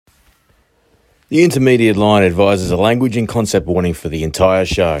The intermediate line advises a language and concept warning for the entire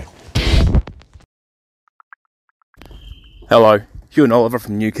show. Hello, Hugh and Oliver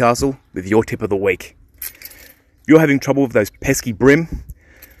from Newcastle with your tip of the week. You're having trouble with those pesky brim,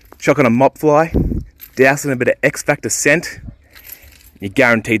 chuck on a mop fly, douse in a bit of X Factor scent, you're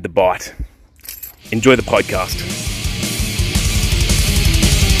guaranteed the bite. Enjoy the podcast.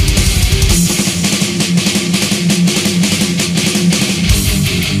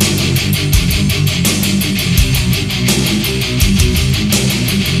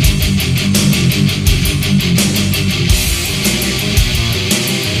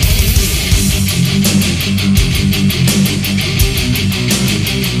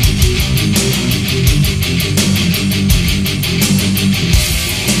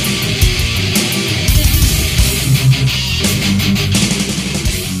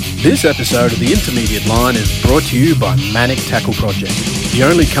 This episode of The Intermediate Line is brought to you by Manic Tackle Project, the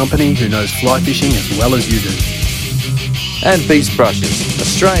only company who knows fly fishing as well as you do. And Beast Brushes,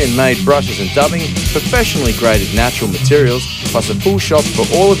 Australian-made brushes and dubbing, professionally graded natural materials, plus a full shop for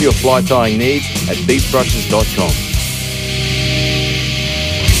all of your fly tying needs at beastbrushes.com.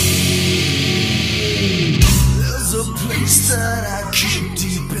 There's a place that I keep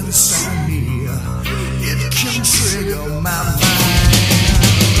deep inside me. It can trigger my mind.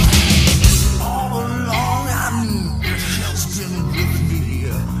 All along I knew it has been with me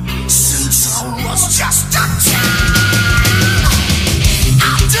since I was just a child. I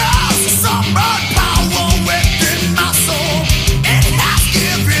just some burn power within my soul. It has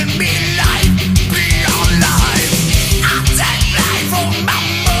given me life beyond life. I take life from my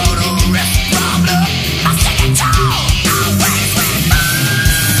murderous problem. My second toe always with mine.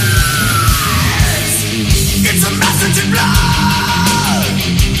 It's a message in blood.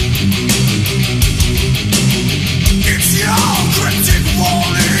 It's your cryptic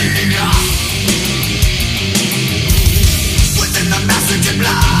warning. Within the message in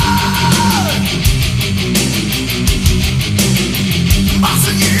blood. Months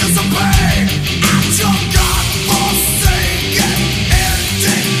and years of pain and your God-forsaken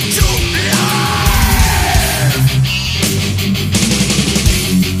ending to life.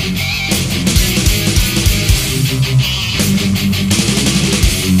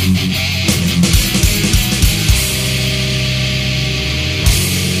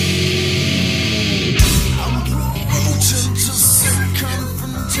 I'm promoted to sick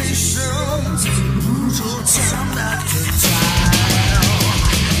confrontations, brutal time after time.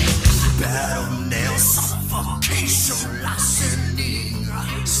 Battle nail suffocation,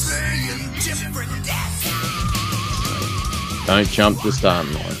 lasting, saying different death. Don't jump the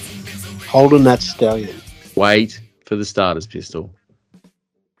starting line. Holding that stallion. Wait for the starter's pistol.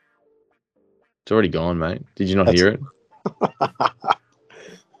 It's already gone, mate. Did you not hear it?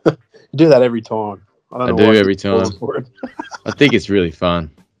 You do that every time. I don't do why every you're time. for it. I think it's really fun.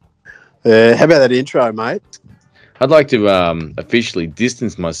 How about that intro, mate? I'd like to officially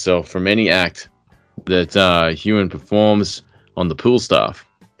distance myself from any act that Ewan performs on the pool staff.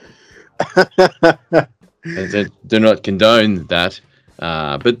 And do not condone that,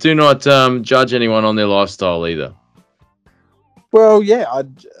 but do not judge anyone on their lifestyle either. Well, yeah, I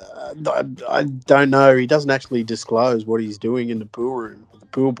don't know. He doesn't actually disclose what he's doing in the pool room, the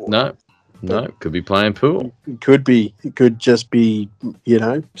pool boy. No, could be playing pool. It could be. It could just be,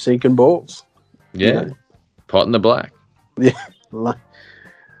 sinking balls. Yeah, pot in the black. Like,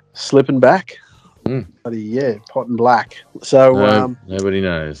 slipping back. Mm. Bloody, yeah, pot and black. So, No, nobody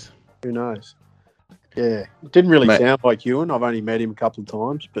knows. who knows? Yeah, it didn't really Mate. sound like Ewan. I've only met him a couple of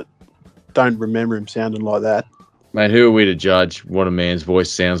times, but don't remember him sounding like that. Mate, who are we to judge what a man's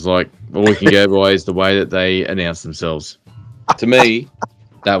voice sounds like? All we can go by is the way that they announce themselves. To me,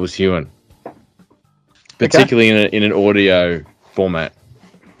 that was Ewan. Particularly in an audio format.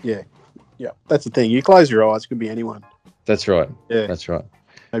 Yeah, that's the thing. You close your eyes, it could be anyone. That's right. Yeah, That's right.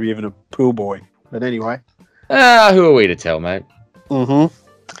 maybe even a pool boy. But anyway. Who are we to tell, mate?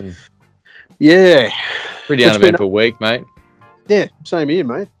 Mm-hmm. Mm. Yeah. Pretty What's been uneventful week, mate. Yeah, same here,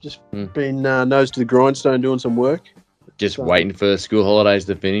 mate. Just Mm. been nose to the grindstone doing some work. Just So- waiting for school holidays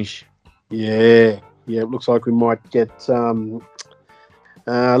to finish. Yeah, it looks like we might get a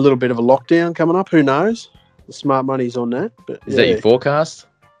little bit of a lockdown coming up. Who knows? The smart money's on that. But Is that your forecast?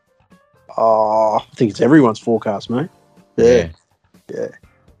 Oh, I think it's everyone's forecast, mate. Yeah.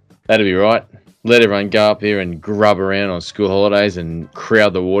 That'd be right. Let everyone go up here and grub around on school holidays and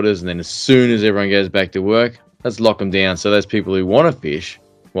crowd the waters, and then as soon as everyone goes back to work, let's lock them down so those people who want to fish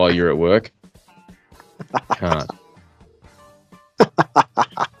while you're at work can't.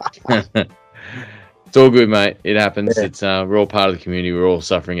 It's all good, mate. It happens. Yeah. It's we're all part of the community. We're all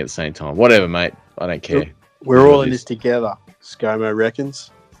suffering at the same time. Whatever, mate. I don't care. We're all in this together. ScoMo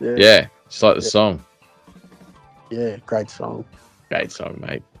reckons. Yeah, just like the song. Yeah, great song. Great song,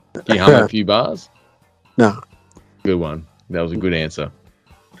 mate. Can you hum a few bars? No. Good one. That was a good answer.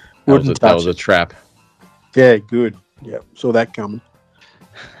 Wouldn't That touch was a it. trap. Yeah, good. Yeah, saw that coming.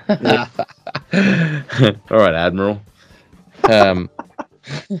 Yeah. All right, Admiral.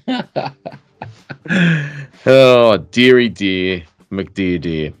 Oh, dearie dear, McDear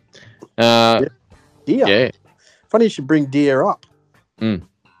dear. Deer. Yeah. Funny you should bring deer up. Mm.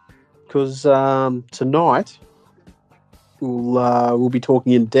 Because tonight we'll be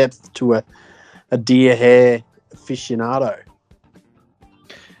talking in depth to a deer hair aficionado.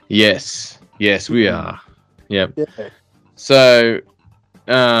 Yes, we are. Yep. Yeah. So,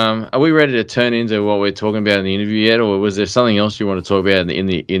 are we ready to turn into what we're talking about in the interview yet, or was there something else you want to talk about in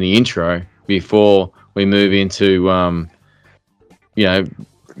the intro before we move into,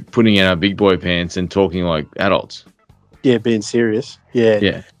 putting in our big boy pants and talking like adults? Yeah, being serious. Yeah.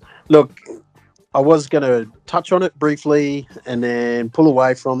 Yeah. Look, I was going to touch on it briefly and then pull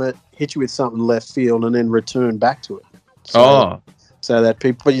away from it, hit you with something left field, and then return back to it. So that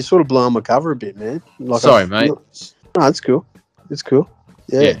people, but you sort of blow my cover a bit, man. Like sorry, mate. No, it's cool. It's cool.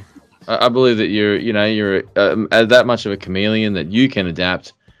 Yeah. I believe that you're that much of a chameleon that you can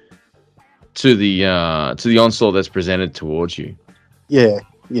adapt to the onslaught that's presented towards you. Yeah.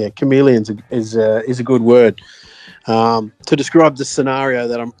 Chameleon is a good word to describe the scenario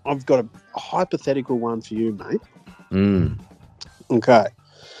that I've got a hypothetical one for you, mate. Mm. Okay,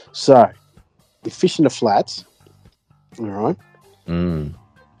 so you're fishing the flats, all right? Mm.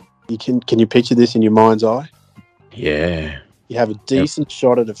 Can you picture this in your mind's eye? Yeah. You have a decent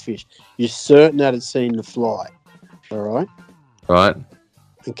shot at a fish. You're certain that it's seen the fly, all right? Right.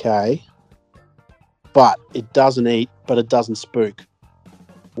 Okay, but it doesn't eat, but it doesn't spook.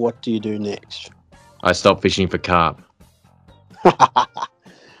 What do you do next? I stopped fishing for carp.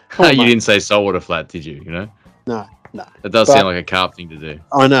 Oh, You mate. didn't say saltwater flat, did you? No. It does But- sound like a carp thing to do.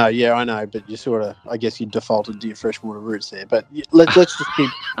 I know, but you sort of, I guess you defaulted to your freshwater roots there. But let's just keep.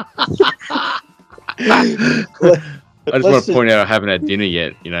 I just Let's want to point out I haven't had dinner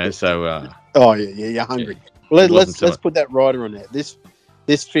yet, so Oh yeah, you're hungry. Well, Wasn't let's so- put that rider on there. This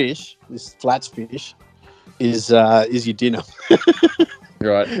fish, this flats fish, is your dinner,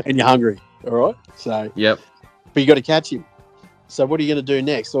 right. and you're hungry. All right. So, Yep. but you got to catch him. So, what are you going to do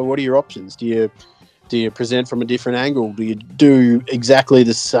next? Or what are your options? Do you present from a different angle? Do you do exactly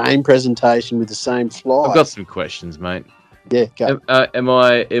the same presentation with the same fly? I've got some questions, mate. Yeah, go. Am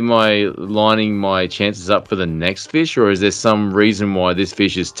I lining my chances up for the next fish, or is there some reason why this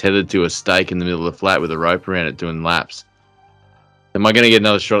fish is tethered to a stake in the middle of the flat with a rope around it doing laps? Am I going to get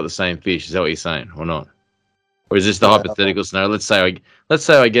another shot at the same fish? Is that what you're saying, or not? Or is this the hypothetical scenario? Let's say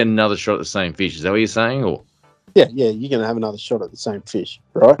I get another shot at the same fish. Is that what you're saying, or? Yeah, you're going to have another shot at the same fish,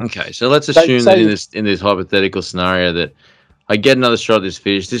 right? Okay, so let's Say- assume say that in this hypothetical scenario that I get another shot at this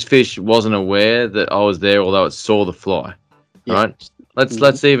fish. This fish wasn't aware that I was there, although it saw the fly. Yeah. Right?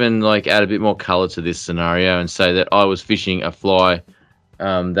 Let's even add a bit more color to this scenario and say that I was fishing a fly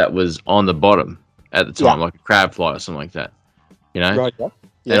that was on the bottom at the time, Yeah. like a crab fly or something like that. Right. Yeah.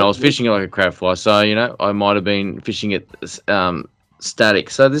 And I was fishing it like a crab fly, so I might have been fishing it static.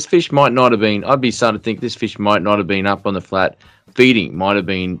 So this fish might not have been. I'd be starting to think this fish might not have been up on the flat feeding. Might have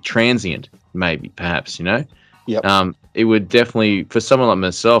been transient, maybe, perhaps. Yep. It would definitely, for someone like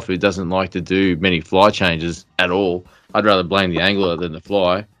myself who doesn't like to do many fly changes at all, I'd rather blame the angler than the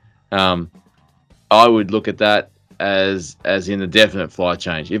fly. I would look at that as in a definite fly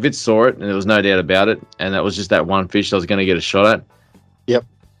change. If it saw it and there was no doubt about it, and that was just that one fish I was going to get a shot at. Yep.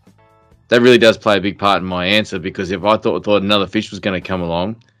 That really does play a big part in my answer, because if I thought another fish was going to come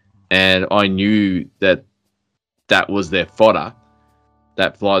along, and I knew that was their fodder,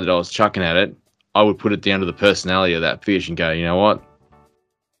 that fly that I was chucking at it, I would put it down to the personality of that fish and go, you know what?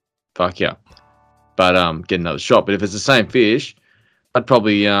 Fuck yeah. But get another shot. But if it's the same fish, I'd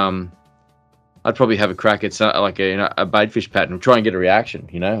probably have a crack at like a bait fish pattern, try and get a reaction,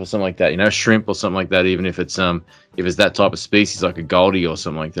 or something like that, shrimp or something like that. Even if it's that type of species, like a goldie or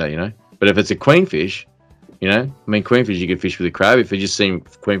something like that, But if it's a queenfish, queenfish you could fish with a crab. If you just seen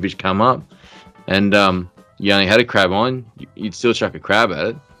queenfish come up, and you only had a crab on, you'd still chuck a crab at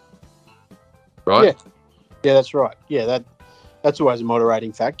it, right? Yeah, that's right. Yeah, that's always a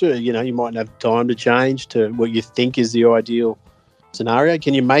moderating factor. You mightn't have time to change to what you think is the ideal scenario.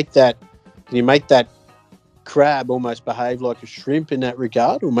 Can you make that crab almost behave like a shrimp in that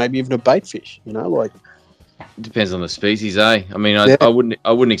regard, or maybe even a bait fish? It depends on the species, eh? I mean, Yeah. I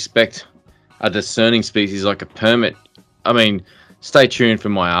wouldn't expect a discerning species like a permit. I mean, stay tuned for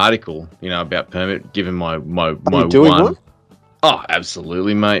my article, about permit, given my Are you doing one. one? Oh,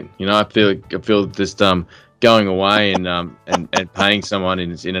 absolutely, mate. I feel just going away and paying someone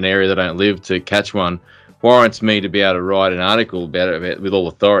in an area that I don't live to catch one warrants me to be able to write an article about it with all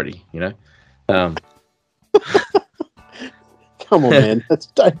authority. Come on, man.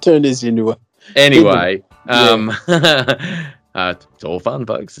 Don't turn this into a... Anyway, Yeah. it's all fun,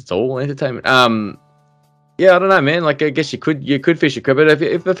 folks. It's all entertainment. Yeah, I don't know, man. Like, I guess you could fish a crab, but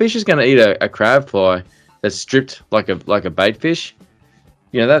if a fish is going to eat a crab fly that's stripped like a bait fish,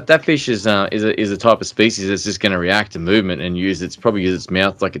 that fish is a type of species that's just going to react to movement and use its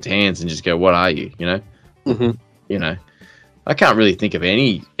mouth like its hands and just go, "What are you?" Mm-hmm. I can't really think of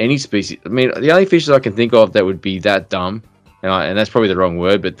any species. I mean, the only fishes I can think of that would be that dumb, and that's probably the wrong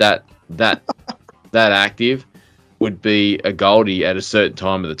word, but that active would be a goldie at a certain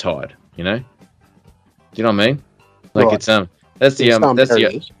time of the tide. Do you know what I mean? Like, Right. it's that's the In some that's the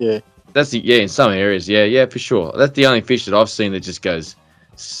areas, yeah. that's the in some areas, yeah, for sure. That's the only fish that I've seen that just goes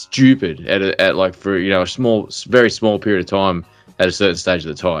stupid at like for a very small period of time at a certain stage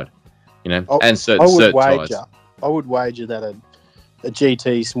of the tide, and certain tides. I would wager that a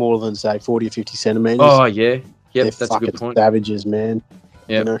GT smaller than, say, 40 or 50 centimeters. Oh yeah, yep, they're that's a fucking good point. savages, man.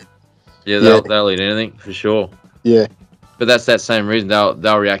 Yep. You know? Yeah, they'll eat anything for sure. Yeah. But that's that same reason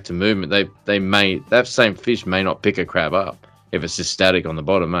they'll react to movement. That same fish may not pick a crab up if it's just static on the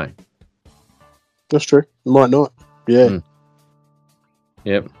bottom, mate. That's true. Might not. Yeah. Mm.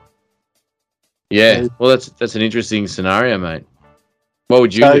 Yep. Yeah. Well, that's an interesting scenario, mate. What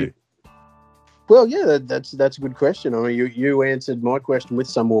would you do? Well, yeah, that's a good question. I mean, you answered my question with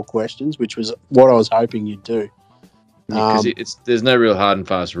some more questions, which was what I was hoping you'd do. Because there's no real hard and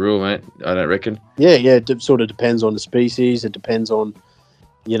fast rule, mate. I don't reckon. Yeah. It sort of depends on the species. It depends on,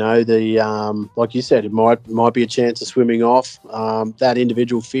 the like you said, it might be a chance of swimming off. That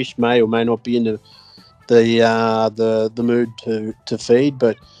individual fish may or may not be in the mood to feed,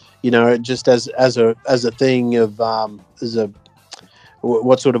 but just as a thing of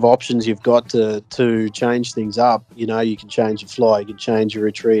what sort of options you've got to change things up. You can change your fly, you can change your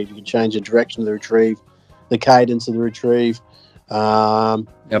retrieve, you can change the direction of the retrieve, the cadence of the retrieve. How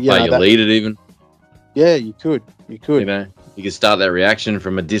far you lead it even. Yeah, you could. You could start that reaction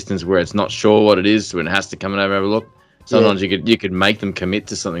from a distance where it's not sure what it is when it has to come and have a look. Sometimes you could make them commit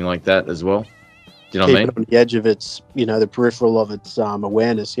to something like that as well. Do you know what I mean? It on the edge of its, the peripheral of its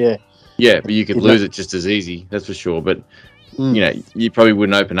awareness. Yeah. Yeah, but you could lose it just as easy. That's for sure. But you probably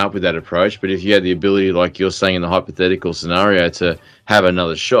wouldn't open up with that approach. But if you had the ability, like you're saying in the hypothetical scenario, to have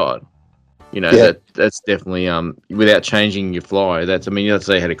another shot, that's definitely without changing your fly. Let's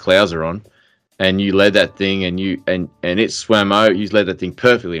say you had a clouser on, and you led that thing, and it swam over. You led that thing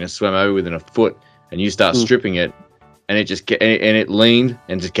perfectly, and it swam over within a foot, and you start stripping it, and it leaned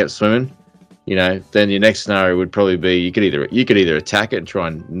and just kept swimming. Then your next scenario would probably be you could either attack it and try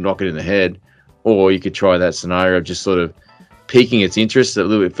and knock it in the head, or you could try that scenario of just sort of piquing its interest a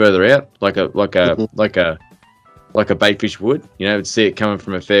little bit further out, like a bait fish would. Would see it coming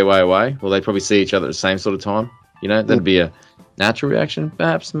from a fair way away. Well, they probably see each other at the same sort of time. That'd be a natural reaction,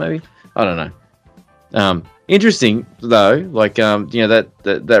 perhaps, maybe. I don't know. Interesting though, like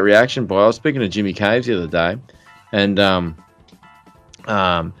that reaction. I was speaking to Jimmy Caves the other day, and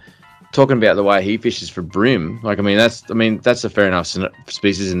talking about the way he fishes for brim. That's a fair enough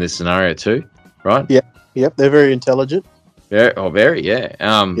species in this scenario too, right? Yeah. Yep. They're very intelligent. Yeah. Oh, very. Yeah.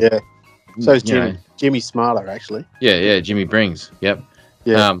 Yeah. So is Jimmy. Jimmy's smarter, actually. Yeah. Jimmy brings. Yep.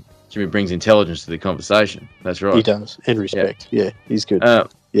 Yeah. Jimmy brings intelligence to the conversation. That's right. He does, and respect. Yeah, he's good.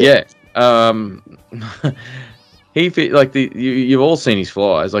 Yeah. You've all seen his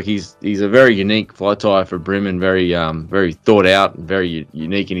flies. Like he's a very unique fly tie for brim, and very very thought out and very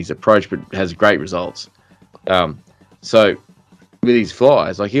unique in his approach, but has great results. So with his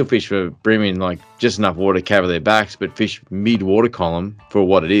flies, like he'll fish for brim in like just enough water to cover their backs, but fish mid water column for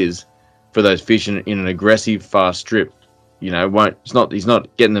what it is, for those fish in an aggressive fast strip. He's not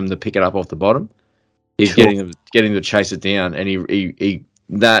getting them to pick it up off the bottom. He's getting them to chase it down, and he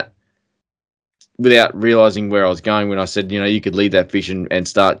that. Without realizing where I was going when I said, you could lead that fish and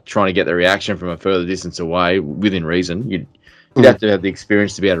start trying to get the reaction from a further distance away within reason. You'd have to have the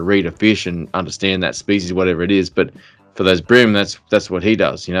experience to be able to read a fish and understand that species, whatever it is. But for those brim, that's what he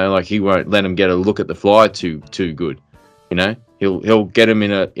does. Like he won't let them get a look at the fly too good. He'll get them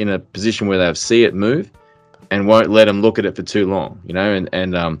in a position where they'll see it move, and won't let them look at it for too long.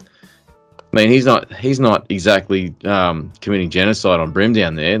 He's not exactly committing genocide on brim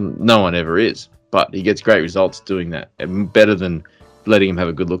down there. No one ever is. But he gets great results doing that, and better than letting him have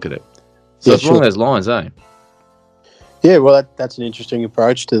a good look at it. So it's along those lines, eh? Yeah, well, that's an interesting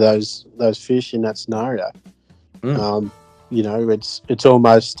approach to those fish in that scenario. You know, it's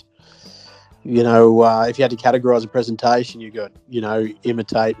almost, you know, if you had to categorize a presentation, you got, you know,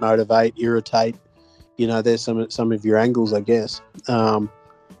 imitate, motivate, irritate. You know, there's some of your angles, I guess.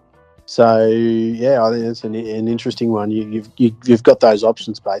 So yeah, I think that's an interesting one. You've got those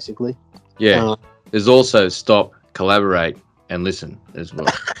options basically. Yeah. There's also stop, collaborate, and listen as well.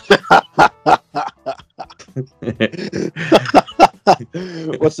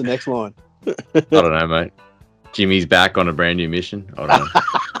 What's the next line? I don't know, mate. Jimmy's back on a brand new mission. I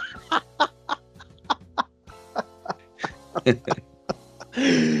don't know.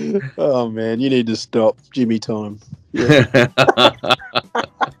 Oh man, you need to stop, Jimmy time. Yeah.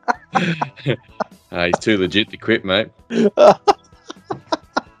 He's too legit to quit, mate. How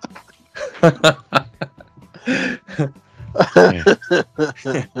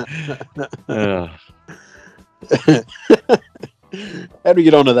do we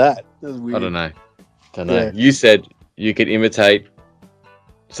get onto that? That was weird. I don't know. Yeah. You said you could imitate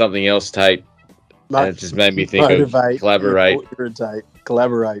something else, Tate. And it just made me think motivate, of collaborate, irritate,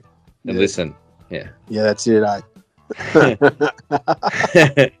 collaborate, and listen. Yeah. Yeah, that's it, eh?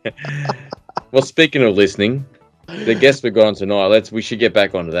 Well, speaking of listening, the guest we've got on tonight, we should get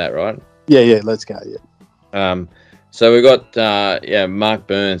back onto that, right? Yeah, let's go. Yeah. So we got Mark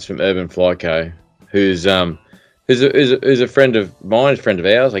Burns from Urban Fly Co, who's a friend of mine, a friend of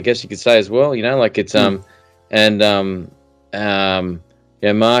ours, I guess you could say as well. You know, like it's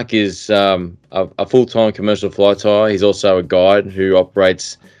Mark is a full-time commercial fly tyer. He's also a guide who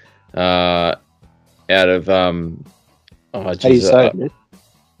operates out of how do you say it, man?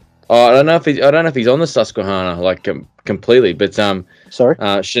 I don't know if he's on the Susquehanna like completely, but sorry,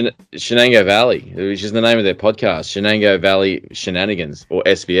 Shenango Valley, which is the name of their podcast, Shenango Valley Shenanigans, or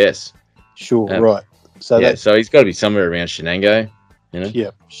SBS. Sure, right. So so he's got to be somewhere around Shenango, you know.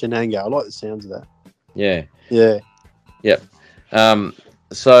 Yeah, Shenango. I like the sounds of that. Yeah. Yep.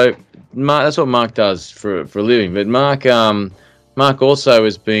 So Mark, that's what Mark does for a living. But Mark also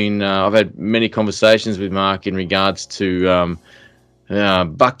has been. I've had many conversations with Mark in regards to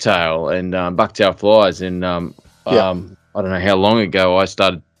bucktail and bucktail flies, and I don't know how long ago I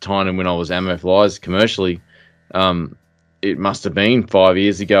started tying them when I was ammo flies commercially. It must have been 5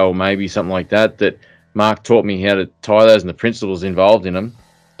 years ago, or maybe something like that. That Mark taught me how to tie those and the principles involved in them.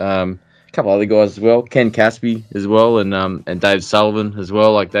 A couple other guys as well, Ken Caspi as well, and Dave Sullivan as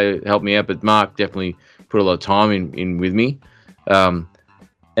well. Like they helped me out, but Mark definitely put a lot of time in with me.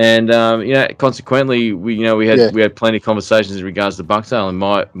 Consequently, we had plenty of conversations in regards to bucktail and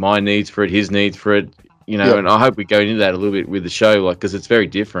my needs for it, his needs for it, and I hope we go into that a little bit with the show, like because it's very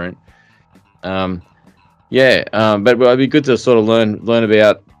different. But it'd be good to sort of learn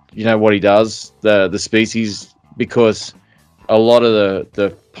about what he does, the species, because a lot of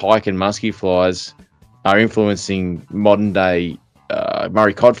the pike and muskie flies are influencing modern day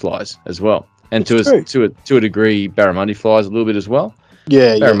Murray cod flies as well, and to a degree barramundi flies a little bit as well.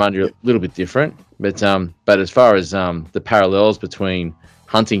 Barramundi are a little bit different, but as far as the parallels between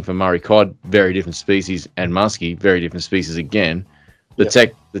hunting for Murray cod, very different species, and muskie, very different species again, the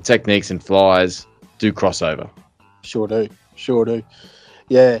techniques and flies do cross over. Sure do.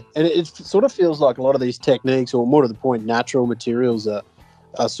 Yeah, and it sort of feels like a lot of these techniques, or more to the point, natural materials are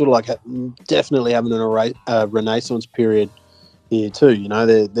sort of like definitely having a renaissance period here too.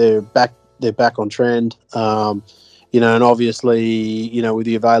 They're back on trend. And obviously, with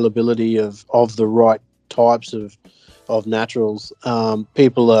the availability of the right types of naturals,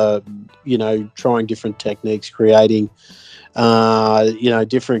 people are, trying different techniques, creating,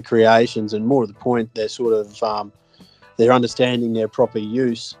 different creations, and more to the point, they're sort of, they're understanding their proper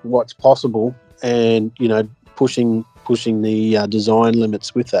use, what's possible, and, pushing the design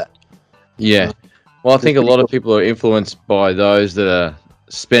limits with that. Yeah. Well, I think a lot of people are influenced by those that are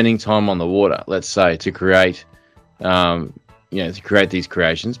spending time on the water, let's say, to create these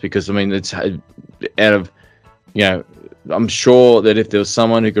creations, because it's out of, I'm sure that if there was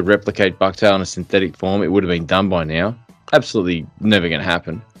someone who could replicate bucktail in a synthetic form, it would have been done by now. Absolutely never going to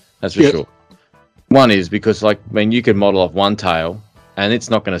happen. That's for sure. One is because, you could model off one tail, and it's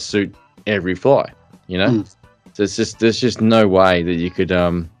not going to suit every fly. So there's just no way that you could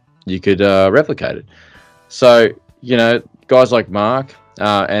replicate it. So guys like Mark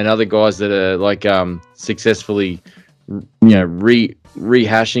and other guys that are successfully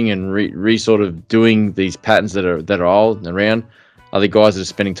rehashing and re sort of doing these patterns that are old and around, are the guys that are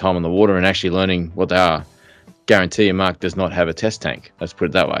spending time on the water and actually learning what they are. Guarantee you, Mark does not have a test tank. Let's put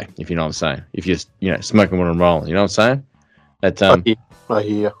it that way, if you know what I'm saying. If you're smoking water and rolling, you know what I'm saying? I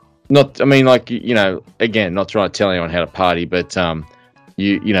hear. not, I mean, like, you know, again, not trying to tell anyone how to party, but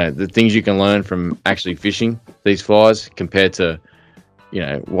you know, the things you can learn from actually fishing these flies compared to, you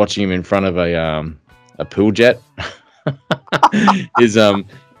know, watching them in front of a pool jet is a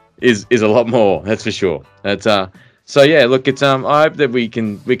lot more. That's for sure. That's so yeah. Look, it's I hope that we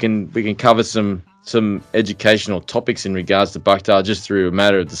can cover some educational topics in regards to bucktail just through a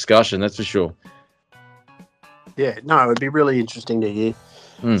matter of discussion. That's for sure. Yeah, no, it'd be really interesting to hear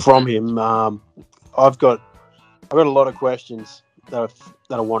from him. I've got a lot of questions that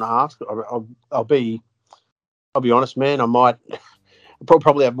I want to ask. I'll be honest, man. I might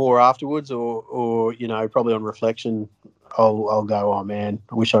probably have more afterwards, or you know, probably on reflection, I'll go, oh man,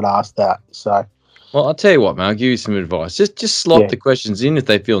 I wish I'd asked that. So, well, I'll tell you what, man. I'll give you some advice. Just slot the questions in if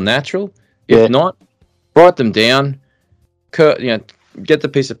they feel natural. If not, write them down. You know, get the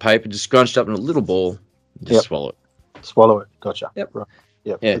piece of paper, just scrunched up in a little ball, and just swallow it. Swallow it. Gotcha. Yep. Right.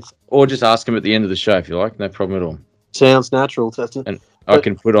 Yep. Yeah. Or just ask them at the end of the show if you like. No problem at all. Sounds natural. And I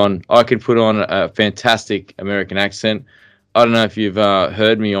can put on a fantastic American accent. I don't know if you've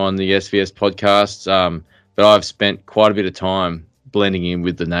heard me on the SVS podcast, but I've spent quite a bit of time blending in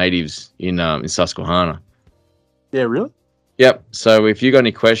with the natives in Susquehanna. Yeah, really? Yep. So if you got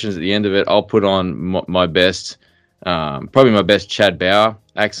any questions at the end of it, I'll put on my best, probably my best Chad Bauer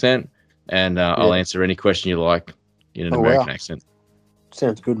accent, and I'll answer any question you like in an American accent.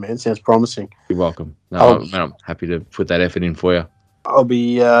 Sounds good, man. Sounds promising. You're welcome. No, man, I'm happy to put that effort in for you. I'll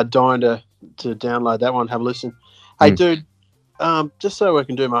be dying to download that one, have a listen. Hey, dude, just so I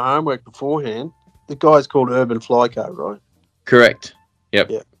can do my homework beforehand, the guy's called Urban Flyco, right? Correct. Yep.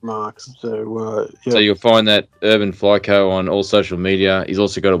 Yeah, Mark. So you'll find that Urban Flyco on all social media. He's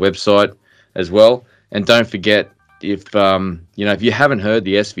also got a website as well. And don't forget, if if you haven't heard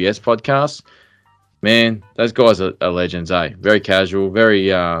the SVS podcast, man, those guys are legends, eh? Very casual, very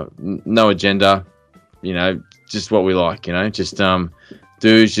no agenda, you know, just what we like, you know, just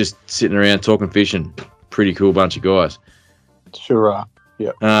dudes just sitting around talking fishing. Pretty cool bunch of guys. Sure are.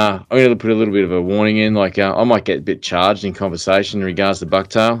 Yeah. I'm going to put a little bit of a warning in. Like, I might get a bit charged in conversation in regards to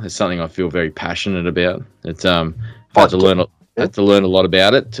bucktail. It's something I feel very passionate about. It's I've had to learn a lot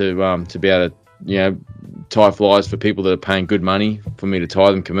about it to be able to, you know, tie flies for people that are paying good money for me to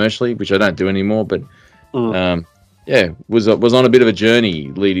tie them commercially, which I don't do anymore. But was on a bit of a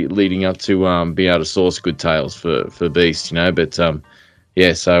journey leading up to be able to source good tails for beasts, you know. But so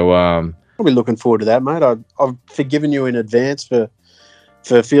I'll be looking forward to that, mate. I've forgiven you in advance for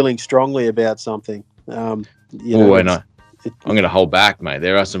feeling strongly about something. I'm going to hold back, mate.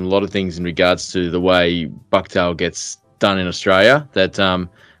 There are a lot of things in regards to the way bucktail gets done in Australia that I'm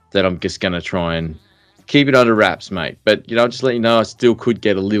just going to try and keep it under wraps, mate. But, you know, I'll just let you know I still could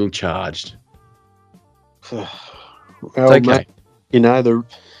get a little charged. Well, it's okay. Mate, you know,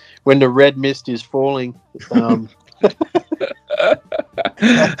 when the red mist is falling...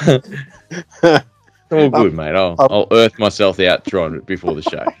 All good, mate. I'll earth myself out trying before the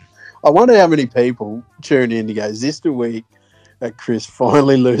show. I wonder how many people tune in to go, is this the week that Chris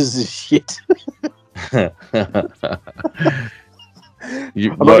finally loses his shit? I'm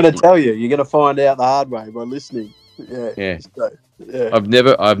not going to tell you. You're going to find out the hard way by listening. Yeah. So, yeah.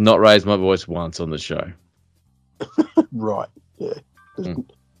 I've not raised my voice once on the show. Right. Yeah.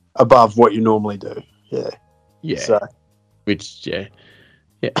 Above what you normally do. Yeah. Yeah. So. Which, yeah.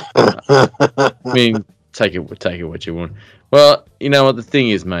 I mean, take it what you want. Well, you know what the thing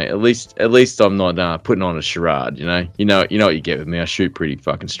is, mate. At least I'm not putting on a charade. You know what you get with me. I shoot pretty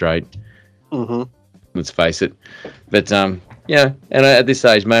fucking straight. Mm-hmm. Let's face it. But yeah, and at this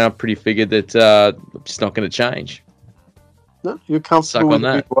age, mate, I'm pretty figured that I'm just not going to change. No, you're comfortable with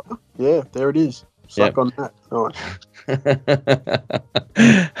that. Yeah, there it is. Suck on that. All right.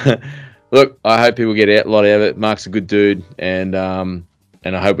 Look, I hope people get a lot out of it. Mark's a good dude, and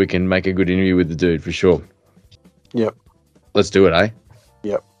I hope we can make a good interview with the dude for sure. Yep. Let's do it, eh?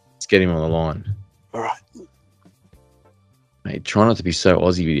 Yep. Let's get him on the line. All right. Mate, try not to be so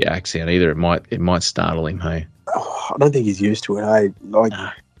Aussie with your accent either. It might startle him, hey? Oh, I don't think he's used to it, hey? Like,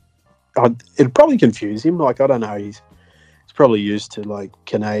 it'd probably confuse him. Like, I don't know. He's probably used to, like,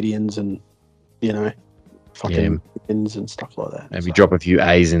 Canadians and, you know, fucking Indians and stuff like that. Maybe drop a few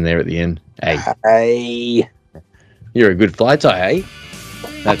A's in there at the end. Hey. You're a good fly tie, eh?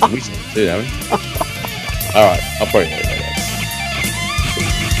 That's wisdom too, don't we? All right, I'll probably edit that out.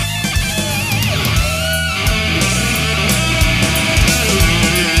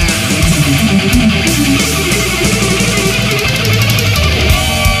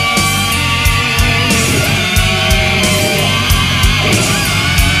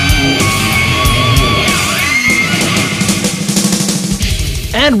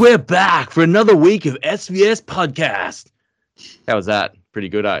 And we're back for another week of SBS Podcast. How was that? Pretty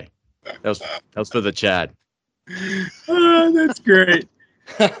good, eh? That was for the Chad. Oh, that's great.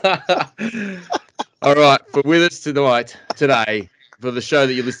 All right, for with us today, for the show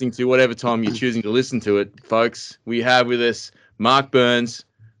that you're listening to, whatever time you're choosing to listen to it, folks, we have with us Mark Burns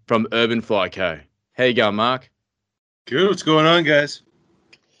from Urban Fly Co. How you going, Mark? Good. What's going on, guys?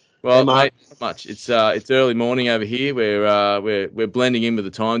 Well, Hey, Mark. mate, not much. It's early morning over here. We're blending in with the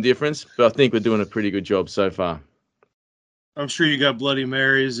time difference, but I think we're doing a pretty good job so far. I'm sure you got Bloody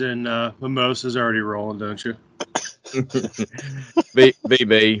Marys and mimosas already rolling, don't you?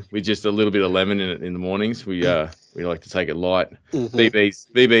 VB with just a little bit of lemon in it in the mornings. We like to take it light. Mm-hmm.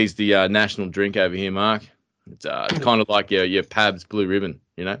 VB's the national drink over here, Mark. It's kind of like your Pabst Blue Ribbon,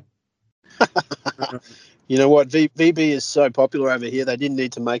 you know. You know what? VB is so popular over here, they didn't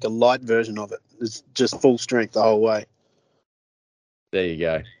need to make a light version of it. It's just full strength the whole way. There you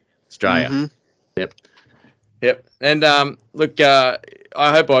go, Australia. Mhm. Yep. And look, I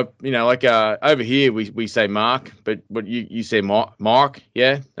hope over here we say Mark, but what you say Mark,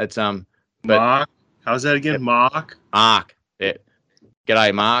 yeah, that's but Mark. How's that again? Yep. Mark. Mark, yeah.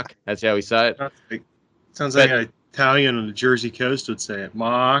 G'day, Mark. That's how we say it. Sounds like an Italian on the Jersey coast would say it.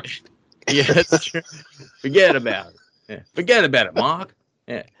 Mark. Yeah, that's true. Forget about it. Yeah, forget about it, Mark.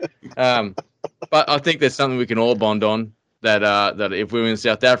 Yeah. But I think there's something we can all bond on that if we were in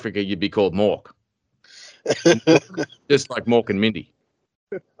South Africa, you'd be called Mork. Just like Mork and Mindy.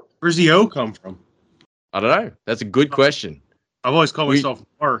 Where's the O come from? I don't know. That's a good question. I've always called myself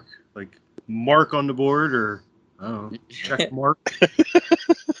Mark. Like Mark on the board or check mark.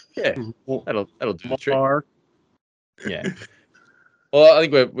 Yeah. That'll do the trick. Mark. Yeah. Well, I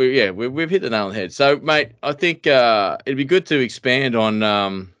think we've hit the nail on the head. So, mate, I think it'd be good to expand on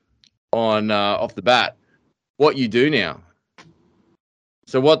off the bat what you do now.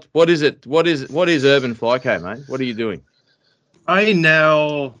 So what is it? What is Urban Fly Co, mate? What are you doing? I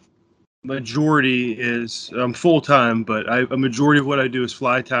now majority is full time, but a majority of what I do is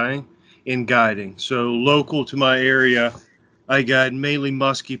fly tying and guiding. So local to my area, I guide mainly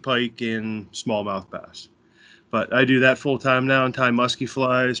muskie pike and smallmouth bass. But I do that full time now and tie muskie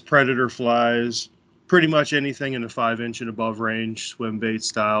flies, predator flies, pretty much anything in the 5-inch and above range, swim bait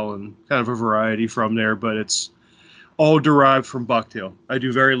style, and kind of a variety from there. But it's all derived from bucktail. I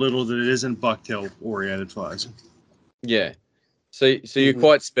do very little that isn't bucktail oriented flies. Yeah. So you're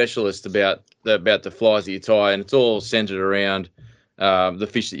quite specialist about the flies that you tie, and it's all centered around the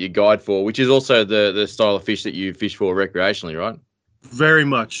fish that you guide for, which is also the style of fish that you fish for recreationally, right? Very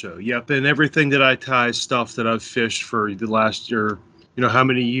much so. Yep. And everything that I tie is stuff that I've fished for the last year, how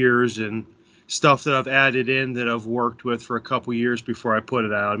many years, and stuff that I've added in that I've worked with for a couple years before I put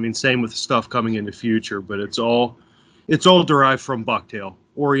it out. I mean, same with stuff coming in the future, but it's all derived from bucktail,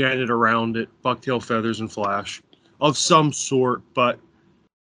 oriented around it, bucktail feathers and flash of some sort. But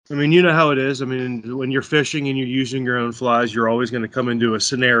I mean, you know how it is. I mean, when you're fishing and you're using your own flies, you're always going to come into a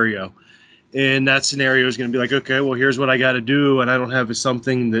scenario. And that scenario is going to be like, okay, well, here's what I got to do, and I don't have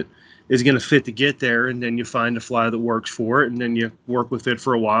something that is going to fit to get there. And then you find a fly that works for it, and then you work with it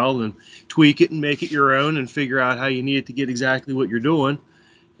for a while and tweak it and make it your own and figure out how you need it to get exactly what you're doing.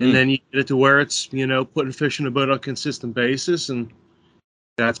 And then you get it to where it's, putting fish in a boat on a consistent basis, and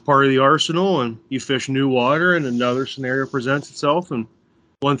that's part of the arsenal. And you fish new water, and another scenario presents itself, and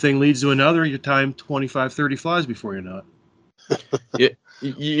one thing leads to another. You time 25, 30 flies before you know it. Yeah.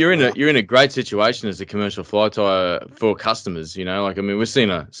 You're in a great situation as a commercial fly tyer for customers. We've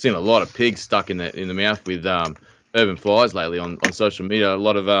seen a lot of pigs stuck in the mouth with Urban Flies lately on social media. A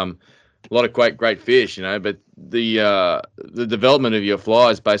lot of great fish, But the development of your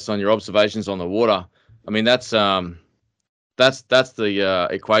flies based on your observations on the water, I mean that's the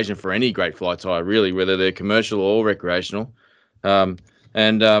equation for any great fly tyer, really, whether they're commercial or recreational. And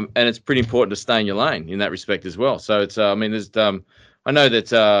it's pretty important to stay in your lane in that respect as well. So it's I know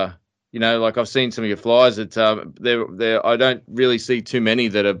that like I've seen some of your flies that I don't really see too many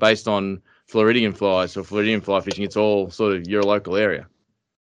that are based on Floridian flies or Floridian fly fishing. It's all sort of your local area.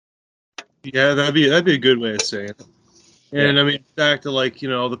 Yeah, that'd be a good way of saying it. And I mean, back to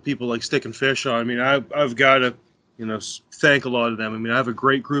all the people like sticking fish on. I mean, I've got to thank a lot of them. I mean, I have a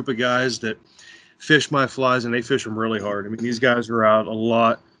great group of guys that fish my flies, and they fish them really hard. I mean, these guys are out a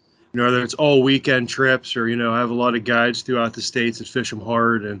lot. Whether it's all weekend trips or, I have a lot of guides throughout the States that fish them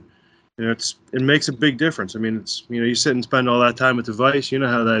hard, and, it makes a big difference. I mean, it's, you sit and spend all that time at the Vice, you know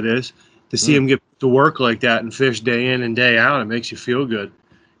how that is. To see them get to work like that and fish day in and day out, it makes you feel good.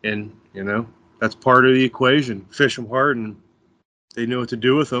 And, that's part of the equation. Fish them hard, and they know what to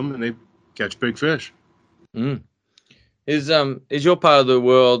do with them, and they catch big fish. Is your part of the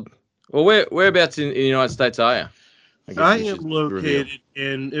world? Well, whereabouts in the United States are you? guess I we am should reveal. located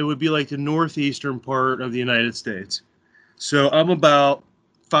in, it would be like the northeastern part of the United States. So I'm about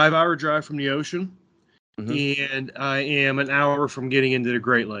 5 hour drive from the ocean, and I am an hour from getting into the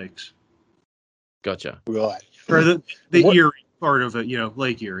Great Lakes. Gotcha. Right. Or the What- Erie part of it,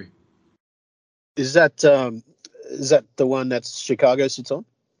 Lake Erie. Is that the one that Chicago sits on?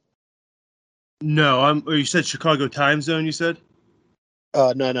 No, you said Chicago time zone, you said?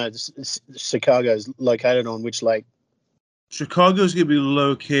 No. Chicago's located on which lake? Chicago's going to be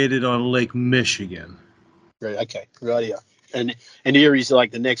located on Lake Michigan. Right. Okay. Right here. And Erie's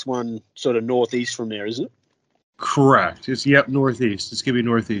like the next one, sort of northeast from there, isn't it? Correct. It's northeast. It's going to be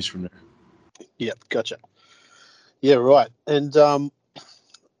northeast from there. Yep. Gotcha. Yeah. Right. And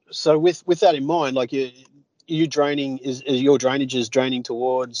so with that in mind, like you draining is your drainage is draining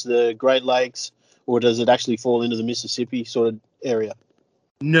towards the Great Lakes, or does it actually fall into the Mississippi sort of area?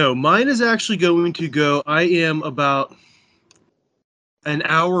 No, mine is actually going to go. I am about an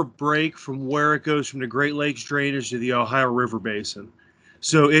hour break from where it goes from the Great Lakes drainage to the Ohio River Basin.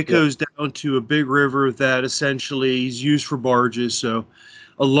 So it goes down to a big river that essentially is used for barges. So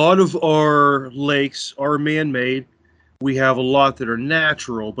a lot of our lakes are man-made. We have a lot that are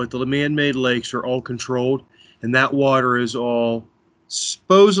natural, but the man-made lakes are all controlled, and that water is all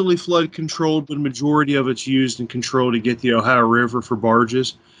supposedly flood controlled, but a majority of it's used and controlled to get the Ohio River for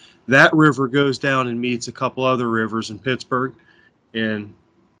barges. That river goes down and meets a couple other rivers in Pittsburgh and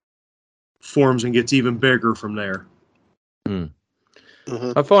forms and gets even bigger from there.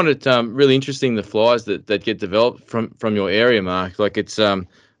 I find it really interesting, the flies that get developed from your area, Mark. Like it's I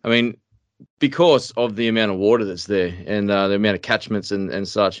mean, because of the amount of water that's there and the amount of catchments and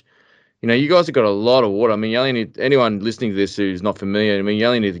such. You guys have got a lot of water. I mean, you only need, anyone listening to this who's not familiar, I mean, you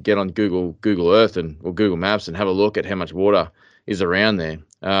only need to get on Google Earth or Google Maps and have a look at how much water is around there.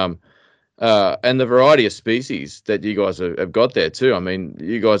 And the variety of species that you guys have got there too. I mean,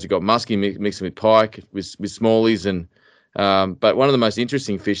 you guys have got muskie mixing with pike, with smallies, and but one of the most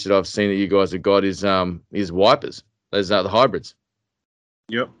interesting fish that I've seen that you guys have got is wipers. Those are the hybrids.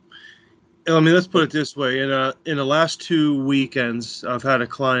 Yep. I mean, let's put it this way. In the last 2 weekends, I've had a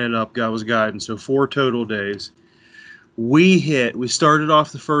client up, I was guiding, so 4 total days. We started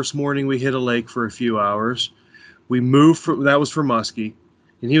off the first morning, we hit a lake for a few hours. We moved that was for muskie,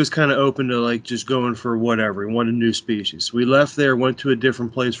 and he was kind of open to like just going for whatever. He wanted new species. We left there, went to a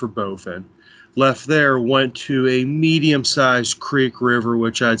different place for bowfin. Left there, went to a medium-sized creek river,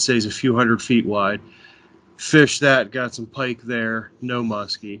 which I'd say is a few 100 feet wide. Fished that, got some pike there, no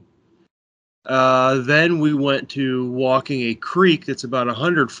muskie. Then we went to walking a creek that's about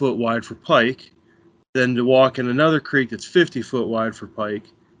 100 foot wide for pike, then to walking another creek that's 50 foot wide for pike,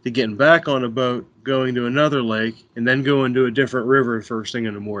 to getting back on a boat, going to another lake, and then going to a different river first thing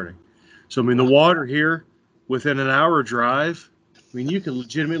in the morning. So, I mean, the water here, within an hour drive, I mean, you can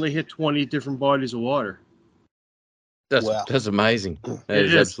legitimately hit 20 different bodies of water. That's amazing. That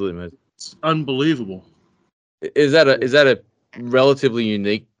is absolutely amazing. It's unbelievable. Is that a relatively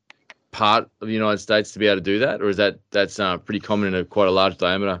unique part of the United States to be able to do that, or is that's pretty common in quite a large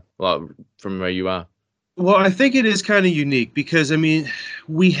diameter, like from where you are? Well, I think it is kind of unique because, I mean,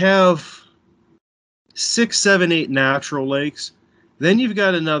 we have 6, 7, 8 natural lakes. Then you've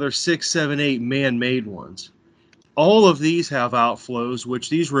got another 6, 7, 8 man-made ones. All of these have outflows, which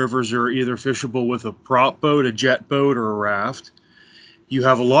these rivers are either fishable with a prop boat, a jet boat, or a raft. You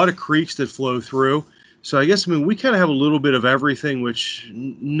have a lot of creeks that flow through. So I guess, I mean, we kind of have a little bit of everything, which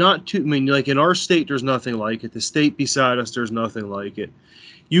not too, I mean, like in our state, there's nothing like it. The state beside us, there's nothing like it.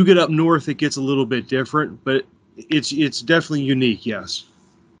 You get up north, it gets a little bit different, but it's definitely unique, yes.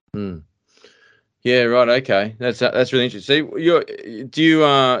 Yeah, right. Okay, that's really interesting.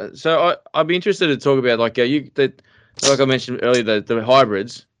 So I'd be interested to talk about like like I mentioned earlier, the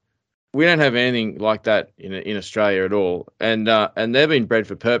hybrids. We don't have anything like that in Australia at all, and they've been bred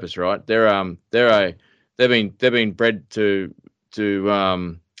for purpose, right? They've been bred to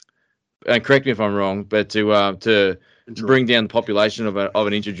and correct me if I'm wrong, but to bring down the population of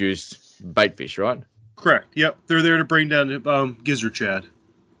an introduced bait fish, right? Correct. Yep, they're there to bring down gizzard shad.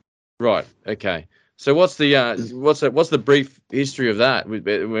 Right. Okay. So what's the brief history of that? When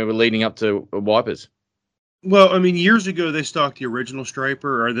we're leading up to wipers. Well, I mean, years ago they stocked the original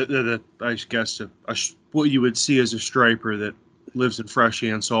striper, or I guess what you would see as a striper that lives in fresh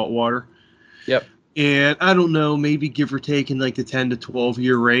and salt water. Yep. And I don't know, maybe give or take in like the 10 to 12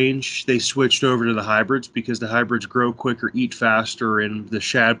 year range, they switched over to the hybrids because the hybrids grow quicker, eat faster, and the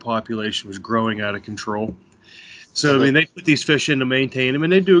shad population was growing out of control. So, I mean, they put these fish in to maintain them,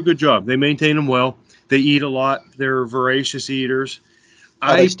 and they do a good job. They maintain them well. They eat a lot. They're voracious eaters.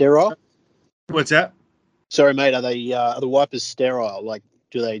 Are they sterile? What's that? Sorry, mate. Are the wipers sterile? Like,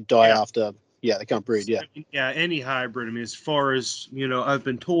 do they die after? Yeah, they can't breed. Yeah. Yeah, any hybrid. I mean, as far as I've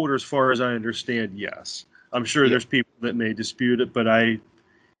been told, or as far as I understand, yes. I'm sure there's people that may dispute it, but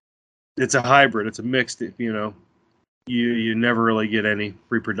it's a hybrid. It's a mixed. You never really get any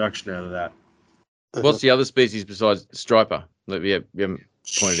reproduction out of that. What's the other species besides striper that we haven't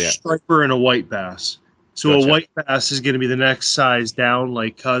pointed out? Striper and a white bass. So Gotcha. A white bass is going to be the next size down,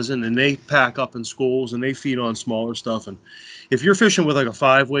 like cousin, and they pack up in schools and they feed on smaller stuff. And if you're fishing with like a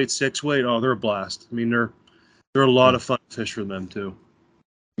 5-weight, 6-weight, oh, they're a blast. I mean, they're a lot of fun fish for them too.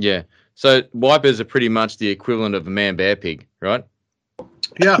 Yeah. So wipers are pretty much the equivalent of a man bear pig, right?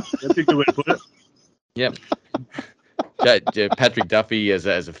 Yeah, that's a good way to put it. Yep. Patrick Duffy as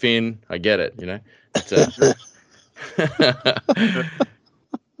a fin, I get it,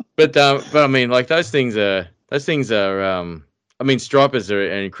 But I mean, like those things are. I mean, stripers are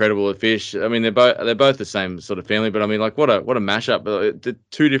an incredible fish. I mean, they're both the same sort of family, but I mean, like what a mashup. The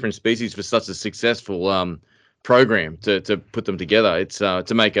two different species for such a successful program to put them together. It's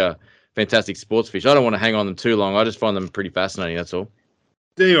to make a fantastic sports fish. I don't want to hang on them too long. I just find them pretty fascinating. That's all.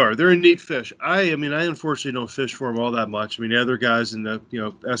 They are. They're a neat fish. I mean, I unfortunately don't fish for them all that much. I mean, the other guys in the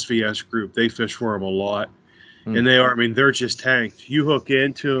SVS group, they fish for them a lot, and they are. I mean, they're just tanked. You hook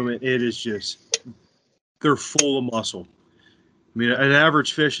into them, and it is just they're full of muscle. I mean, an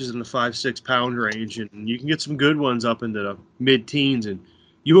average fish is in the 5-6 pound range, and you can get some good ones up into the mid-teens. And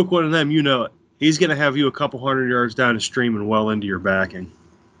you hook one of them, you know it. He's going to have you a couple 100 yards down the stream and well into your backing.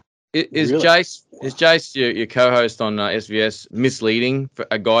 Is Really? Jace your co-host on SVS misleading for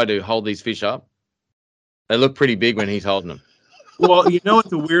a guy to hold these fish up? They look pretty big when he's holding them. Well, you know what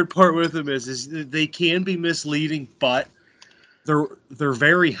the weird part with them is they can be misleading, but they're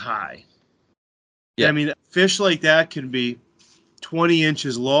very high. Yeah. I mean, a fish like that can be 20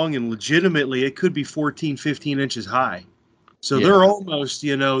 inches long, and legitimately it could be 14, 15 inches high. So they're almost,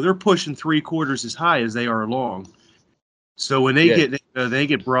 they're pushing 3/4 as high as they are long. So when they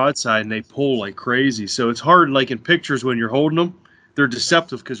get broadside and they pull like crazy. So it's hard, like in pictures when you're holding them, they're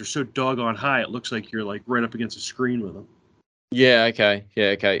deceptive because they're so doggone high. It looks like you're like right up against a screen with them. Yeah. Okay.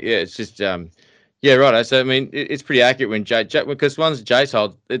 Yeah. It's just right. So I mean, it's pretty accurate when because ones Jace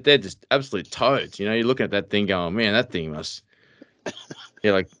holds, they're just absolute toads. You're looking at that thing going, man, that thing must.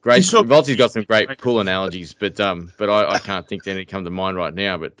 Yeah, like great. Volty's got some great cool analogies, but I can't think of any come to mind right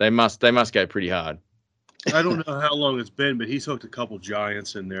now. But they must go pretty hard. I don't know how long it's been, but he's hooked a couple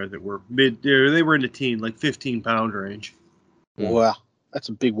giants in there that were they were in the teen, like 15-pound range. Wow, that's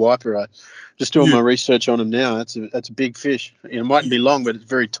a big wiper. Just doing my research on him now. That's a big fish. It mightn't be long, but it's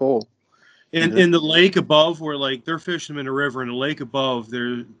very tall. In the lake above, where like they're fishing them in a river, in the lake above,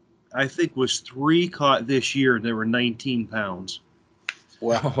 there I think was 3 caught this year, and they were 19 pounds.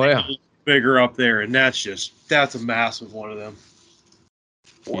 Wow. Wow. Bigger up there, and that's a massive one of them.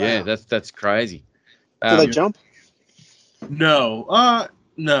 Wow. Yeah, that's crazy. Do they jump? No,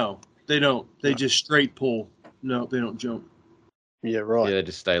 they don't. They just straight pull. No, they don't jump. Yeah, right. Yeah, they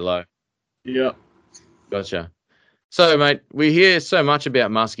just stay low. Yeah. Gotcha. So, mate, we hear so much about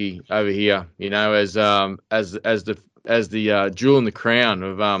muskie over here. As the jewel in the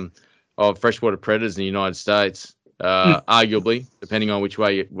crown of freshwater predators in the United States. Arguably, depending on which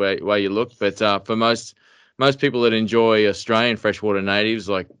way you look. But for most people that enjoy Australian freshwater natives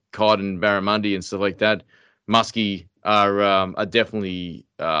like cod and barramundi and stuff like that, muskie are definitely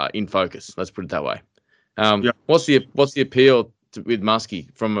in focus. Let's put it that way. What's the appeal with muskie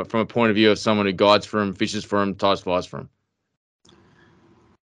from a point of view of someone who guides for him, fishes for him, ties flies for him?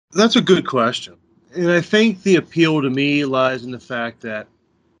 That's a good question, and I think the appeal to me lies in the fact that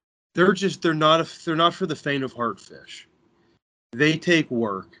they're not for the faint of heart fish. They take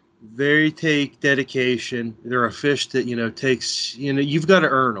work. They take dedication. They're a fish that, takes, you've got to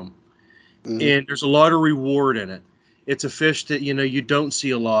earn them. Mm-hmm. And there's a lot of reward in it. It's a fish that, you don't see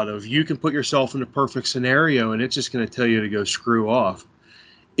a lot of. You can put yourself in a perfect scenario and it's just going to tell you to go screw off.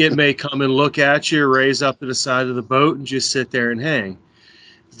 It may come and look at you, raise up to the side of the boat and just sit there and hang.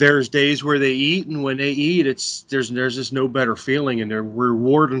 There's days where they eat, and when they eat, there's just no better feeling, and their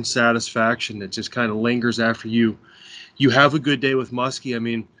reward and satisfaction that just kind of lingers after you have a good day with muskie. I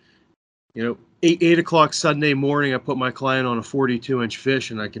mean, 8 o'clock Sunday morning, I put my client on a 42-inch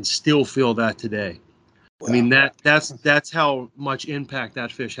fish, and I can still feel that today. Wow. I mean, that's how much impact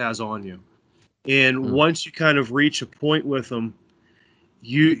that fish has on you. And once you kind of reach a point with them,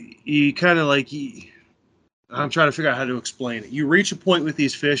 you kind of like. I'm trying to figure out how to explain it. You reach a point with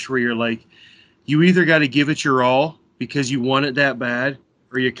these fish where you're like, you either got to give it your all because you want it that bad,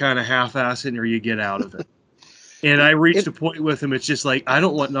 or you kind of half-ass it, or you get out of it. And I reached a point with him, it's just like, I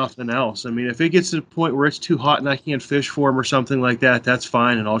don't want nothing else. I mean, if it gets to the point where it's too hot and I can't fish for him or something like that, that's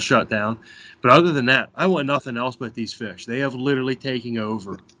fine, and I'll shut down. But other than that, I want nothing else but these fish. They have literally taken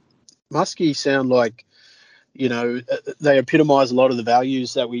over. Muskie sound like, you know, they epitomize a lot of the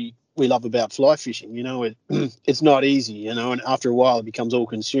values that we love about fly fishing. You know, it's not easy, you know, and after a while it becomes all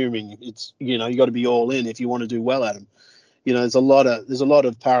consuming. It's, you know, you got to be all in if you want to do well at them. You know, there's a lot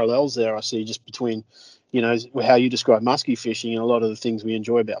of parallels there I see just between, you know, how you describe muskie fishing and a lot of the things we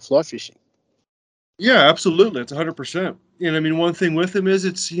enjoy about fly fishing. Yeah, absolutely. It's 100%. And I mean, one thing with them is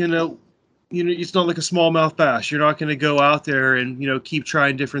it's, you know, it's not like a smallmouth bass. You're not going to go out there and, you know, keep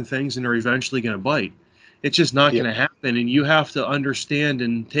trying different things and they're eventually going to bite. It's just not going to happen. And you have to understand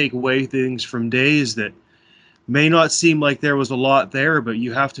and take away things from days that may not seem like there was a lot there, but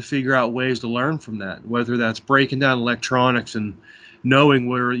you have to figure out ways to learn from that, whether that's breaking down electronics and knowing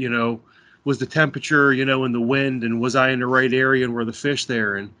where, you know, was the temperature, you know, and the wind, and was I in the right area and were the fish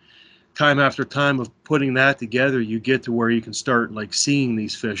there? And time after time of putting that together, you get to where you can start like seeing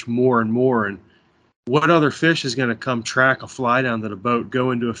these fish more and more. And what other fish is going to come track a fly down to the boat,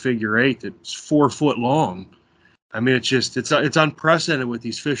 go into a figure eight that's 4 foot long? I mean, it's unprecedented what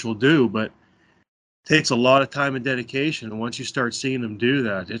these fish will do, but it takes a lot of time and dedication. And once you start seeing them do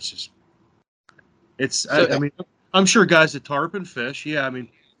that, I mean, I'm sure guys that tarpon fish, yeah, I mean,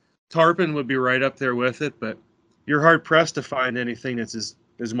 tarpon would be right up there with it, but you're hard pressed to find anything that's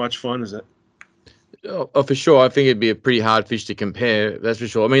as much fun as it. Oh, for sure. I think it'd be a pretty hard fish to compare. That's for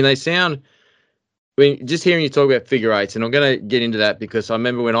sure. I mean, just hearing you talk about figure eights, and I'm going to get into that because I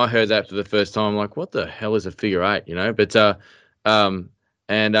remember when I heard that for the first time, I'm like, what the hell is a figure eight, you know? But,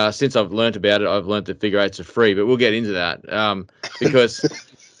 since I've learned about it, I've learned that figure eights are free, but we'll get into that, because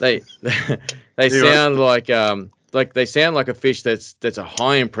they sound like a fish that's a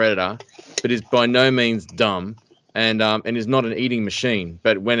high-end predator, but is by no means dumb, and is not an eating machine.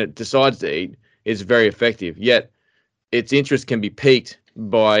 But when it decides to eat, it's very effective. Yet its interest can be piqued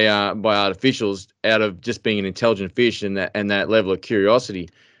by artificials out of just being an intelligent fish and that level of curiosity.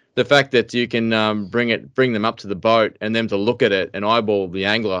 The fact that you can bring them up to the boat and them to look at it and eyeball the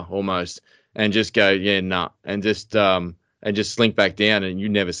angler almost and just go, yeah, nah, and just slink back down, and you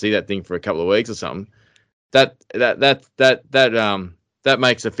never see that thing for a couple of weeks or something. That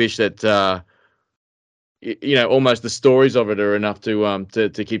makes a fish that you know, almost the stories of it are enough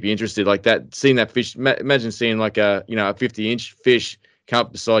to keep you interested. Like that, seeing that fish. Imagine seeing like a 50-inch fish come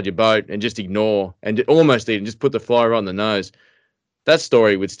up beside your boat and just ignore and almost eat and just put the fly right on the nose. That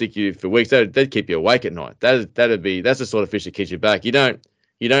story would stick you for weeks. That'd keep you awake at night. That's the sort of fish that keeps you back. You don't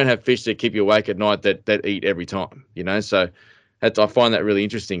have fish that keep you awake at night that eat every time. You know, so I find that really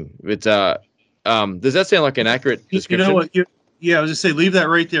interesting. But does that sound like an accurate description? You know what? Yeah, I was just say leave that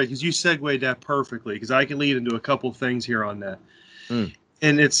right there because you segued that perfectly. Because I can lead into a couple things here on that,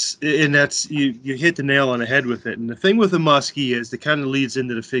 and that's you hit the nail on the head with it. And the thing with the muskie is that kind of leads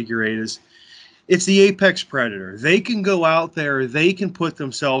into the figure eight is it's the apex predator. They can go out there, they can put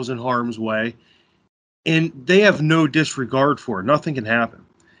themselves in harm's way, and they have no disregard for it. Nothing can happen.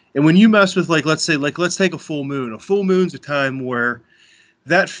 And when you mess with let's take a full moon. A full moon's a time where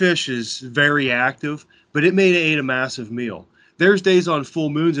that fish is very active, but it may have ate a massive meal. There's days on full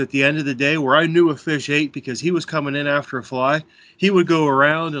moons at the end of the day where I knew a fish ate because he was coming in after a fly. He would go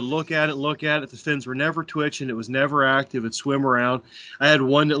around and look at it. The fins were never twitching. It was never active. It'd swim around. I had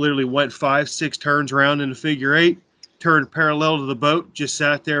one that literally went 5-6 turns around in a figure eight, turned parallel to the boat, just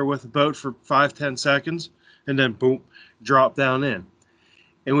sat there with the boat for 5-10 seconds, and then boom, dropped down in.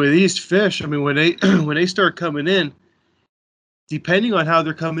 And with these fish, I mean, when they start coming in, depending on how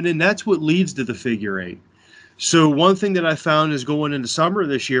they're coming in, that's what leads to the figure eight. So one thing that I found is going into summer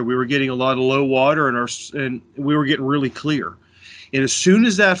this year, we were getting a lot of low water and we were getting really clear. And as soon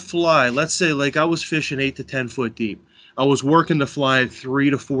as that fly, let's say like I was fishing 8 to 10 foot deep, I was working the fly at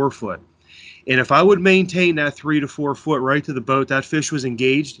 3 to 4 foot. And if I would maintain that 3 to 4 foot right to the boat, that fish was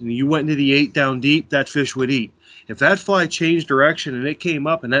engaged, and you went into the 8 down deep, that fish would eat. If that fly changed direction and it came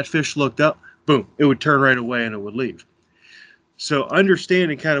up and that fish looked up, boom, it would turn right away and it would leave. So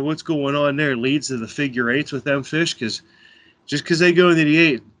understanding kind of what's going on there leads to the figure eights with them fish, because just because they go into the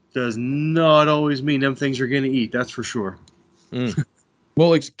 8 does not always mean them things are going to eat. That's for sure.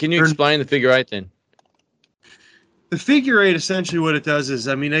 Well, can you explain the figure eight then? The figure eight, essentially what it does is,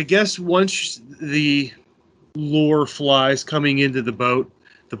 I mean, I guess once the lure flies coming into the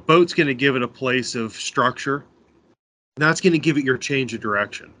boat's going to give it a place of structure. That's going to give it your change of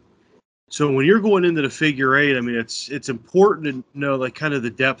direction. So when you're going into the figure eight, I mean, it's important to know like kind of the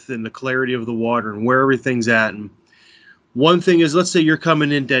depth and the clarity of the water and where everything's at. And One thing is, let's say you're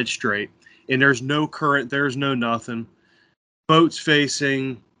coming in dead straight and there's no current, there's no nothing. Boat's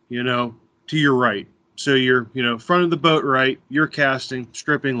facing, to your right. So you're, front of the boat right, you're casting,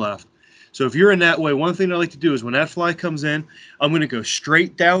 stripping left. So if you're in that way, one thing I like to do is when that fly comes in, I'm going to go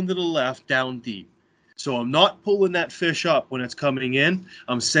straight down to the left, down deep. So I'm not pulling that fish up when it's coming in.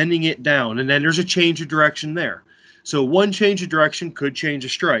 I'm sending it down, and then there's a change of direction there. So one change of direction could change a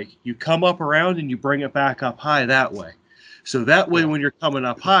strike. You come up around and you bring it back up high that way. So that way, when you're coming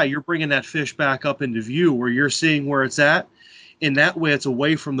up high, you're bringing that fish back up into view where you're seeing where it's at. And that way it's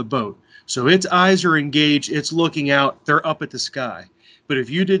away from the boat. So its eyes are engaged. It's looking out. They're up at the sky. But if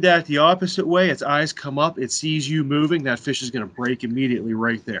you did that the opposite way, its eyes come up, it sees you moving, that fish is going to break immediately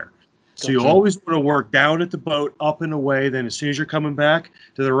right there. So you always want to work down at the boat, up and away. Then as soon as you're coming back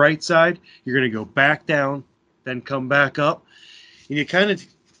to the right side, you're going to go back down, then come back up. And you kind of,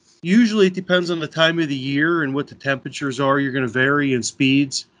 usually it depends on the time of the year and what the temperatures are. You're going to vary in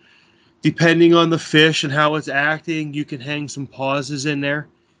speeds. Depending on the fish and how it's acting, you can hang some pauses in there.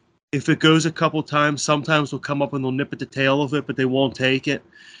 If it goes a couple times, sometimes they'll come up and they'll nip at the tail of it, but they won't take it.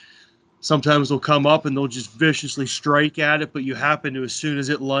 Sometimes they'll come up and they'll just viciously strike at it, but you happen to, as soon as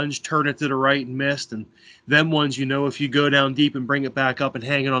it lunged, turn it to the right and missed. And them ones, if you go down deep and bring it back up and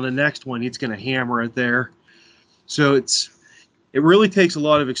hang it on the next one, it's going to hammer it there. So it really takes a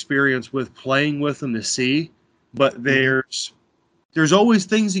lot of experience with playing with them to see, but there's always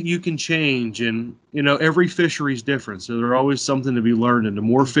things that you can change, and every fishery is different, so there's always something to be learned. And the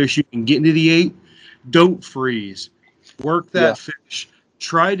more fish you can get into the 8, don't freeze. Work that fish.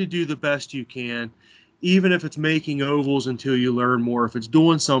 Try to do the best you can, even if it's making ovals until you learn more. If it's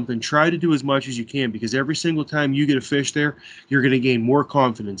doing something, try to do as much as you can, because every single time you get a fish there, you're going to gain more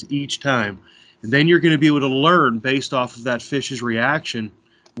confidence each time. And then you're going to be able to learn based off of that fish's reaction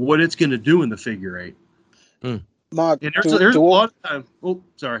what it's going to do in the figure 8. Mark, and there's a lot of time. Oh,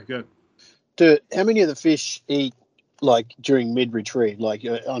 sorry, go. How many of the fish eat during mid-retrieve,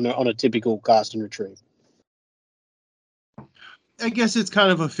 on a typical cast and retrieve? I guess it's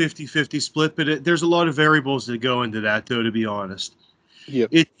kind of a 50-50 split, but there's a lot of variables that go into that, though, to be honest. Yep.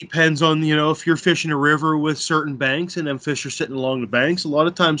 It depends on, if you're fishing a river with certain banks and them fish are sitting along the banks, a lot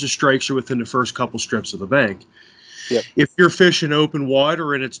of times the strikes are within the first couple strips of the bank. Yep. If you're fishing open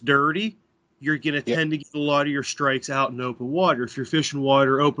water and it's dirty, you're going to tend to get a lot of your strikes out in open water. If you're fishing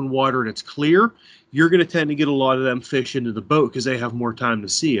open water, and it's clear, you're going to tend to get a lot of them fish into the boat because they have more time to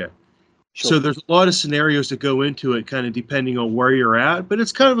see it. Sure. So there's a lot of scenarios that go into it, kind of depending on where you're at, but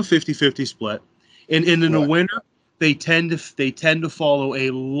it's kind of a 50-50 split. And in the winter, they tend to follow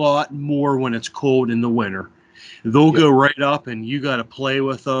a lot more when it's cold in the winter. They'll go right up, and you got to play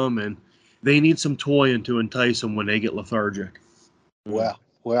with them, and they need some toying to entice them when they get lethargic. Wow.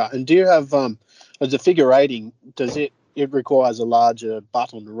 And do you have, as a figure 8ing, it requires a larger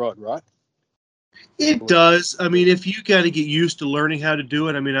butt on the rod, right? It does. I mean, if you got to get used to learning how to do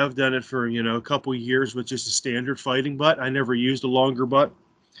it. I mean, I've done it for, a couple of years with just a standard fighting butt. I never used a longer butt.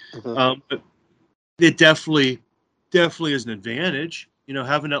 But it definitely is an advantage.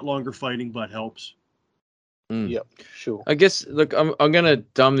 Having that longer fighting butt helps. Yep, sure. I guess, look, I'm going to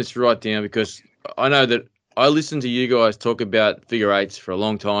dumb this right down because I know that I listened to you guys talk about figure 8s for a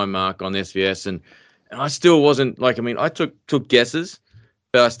long time, Mark, on SVS, and I still wasn't I took guesses,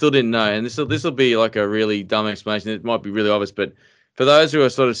 but I still didn't know. And this will be like a really dumb explanation. It might be really obvious, but for those who are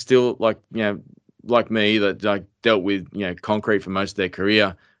sort of still like me that dealt with concrete for most of their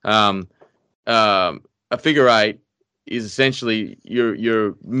career, a figure 8 is essentially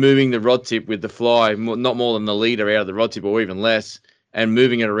you're moving the rod tip with the fly not more than the leader out of the rod tip or even less, and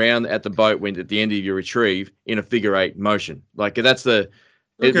moving it around at the boat when at the end of your retrieve in a figure 8 motion. It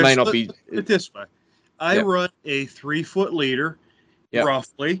may not be. It this way. I run a 3-foot leader,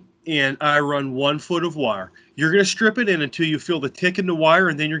 roughly, and I run 1 foot of wire. You're going to strip it in until you feel the tick in the wire,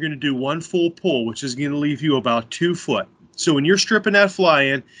 and then you're going to do 1 full pull, which is going to leave you about 2 foot. So when you're stripping that fly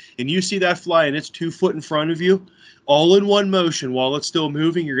in, and you see that fly and it's 2 foot in front of you, all in one motion while it's still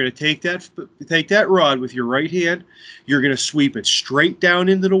moving, you're going to take that rod with your right hand, you're going to sweep it straight down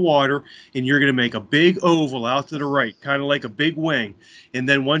into the water, and you're going to make a big oval out to the right, kind of like a big wing. And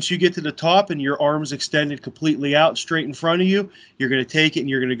then once you get to the top and your arm's extended completely out straight in front of you, you're going to take it and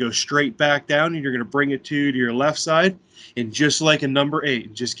you're going to go straight back down, and you're going to bring it to your left side, and just like a number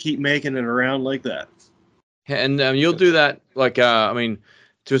 8, just keep making it around like that. And you'll do that,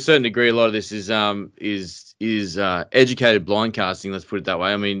 to a certain degree. A lot of this is educated blind casting. Let's put it that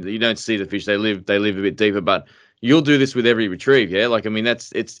way. I mean, you don't see the fish; they live a bit deeper. But you'll do this with every retrieve, yeah.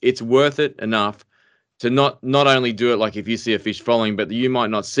 It's worth it enough to not only do it if you see a fish following, but you might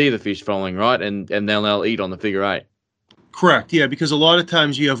not see the fish following, right? And they'll eat on the figure 8. Correct. Yeah, because a lot of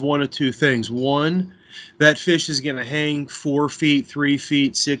times you have one of two things. One, that fish is going to hang 4 feet, 3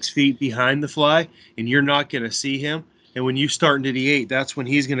 feet, 6 feet behind the fly, and you're not going to see him. And when you start into the 8, that's when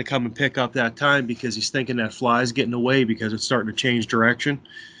he's going to come and pick up that time because he's thinking that fly's getting away because it's starting to change direction.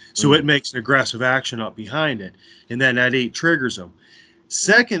 So it makes an aggressive action up behind it. And then that 8 triggers him.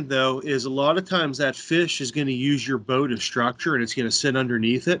 Second, though, is a lot of times that fish is going to use your boat as structure and it's going to sit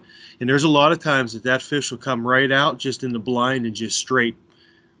underneath it. And there's a lot of times that fish will come right out just in the blind and just straight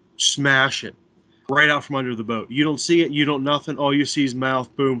smash it right out from under the boat. You don't see it. You don't nothing. All you see is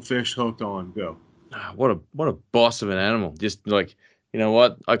mouth, boom, fish hooked on, go. What a boss of an animal. Just like, you know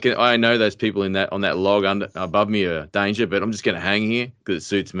what? I know those people on that log above me are danger, but I'm just going to hang here because it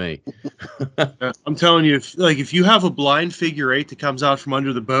suits me. I'm telling you, if you have a blind figure 8 that comes out from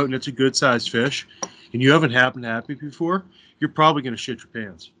under the boat and it's a good sized fish, and you haven't happened to happen before, you're probably going to shit your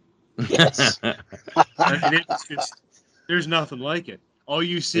pants. Yes. And it's just, there's nothing like it. All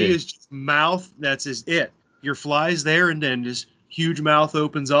you see is just mouth. That's just it. Your fly's there, and then just huge mouth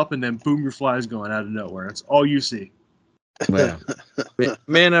opens up, and then boom, your fly's going out of nowhere. That's all you see. Wow.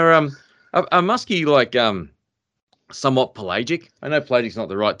 Man, are muskie like somewhat pelagic? I know pelagic's not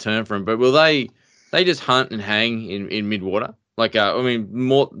the right term for them, but will they just hunt and hang in mid-water? Like, I mean,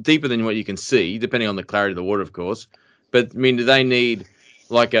 more deeper than what you can see, depending on the clarity of the water, of course. But, I mean, do they need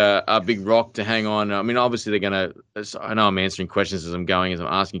like a big rock to hang on? I mean, obviously they're going to, I know I'm answering questions as I'm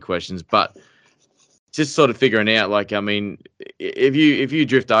asking questions, but just sort of figuring out, like, I mean, if you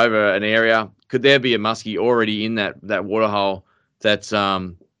drift over an area, could there be a muskie already in that waterhole that's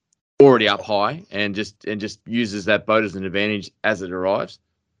already up high and just uses that boat as an advantage as it arrives?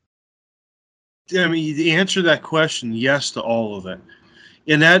 I mean, the answer to that question, yes to all of it.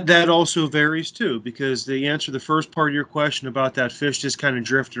 And that also varies too, because the answer to the first part of your question about that fish just kind of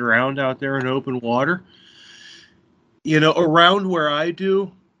drifting around out there in open water, you know, around where I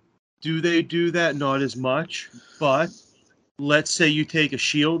do they do that? Not as much, but let's say you take a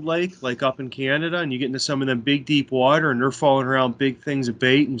shield lake, like up in Canada, and you get into some of them big deep water and they're falling around big things of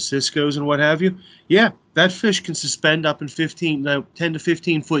bait and ciscos and what have you. Yeah, that fish can suspend up in 10 to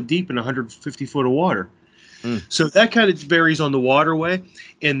 15 foot deep in 150 foot of water. So that kind of varies on the waterway.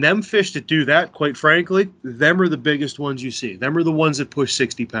 And them fish that do that, quite frankly, them are the biggest ones you see. Them are the ones that push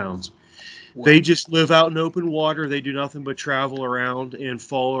 60 pounds. Wow. They just live out in open water. They do nothing but travel around and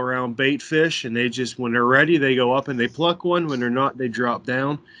follow around bait fish. And they just, when they're ready, they go up and they pluck one. When they're not, they drop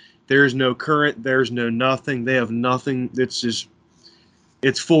down. There's no current. There's no nothing. They have nothing.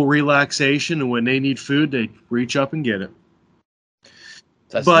 It's full relaxation. And when they need food, they reach up and get it.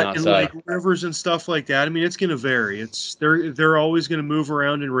 But in like rivers and stuff like that, I mean, it's going to vary. They're always going to move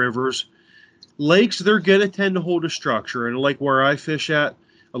around in rivers. Lakes, they're going to tend to hold a structure. And like where I fish at,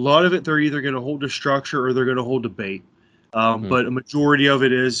 a lot of it, they're either going to hold a structure or they're going to hold a bait. But a majority of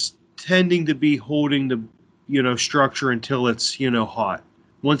it is tending to be holding the, structure until it's, hot.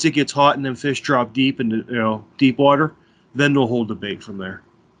 Once it gets hot and then fish drop deep into, deep water, then they'll hold the bait from there.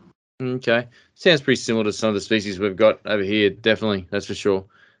 Okay. Sounds pretty similar to some of the species we've got over here. Definitely. That's for sure.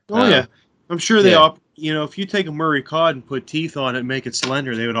 Oh, yeah. I'm sure they, if you take a Murray cod and put teeth on it and make it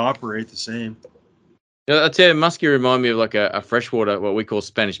slender, they would operate the same. I tell you, muskie remind me of like a freshwater, what we call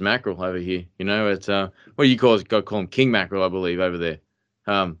Spanish mackerel over here. It's what you call them king mackerel, I believe, over there.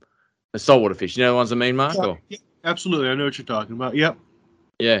 A saltwater fish. You know the ones I mean, Mark? Yeah, absolutely. I know what you're talking about. Yep.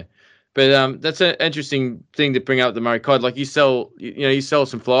 Yeah. But that's an interesting thing to bring up the Murray cod. Like you sell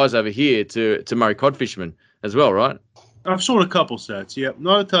some flies over here to Murray cod fishermen as well, right? I've sold a couple sets. Yep,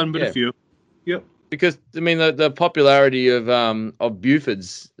 not a ton, but a few. Yep. Because I mean the popularity of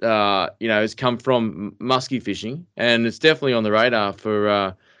Bufords, has come from muskie fishing, and it's definitely on the radar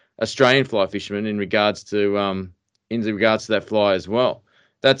for Australian fly fishermen in regards to that fly as well.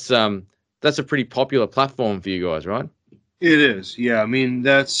 That's a pretty popular platform for you guys, right? It is. Yeah, I mean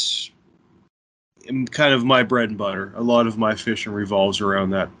that's kind of my bread and butter. A lot of my fishing revolves around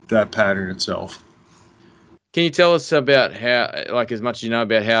that pattern itself. Can you tell us about how, like, as much as you know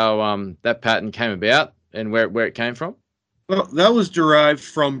about how that pattern came about and where it came from? Well, that was derived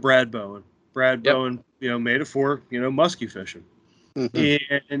from Brad Bowen. Brad Bowen, made it for, muskie fishing.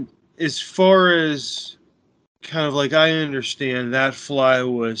 Mm-hmm. And as far as kind of like I understand, that fly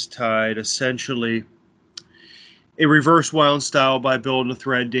was tied essentially a reverse wound style by building a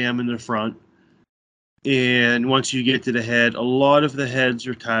thread dam in the front. And once you get to the head, a lot of the heads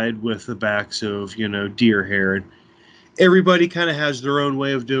are tied with the backs of, deer hair. And everybody kind of has their own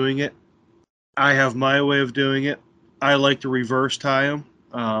way of doing it. I have my way of doing it. I like to reverse tie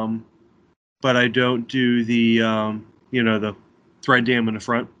them, but I don't do the, the thread dam in the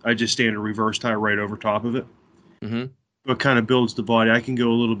front. I just stand a reverse tie right over top of it. Mm-hmm. what kind of builds the body. I can go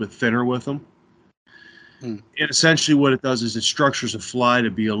a little bit thinner with them. And essentially what it does is it structures a fly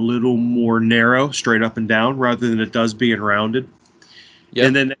to be a little more narrow, straight up and down, rather than it does being rounded. Yep.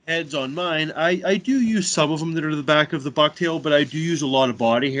 And then the heads on mine, I do use some of them that are the back of the bucktail, but I do use a lot of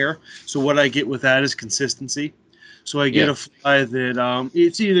body hair. So what I get with that is consistency. So I get a fly that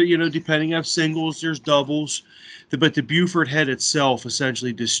it's either, depending on singles, there's doubles, but the Buford head itself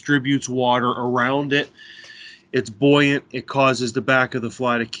essentially distributes water around it. It's buoyant. It causes the back of the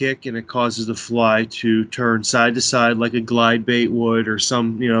fly to kick, and it causes the fly to turn side to side like a glide bait would, or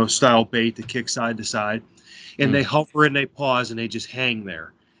some style bait to kick side to side. And they hover and they pause and they just hang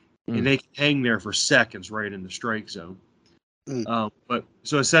there, and they can hang there for seconds right in the strike zone. But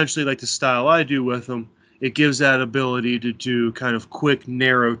so essentially, like the style I do with them, it gives that ability to do kind of quick,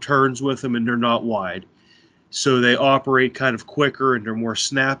 narrow turns with them, and they're not wide. So they operate kind of quicker, and they're more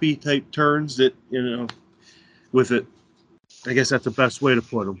snappy type turns that, with it. I guess that's the best way to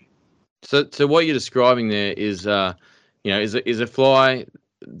put them. So what you're describing there is, is a fly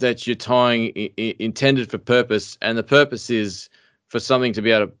that you're tying intended for purpose, and the purpose is for something to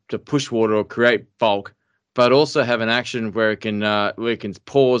be able to push water or create bulk, but also have an action where it can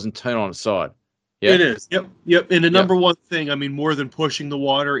pause and turn on its side. Yeah, it is. Yep. And the number one thing, more than pushing the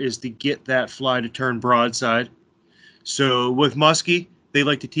water, is to get that fly to turn broadside. So with muskie, they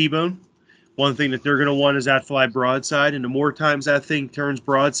like to T-bone. One thing that they're going to want is that fly broadside, and the more times that thing turns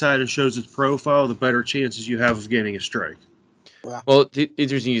broadside and shows its profile, the better chances you have of getting a strike. Wow. Well, it's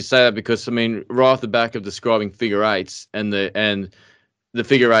interesting you say that, because right off the back of describing figure eights, and the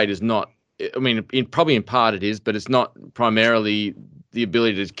figure eight is not. Probably in part it is, but it's not primarily the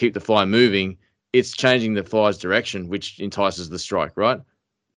ability to keep the fly moving. It's changing the fly's direction, which entices the strike, right?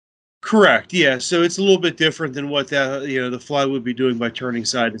 Correct. Yeah. So it's a little bit different than what the fly would be doing by turning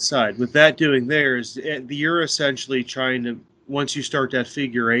side to side. With that doing there is you're essentially trying to, once you start that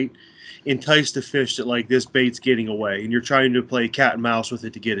figure eight, entice the fish that like this bait's getting away, and you're trying to play cat and mouse with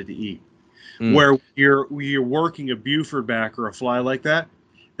it to get it to eat. Where you're working a Buford back or a fly like that,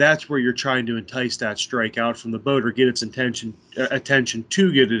 that's where you're trying to entice that strike out from the boat or get its attention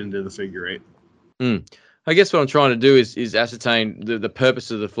to get it into the figure eight. I guess what I'm trying to do is ascertain the purpose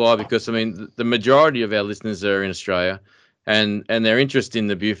of the fly, because the majority of our listeners are in Australia, and their interest in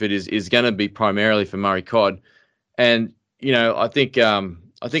the Buford is going to be primarily for Murray cod, and I think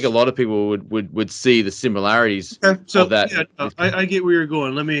a lot of people would see the similarities of that. Yeah, I get where you're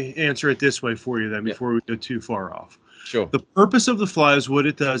going. Let me answer it this way for you then, before we go too far off. Sure. The purpose of the fly is, what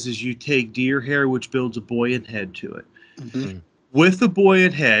it does is you take deer hair, which builds a buoyant head to it. Mm-hmm. With the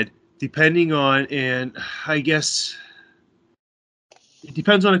buoyant head, depending on, and I guess it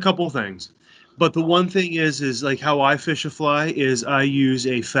depends on a couple of things. But the one thing is like how I fish a fly is I use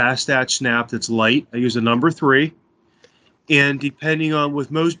a fast attach snap that's light. I use a number 3. And depending on,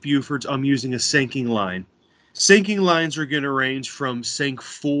 with most Bufords, I'm using a sinking line. Sinking lines are going to range from sink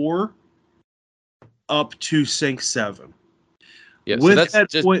 4 up to sink 7. Yeah, so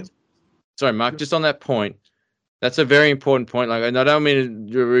that's just... Sorry, Mark, just on that point, that's a very important point. Like, I don't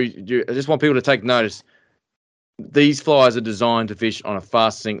mean to, I just want people to take notice. These flies are designed to fish on a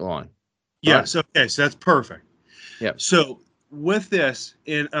fast sink line. Yes. Right? Okay. So that's perfect. Yeah. So with this,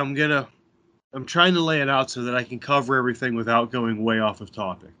 and I'm trying to lay it out so that I can cover everything without going way off of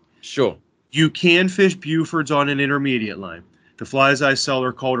topic. Sure. You can fish Bufords on an intermediate line. The flies I sell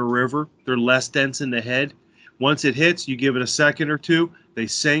are called a river. They're less dense in the head. Once it hits, you give it a second or two, they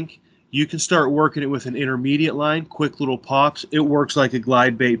sink. You can start working it with an intermediate line, quick little pops. It works like a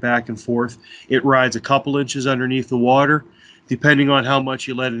glide bait back and forth. It rides a couple inches underneath the water. Depending on how much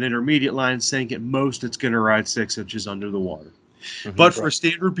you let an intermediate line sink, at most it's going to ride 6 inches under the water. Mm-hmm. But for a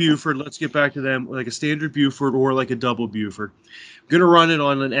standard Buford, let's get back to them, like a standard Buford or like a double Buford. I'm going to run it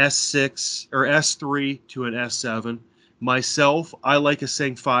on an S6 or S3 to an S7. Myself, I like a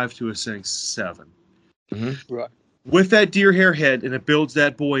sink 5 to a sink 7. Mm-hmm. Right. With that deer hair head, and it builds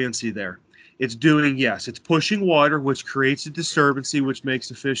that buoyancy there. It's doing, yes, it's pushing water, which creates a disturbancy, which makes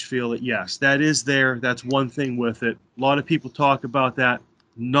the fish feel it. Yes, that is there. That's one thing with it. A lot of people talk about that.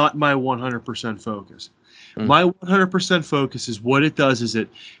 Not my 100% focus. My 100% focus is what it does is it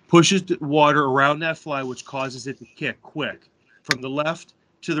pushes the water around that fly, which causes it to kick quick from the left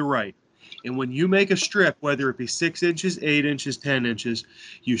to the right. And when you make a strip, whether it be 6 inches, 8 inches, 10 inches,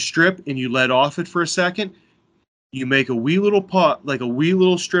 you strip and you let off it for a second. You make a wee little pot, like a wee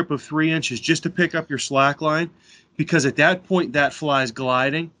little strip of 3 inches just to pick up your slack line, because at that point that fly is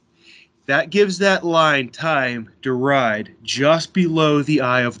gliding. That gives that line time to ride just below the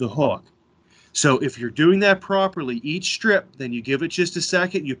eye of the hook. So if you're doing that properly, each strip, then you give it just a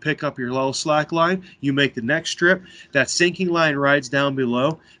second, you pick up your little slack line, you make the next strip, that sinking line rides down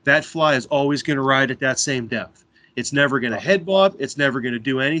below, that fly is always going to ride at that same depth. It's never going to head bob, it's never going to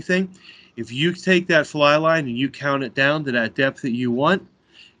do anything. If you take that fly line and you count it down to that depth that you want,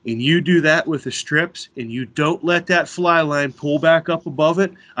 and you do that with the strips, and you don't let that fly line pull back up above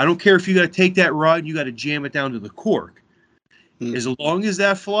it, I don't care if you got to take that rod and you got to jam it down to the cork. As long as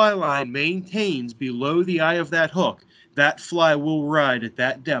that fly line maintains below the eye of that hook, that fly will ride at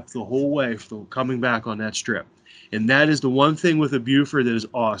that depth the whole way from coming back on that strip. And that is the one thing with a Buford that is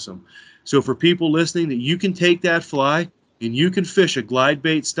awesome. So for people listening, that you can take that fly and you can fish a glide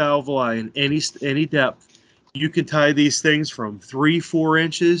bait style fly in any depth. You can tie these things from 3-4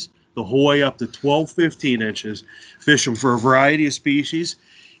 inches the whole way up to 12-15 inches. Fish them for a variety of species.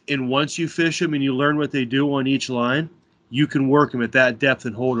 And once you fish them and you learn what they do on each line, you can work them at that depth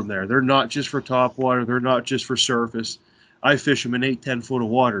and hold them there. They're not just for top water. They're not just for surface. I fish them in 8-10 foot of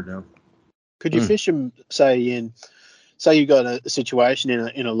water now. Could you fish them, say you've got a situation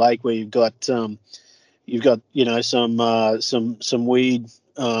in a lake where you've got some weed,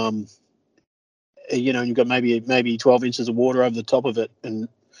 and you've got maybe 12 inches of water over the top of it. And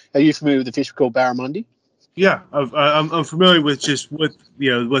are you familiar with the fish we call barramundi? Yeah, I'm familiar with just what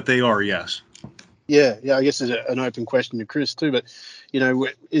they are. Yes. Yeah. I guess there's an open question to Chris too, but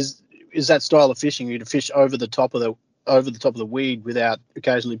is that style of fishing you to fish over the top of the weed without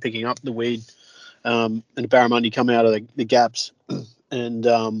occasionally picking up the weed, and the barramundi come out of the gaps, and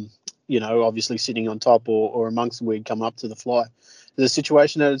obviously sitting on top or amongst the weed come up to the fly? Is there a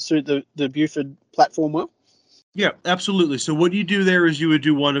situation that would suit the Buford platform well? Yeah, absolutely. So what you do there is you would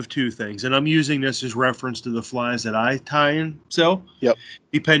do one of two things, and I'm using this as reference to the flies that I tie and sell. Yep.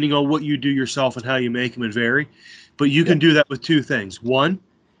 Depending on what you do yourself and how you make them, it vary. But you can do that with two things. One,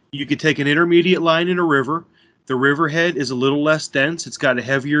 you could take an intermediate line in a river. The river head is a little less dense. It's got a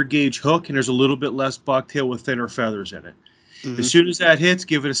heavier gauge hook, and there's a little bit less bucktail with thinner feathers in it. Mm-hmm. As soon as that hits,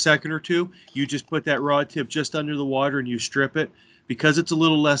 give it a second or two. You just put that rod tip just under the water and you strip it. Because it's a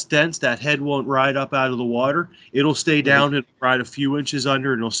little less dense, that head won't ride up out of the water. It'll stay down and ride a few inches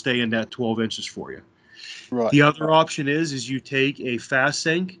under, and it'll stay in that 12 inches for you. Right. The other option is you take a fast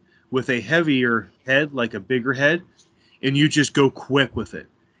sink with a heavier head, like a bigger head, and you just go quick with it.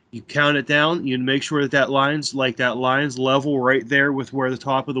 You count it down. You make sure that line's level right there with where the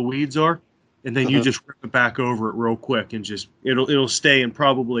top of the weeds are, and then you just rip it back over it real quick, and just it'll stay, and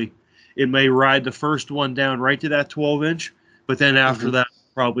probably it may ride the first one down right to that 12 inch. But then after that,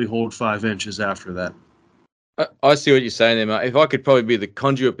 probably hold 5 inches after that. I see what you're saying there, Mark. If I could probably be the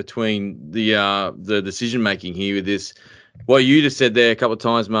conduit between the decision making here with this, what you just said there a couple of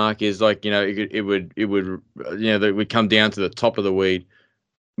times, Mark, is like it would come down to the top of the weed.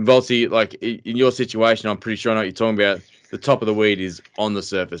 Volty, like in your situation, I'm pretty sure I know what you're talking about. The top of the weed is on the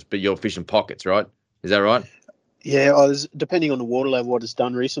surface, but you're fishing pockets, right? Is that right? Yeah, depending on the water level, what it's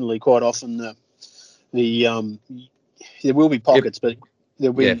done recently, quite often there will be pockets, but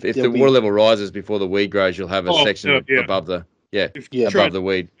there'll be... if the water level rises before the weed grows, you'll have a section above the above the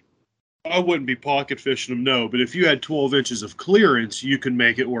weed. I wouldn't be pocket fishing them, no, but if you had 12 inches of clearance, you can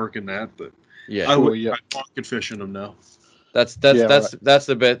make it work in that. But I wouldn't be pocket fishing them, no. That's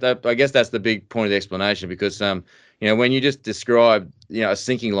the bit. I guess that's the big point of the explanation, because when you just describe a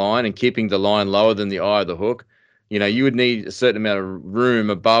sinking line and keeping the line lower than the eye of the hook, you would need a certain amount of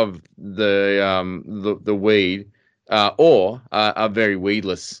room above the weed. Or a very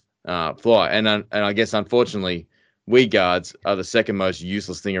weedless fly, and I guess unfortunately, weed guards are the second most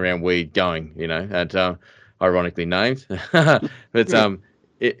useless thing around weed going. Ironically named, but but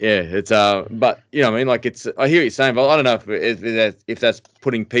I mean, like I hear what you're saying, but I don't know if that's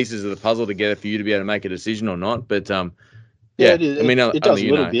putting pieces of the puzzle together for you to be able to make a decision or not. But it is. I mean, it does a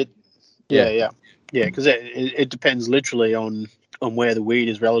little bit. Yeah, because it depends literally on where the weed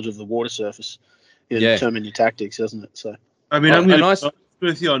is relative to the water surface. Determine your tactics, doesn't it? So, I mean, I'm going to be honest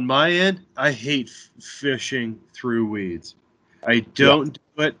with you on my end. I hate fishing through weeds. I don't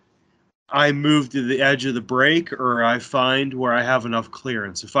do it. I move to the edge of the break, or I find where I have enough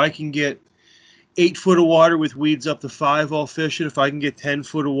clearance. If I can get 8 foot of water with weeds up to 5, I'll fish it. If I can get 10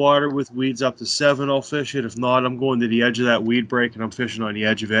 foot of water with weeds up to 7, I'll fish it. If not, I'm going to the edge of that weed break and I'm fishing on the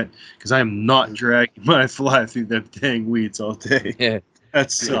edge of it, because I am not dragging my fly through them dang weeds all day. Yeah, that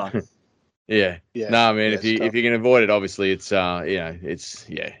sucks. Yeah. No, I mean, if you can avoid it, obviously, it's no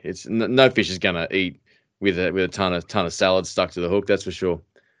fish is gonna eat with a ton of salad stuck to the hook. That's for sure.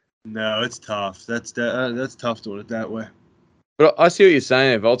 No, it's tough. That's tough doing it that way. But I see what you're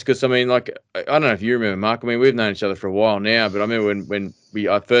saying, Volts, because I mean, like, I don't know if you remember, Mark. I mean, we've known each other for a while now, but I remember when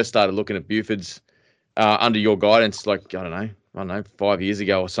I first started looking at Bufords under your guidance, like, I don't know, 5 years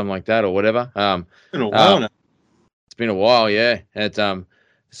ago or something like that, or whatever. It's been a while now. It's been a while, yeah.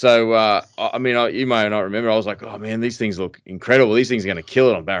 So I mean, you may not remember. I was like, oh man, these things look incredible. These things are going to kill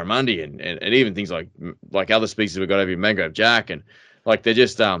it on barramundi, and even things like other species we've got over here, mangrove jack, and like they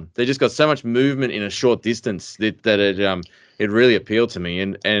just got so much movement in a short distance that it really appealed to me,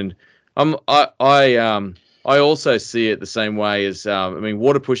 and I also see it the same way as I mean,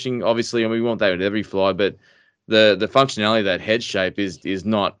 water pushing. Obviously, I mean, we want that with every fly, but the functionality of that head shape is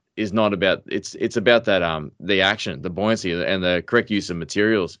not about it's about that the action, the buoyancy, and the correct use of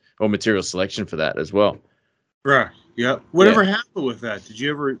materials or material selection for that as well. Right. Yeah. Whatever happened with that? Did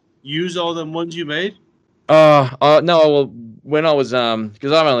you ever use all them ones you made? No. Well, when I was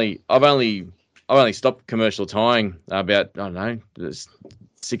because I've only stopped commercial tying about, I don't know,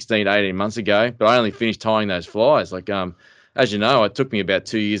 16, 18 months ago, but I only finished tying those flies. Like, as you know, it took me about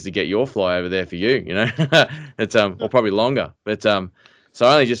 2 years to get your fly over there for you, you know, it's, or probably longer, but, so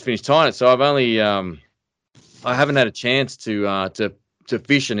I only just finished tying it. So I've only, I haven't had a chance to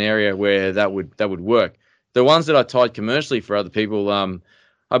fish an area where that would work. The ones that I tied commercially for other people,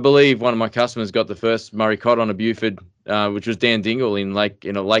 I believe one of my customers got the first Murray cod on a Buford, which was Dan Dingle in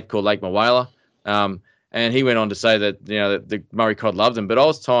a lake called Lake Mawala. And he went on to say that, you know, that the Murray cod loved them. But I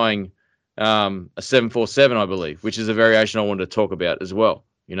was tying a 747, I believe, which is a variation I wanted to talk about as well,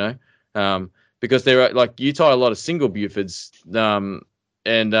 you know, because there are, like, you tie a lot of single Bufords,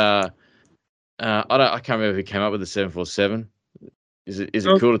 and I can't remember who came up with the 747. Is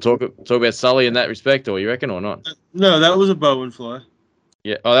it cool to talk about Sully in that respect, or you reckon, or not? No, that was a Bowen fly.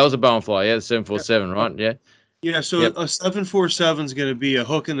 Yeah. Oh, that was a Bowen fly. Yeah, the 747, right? Yeah. Yeah. So a 747 is going to be a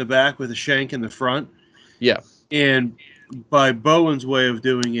hook in the back with a shank in the front. Yeah. And by Bowen's way of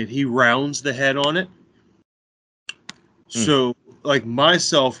doing it, he rounds the head on it. So, like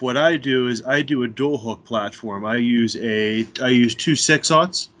myself, what I do is I do a dual hook platform. I use 2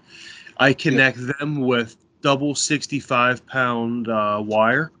 6/0. I connect them with double 65-pound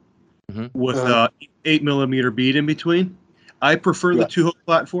wire with 8mm bead in between. I prefer the 2 hook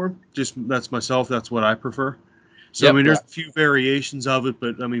platform. That's myself. That's what I prefer. So I mean, there's a few variations of it,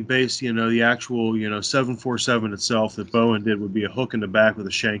 but I mean, the actual 747 itself that Bowen did would be a hook in the back with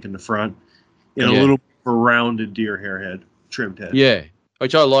a shank in the front, and a little more rounded deer hair head, trimmed head. Yeah,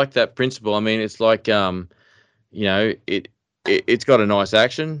 which I like that principle. I mean, it's like it's got a nice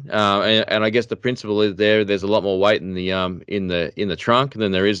action, and I guess the principle is there's a lot more weight in the trunk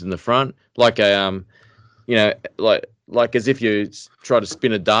than there is in the front, like a like as if you try to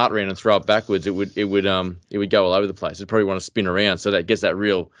spin a dart around and throw it backwards, it would go all over the place. It'd probably want to spin around, so that gets that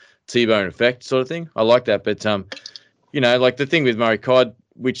real T-bone effect sort of thing. I like that, but like the thing with Murray cod,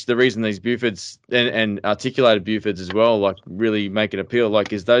 which the reason these Bufords and articulated Bufords as well, like, really make it appeal,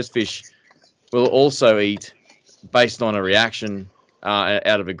 like, is those fish will also eat based on a reaction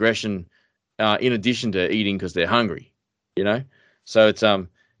out of aggression, in addition to eating because they're hungry, you know. So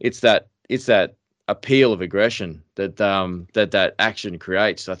it's that appeal of aggression that action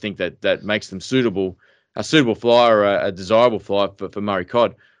creates. I think that makes them a suitable fly, or a desirable fly for Murray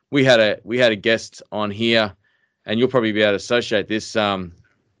cod. We had a guest on here, and you'll probably be able to associate this. Adam,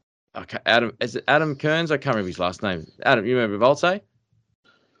 is it Adam Kearns? I can't remember his last name. Adam, you remember Volte?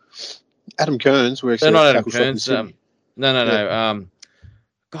 Adam Kearns works not at Adam Tackle Shop in Kearns. Sydney. No.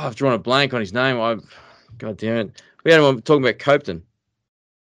 God, I've drawn a blank on his name. God damn it. We had him talking about Copeton.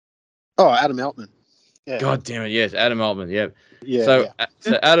 Oh, Adam Altman. Yeah. God damn it. Yes, Adam Altman. Yeah. Yeah. So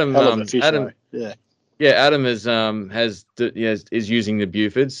Adam, Hell of a fish, Adam, though. yeah, Adam is using the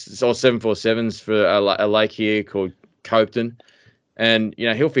Bufords. It's all 747s for a lake here called Copeton, and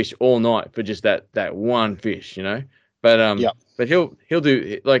he'll fish all night for just that one fish, But but he'll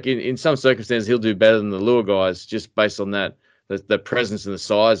do, like, in some circumstances he'll do better than the lure guys, just based on that the presence and the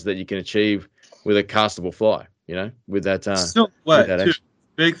size that you can achieve with a castable fly, with that silhouette too.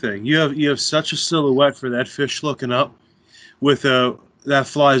 Big thing. You have such a silhouette for that fish looking up, with that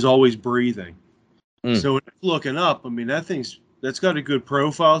fly is always breathing. So when it's looking up, I mean, that's got a good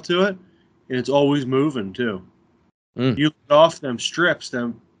profile to it, and it's always moving too. You let off them strips,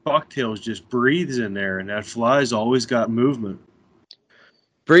 them bucktails just breathes in there, and that fly's always got movement.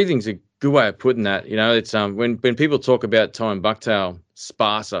 Breathing's a good way of putting that. It's when people talk about tying bucktail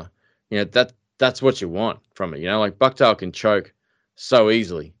sparser, that's what you want from it. Like, bucktail can choke so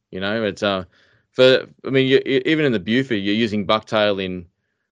easily. It's even in the Buford, you're using bucktail in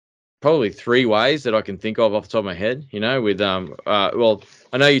probably 3 ways that I can think of off the top of my head. You know, with well,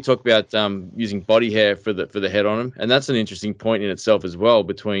 I know you talk about using body hair for the head on them, and that's an interesting point in itself as well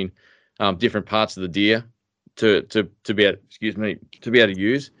between different parts of the deer to be able, to be able to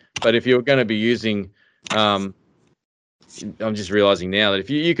use. But if you're going to be using I'm just realizing now that if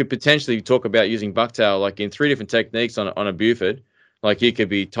you could potentially talk about using bucktail like in 3 different techniques on a Buford, like you could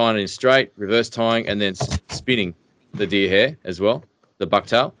be tying it in straight, reverse tying, and then spinning the deer hair as well, the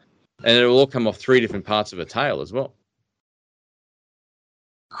bucktail, and it will all come off 3 different parts of a tail as well.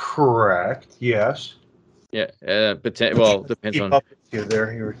 Correct. Yes. Yeah. Well, depends Keep on. up with you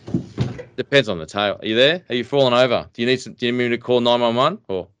there. Here. Depends on the tail. Are you there? Are you falling over? Do you need me to call 911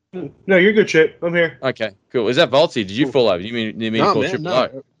 or? No, you're good, shit. I'm here. Okay, cool. Is that Volty? Did you fall over? You mean to call Triple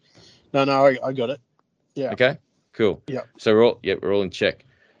O? No, I got it. Yeah. Okay, cool. Yeah. So we're all in check.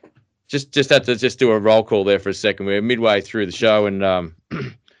 Just had to do a roll call there for a second. We're midway through the show, and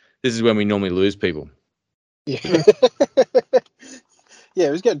this is when we normally lose people. Yeah. Yeah,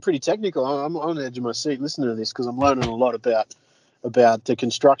 it was getting pretty technical. I'm on the edge of my seat listening to this because I'm learning a lot about the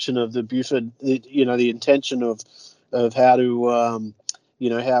construction of the Buford. The intention of how to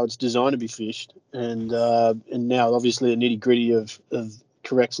how it's designed to be fished, and now obviously the nitty gritty of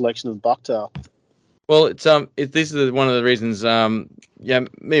correct selection of bucktail. Well, this is one of the reasons. Me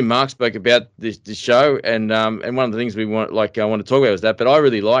and Mark spoke about this show, and one of the things I want to talk about was that. But I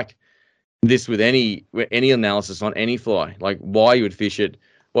really like this with any analysis on any fly, like why you would fish it,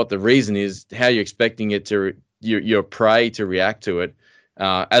 what the reason is, how you're expecting it to your prey to react to it,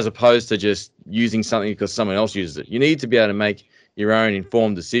 as opposed to just using something because someone else uses it. You need to be able to make your own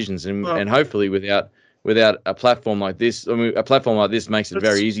informed decisions, and hopefully without a platform like this. I mean, a platform like this makes it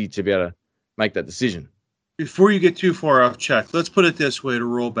very easy to be able to make that decision. Before you get too far off track, let's put it this way to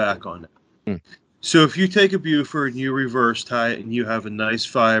roll back on it. So if you take a Buford and you reverse tie it and you have a nice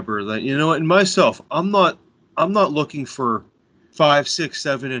fiber, that and myself, I'm not looking for 5, 6,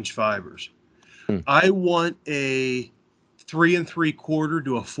 7-inch fibers. I want a 3 3/4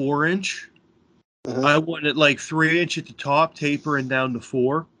 to a 4-inch. I want it like 3-inch at the top, tapering down to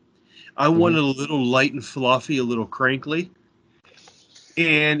 4. I want it a little light and fluffy, a little crinkly.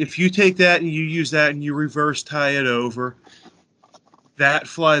 And if you take that and you use that and you reverse tie it over, that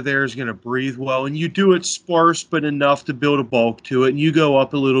fly there is going to breathe well. And you do it sparse but enough to build a bulk to it. And you go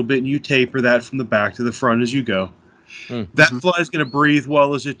up a little bit and you taper that from the back to the front as you go. That fly is going to breathe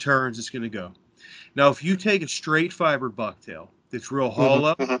well as it turns. It's going to go. Now, if you take a straight fiber bucktail that's real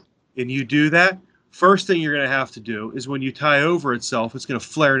hollow and you do that, first thing you're going to have to do is when you tie over itself, it's going to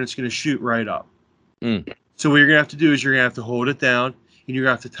flare and it's going to shoot right up. So what you're going to have to do is you're going to have to hold it down, and you're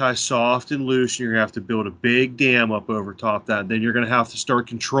going to have to tie soft and loose, and you're going to have to build a big dam up over top that. Then you're going to have to start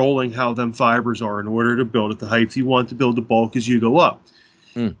controlling how them fibers are in order to build it the height you want to build the bulk as you go up.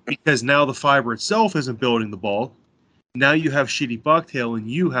 Because now the fiber itself isn't building the bulk. Now you have shitty bucktail, and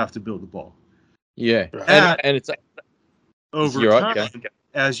you have to build the bulk. Yeah. And it's over time,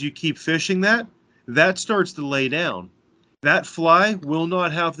 as you keep fishing that starts to lay down. That fly will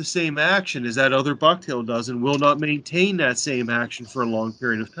not have the same action as that other bucktail does, and will not maintain that same action for a long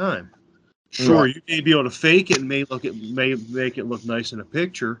period of time. Sure, you may be able to fake it and may make it look nice in a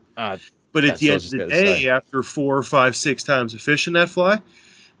picture, but at the end of the day, after 4, 5, 6 times of fishing that fly,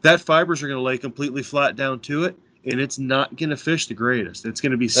 that fibers are going to lay completely flat down to it, and it's not going to fish the greatest. It's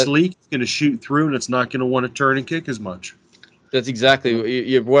going to be sleek, it's going to shoot through, and it's not going to want to turn and kick as much. That's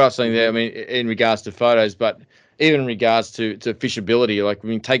exactly what I was saying there. I mean, in regards to photos, but even in regards to fishability, like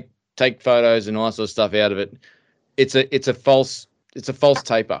take photos and all that sort of stuff out of it. It's a false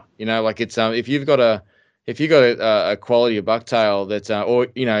taper. Like it's if you've got a quality of bucktail that's or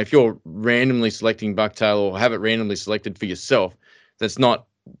if you're randomly selecting bucktail or have it randomly selected for yourself, that's not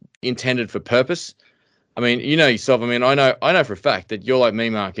intended for purpose. I mean, yourself. I mean, I know for a fact that you're like me,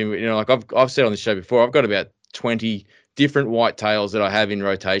 Mark. And like I've said on the show before, I've got about 20 different white tails that I have in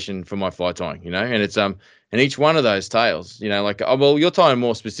rotation for my fly tying, and it's and each one of those tails, you're tying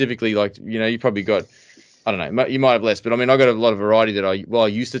more specifically, like, you probably got, I don't know, you might have less, but I mean, I got a lot of variety that I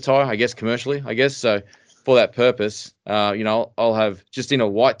used to tie, I guess, commercially, so for that purpose, I'll have just in a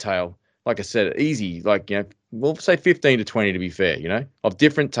white tail, like I said, easy, like, we'll say 15 to 20 to be fair, of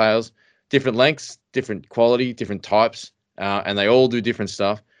different tails, different lengths, different quality, different types, and they all do different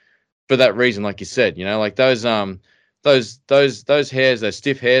stuff for that reason, like you said, like those hairs, those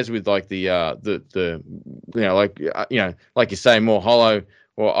stiff hairs with like like you say, more hollow,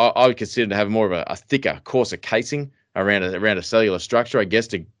 or I would consider to have more of a thicker, coarser casing around a cellular structure, I guess,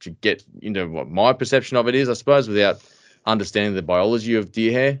 to get into what my perception of it is, I suppose, without understanding the biology of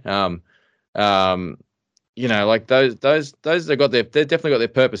deer hair. you know, like those they definitely got their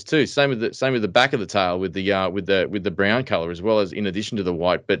purpose too. Same with the back of the tail with the brown color as well, as in addition to the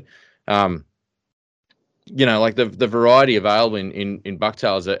white. But you know, like the variety available in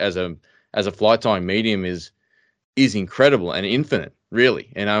bucktail as a fly tying medium is incredible and infinite,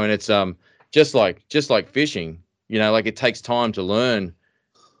 really. You know, and it's just like fishing. You know, like it takes time to learn,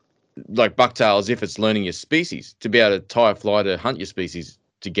 like bucktail, as if it's learning your species, to be able to tie a fly to hunt your species,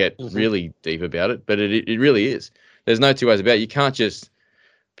 to get really deep about it. But it really is. There's no two ways about it. You can't just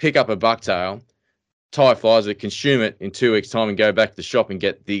pick up a bucktail, tie flies that consume it in 2 weeks' time, and go back to the shop and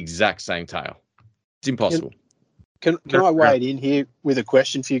get the exact same tail. It's impossible. Can I wade in here with a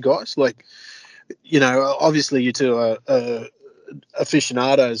question for you guys? Like, you know, obviously you two are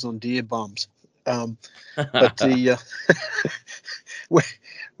aficionados on deer bums, but the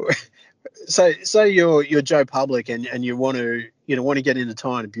say you're Joe Public and you want to get into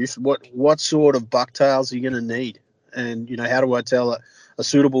tying a Buford. What sort of bucktails are you going to need? And you know, how do I tell a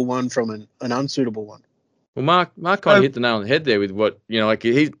suitable one from an unsuitable one? Well, Mark kind of hit the nail on the head there with what, you know, like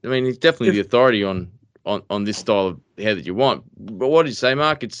he's definitely the authority on this style of hair that you want. But what did you say,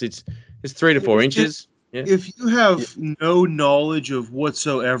 Mark? It's 3 to 4 inches. Yeah. If you have no knowledge of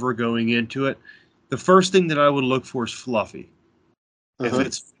whatsoever going into it, the first thing that I would look for is fluffy. If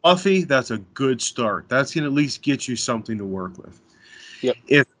it's fluffy, that's a good start. That's going to at least get you something to work with. Yep.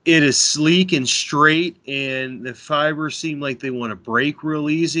 If it is sleek and straight and the fibers seem like they want to break real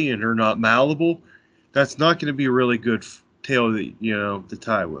easy and are not malleable, that's not going to be a really good tail to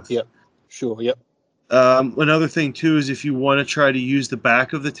tie with. Yep. Sure. Yep. Another thing too is if you want to try to use the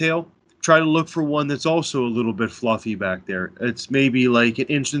back of the tail, try to look for one that's also a little bit fluffy back there. It's maybe like 1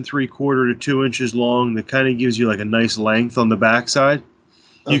 3/4 to 2 inches long. That kind of gives you like a nice length on the backside.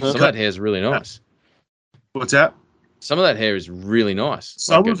 Some of that hair is really nice. What's that? Some of that hair is really nice.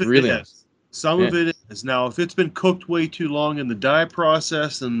 Some of it really is. nice. Some of it is. Now, if it's been cooked way too long in the dye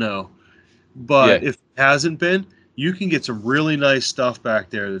process, then no. But if it hasn't been, you can get some really nice stuff back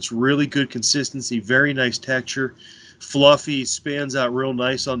there that's really good consistency, very nice texture, fluffy, spans out real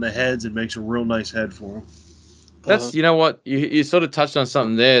nice on the heads and makes a real nice head for them. That's, you know what, you sort of touched on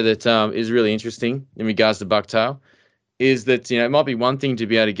something there that is really interesting in regards to bucktail, is that, you know, it might be one thing to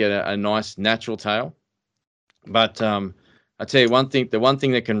be able to get a nice natural tail, but I tell you one thing, the one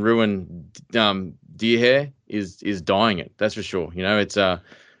thing that can ruin deer hair is dyeing it. That's for sure. You know, it's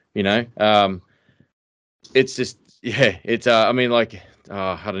it's just, it's I mean, like,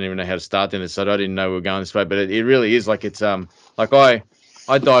 I don't even know how to start in this, so I didn't know we were going this way, but it really is like, it's like I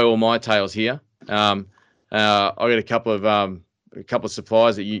dye all my tails here. I got a couple of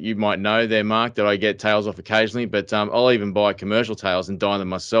suppliers that you might know there, Mark, that I get tails off occasionally, but I'll even buy commercial tails and dye them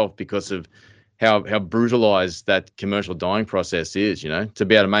myself because of how brutalized that commercial dyeing process is. You know, to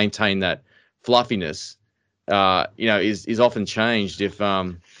be able to maintain that fluffiness, you know, is often changed if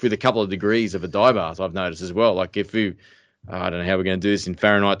with a couple of degrees of a dye bath. I've noticed as well. Like if you, I don't know how we're going to do this in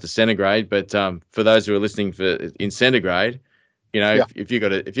Fahrenheit to centigrade, but for those who are listening in centigrade, you know, if you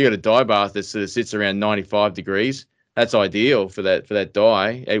got a dye bath that sort of sits around 95 degrees, that's ideal for that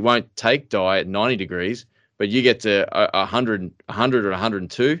dye. It won't take dye at 90 degrees, but you get to 100 or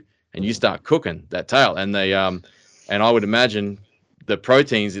 102, and you start cooking that tail. And and I would imagine the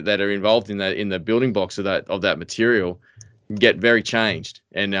proteins that are involved in the building blocks of that material get very changed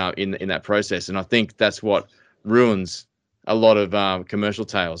and in that process. And I think that's what ruins a lot of commercial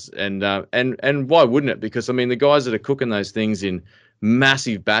tails. And why wouldn't it? Because I mean, the guys that are cooking those things in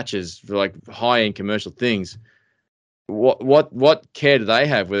massive batches for like high-end commercial things, what care do they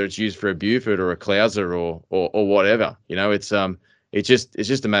have whether it's used for a Buford or a Clouser or whatever? You know, it's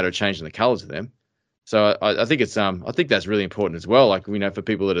just a matter of changing the colors of them. So I think I think that's really important as well. Like, we know, for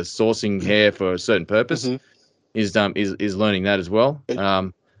people that are sourcing hair for a certain purpose, is learning that as well.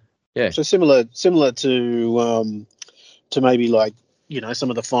 So similar to maybe, like, you know, some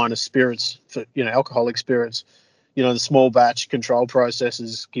of the finest spirits, for, you know, alcoholic spirits, you know, the small batch control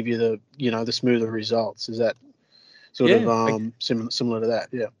processes give you the smoother results. Is that sort of similar to that?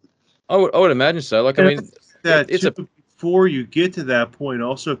 Yeah, I would imagine so. Like, I mean, before you get to that point,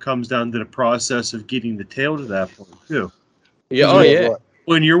 also comes down to the process of getting the tail to that point too. Yeah. Oh yeah.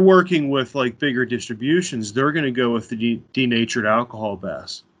 When you're working with like bigger distributions, they're going to go with the denatured alcohol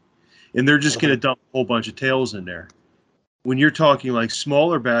bass, and they're just going to dump a whole bunch of tails in there. When you're talking like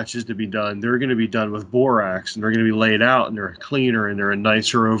smaller batches to be done, they're going to be done with borax, and they're going to be laid out, and they're cleaner, and they're a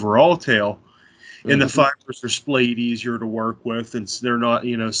nicer overall tail. And the fibers are splayed easier to work with, and they're not,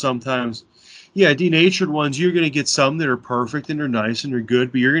 you know, sometimes, denatured ones, you're going to get some that are perfect and they're nice and they're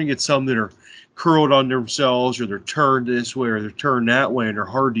good, but you're going to get some that are curled on themselves, or they're turned this way or they're turned that way, and they're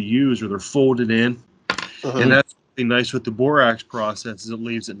hard to use, or they're folded in. And that's really nice with the borax process, is it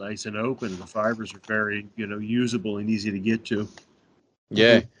leaves it nice and open. The fibers are very, usable and easy to get to.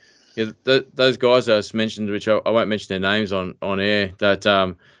 Yeah. Yeah, those guys I just mentioned, which I won't mention their names on air,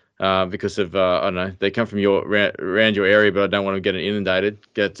 that because of I don't know, they come from around your area, but I don't want to get inundated.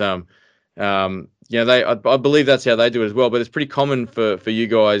 I believe that's how they do it as well. But it's pretty common for you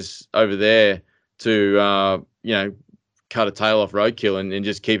guys over there to cut a tail off roadkill and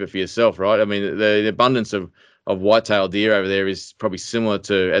just keep it for yourself, right? I mean, the abundance of whitetail deer over there is probably similar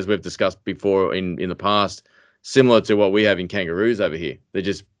to, as we've discussed before in the past, similar to what we have in kangaroos over here. They're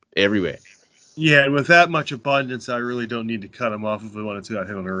just everywhere. Yeah, and with that much abundance, I really don't need to cut them off if we wanted to out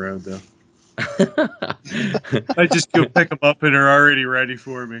here on the road, though. I just go pick them up and they're already ready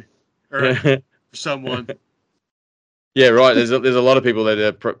for me, or for someone. Yeah, right. There's a lot of people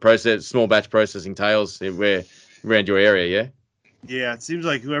that process small batch processing tails around your area. Yeah. Yeah, it seems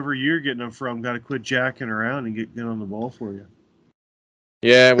like whoever you're getting them from got to quit jacking around and get on the ball for you.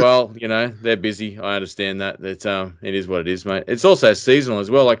 Yeah, well, they're busy. I understand that. It is what it is, mate. It's also seasonal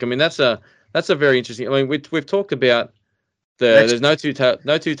as well. Like, I mean, that's a very interesting. I mean, we've talked about there's no two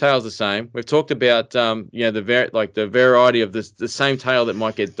tails the same. We've talked about the variety of the same tail that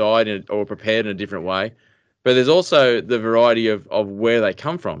might get dyed or prepared in a different way, but there's also the variety of where they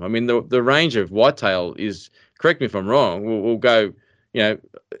come from. I mean, the range of whitetail is, correct me if I'm wrong, we'll go, I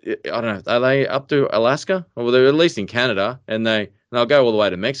don't know, are they up to Alaska? Well, they're at least in Canada, and they'll go all the way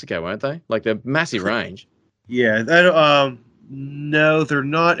to Mexico, won't they? Like, they're massive range. Yeah, no, they're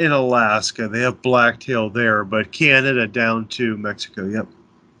not in Alaska. They have blacktail there, but Canada down to Mexico. Yep.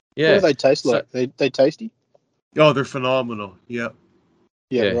 Yeah. What do they taste like? They tasty? Oh, they're phenomenal. Yep.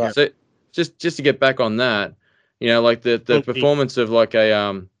 Yeah, right. So just to get back on that, like the performance of like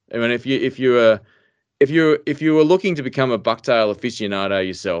I mean, if you were looking to become a bucktail aficionado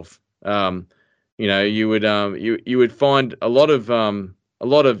yourself, you would find a lot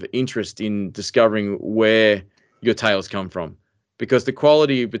of interest in discovering where your tails come from, because the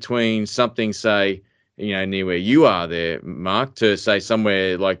quality between something, say, near where you are there, Mark, to say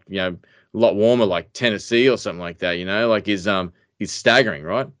somewhere like, a lot warmer, like Tennessee or something like that, is staggering,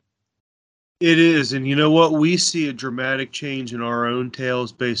 right? It is, and you know what? We see a dramatic change in our own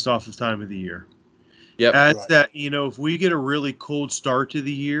tails based off of time of the year. Yep. As that, if we get a really cold start to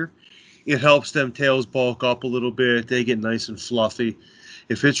the year, it helps them tails bulk up a little bit. They get nice and fluffy.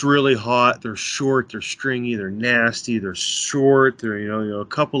 If it's really hot, they're short, they're stringy, they're nasty, they're short, they're a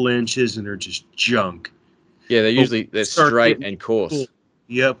couple inches, and they're just junk. Yeah, they're straight and coarse. Cool.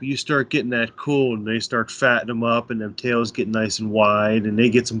 Yep, you start getting that cool, and they start fattening them up, and them tails get nice and wide, and they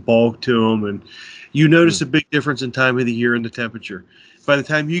get some bulk to them, and you notice a big difference in time of the year and the temperature. By the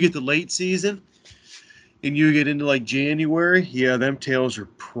time you get to late season, and you get into like January, yeah, them tails are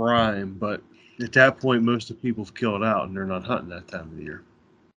prime, but at that point, most of the people have killed out, and they're not hunting that time of the year.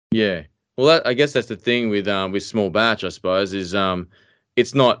 Yeah, well, I guess that's the thing with small batch, I suppose, is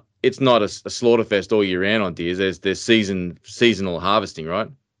it's not a slaughter fest all year round on deers. There's seasonal harvesting, right?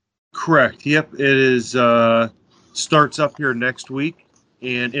 Correct. Yep, it is. Starts up here next week,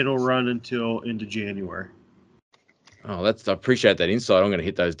 and it'll run until into January. Oh, I appreciate that insight. I'm going to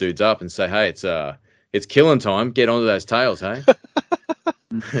hit those dudes up and say, hey, it's killing time. Get onto those tails, hey.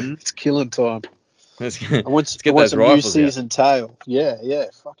 It's killing time. Let's I want those some rifles new season tail. Yeah,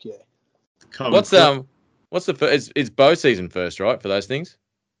 fuck yeah. What's it's bow season first, right, for those things?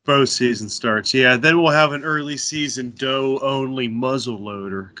 Bow season starts, yeah. Then we'll have an early season doe only muzzle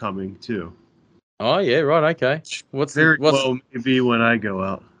loader coming too. Oh yeah, right, okay. What's maybe when I go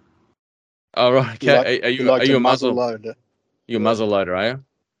out. Oh right, okay. Are you a muzzle loader? You a muzzle loader, are you?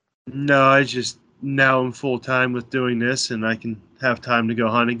 No, I just now I'm full time with doing this, and I can have time to go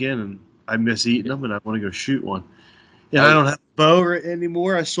hunt again, and I miss eating them, and I want to go shoot one. Yeah, I don't have a bow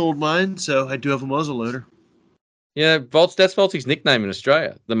anymore. I sold mine, so I do have a muzzle loader. Yeah, that's Volty's nickname in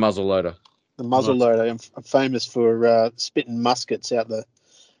Australia, the muzzle loader. The muzzle loader. I'm famous for spitting muskets out the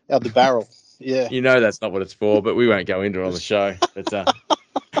barrel. Yeah. That's not what it's for, but we won't go into it on the show. But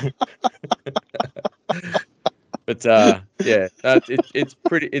yeah, it's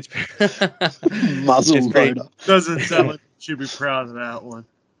pretty. It's muzzle loader. Doesn't sound like you should be proud of that one.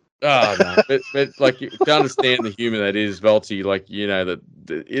 Oh no, but like to understand the humor that is Volty, like that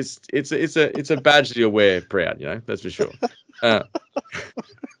it's a badge that you'll wear proud, that's for sure.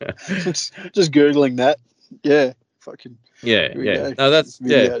 Just googling that, yeah, fucking yeah. No, that's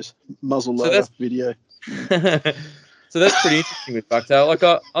videos. Muzzle loader video. So that's pretty interesting with bucktail. Like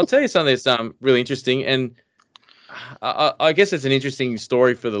I'll tell you something that's really interesting, and I guess it's an interesting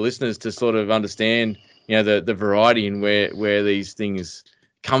story for the listeners to sort of understand, the variety and where these things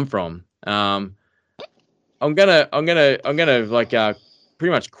come from. gonna like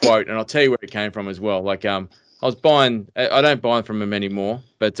pretty much quote, and I'll tell you where it came from as well. Like I was buying, I don't buy them from them anymore,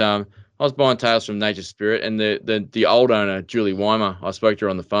 but I was buying tails from Nature Spirit, and the old owner, Julie Weimer, I spoke to her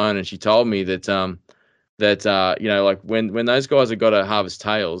on the phone, and she told me that you know, like when those guys have got to harvest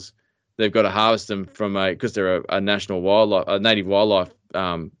tails, they've got to harvest them from because they're a national wildlife, a native wildlife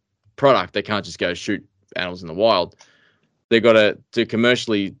product. They can't just go shoot animals in the wild. They've got to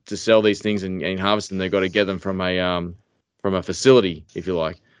commercially to sell these things and harvest them. They've got to get them from a facility, if you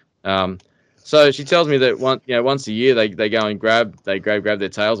like. So she tells me that once a year they go and grab their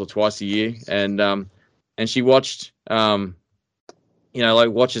tails, or twice a year, and she watched like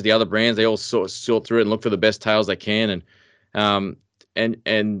watches the other brands. They all sort through it and look for the best tails they can, and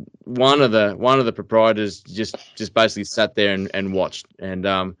one of the proprietors just basically sat there and watched, and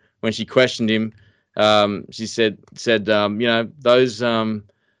when she questioned him, she said those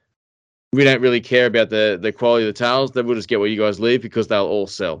we don't really care about the quality of the tails. We'll just get what you guys leave because they'll all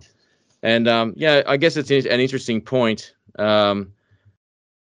sell. And I guess it's an interesting point. Look,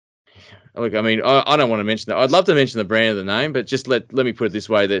 I mean, I don't want to mention that. I'd love to mention the brand of the name, but just let me put it this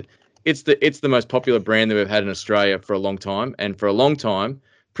way: that it's the most popular brand that we've had in Australia for a long time, and for a long time,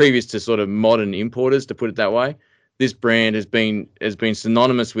 previous to sort of modern importers, to put it that way, this brand has been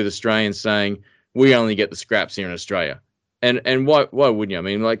synonymous with Australians saying we only get the scraps here in Australia. And why wouldn't you? I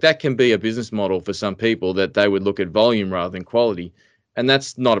mean, like, that can be a business model for some people, that they would look at volume rather than quality, and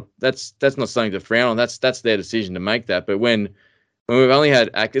that's not something to frown on. That's their decision to make that. But when we've only had,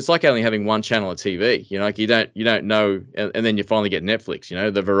 it's like only having one channel of TV. You know, like you don't know, and then you finally get Netflix. You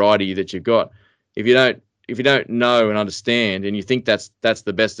know, the variety that you've got. If you don't know and understand, and you think that's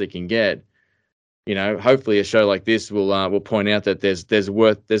the best it can get, you know, hopefully a show like this will point out that there's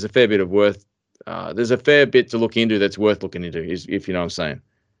a fair bit of worth. There's a fair bit to look into that's worth looking into, if you know what I'm saying.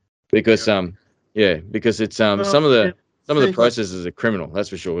 Because because it's some of the processes are criminal, that's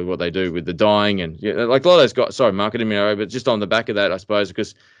for sure, with what they do with the dyeing, and like a lot of those guys. Sorry, marketing me over, but just on the back of that, I suppose,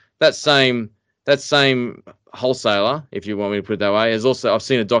 because that same wholesaler, if you want me to put it that way, is also, I've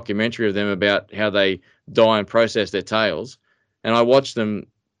seen a documentary of them about how they dye and process their tails, and I watched them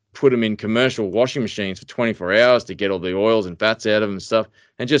put them in commercial washing machines for 24 hours to get all the oils and fats out of them and stuff,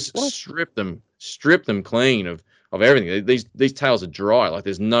 and just strip them clean of everything. These tails are dry, like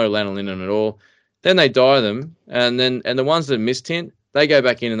there's no lanolin in them at all. Then they dye them, and the ones that mistint, they go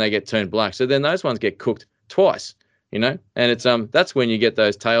back in and they get turned black. So then those ones get cooked twice, you know. And it's that's when you get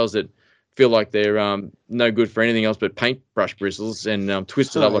those tails that feel like they're no good for anything else but paintbrush bristles and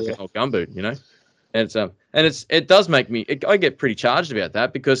twisted up like an old gumboot, you know. And it does make me, I get pretty charged about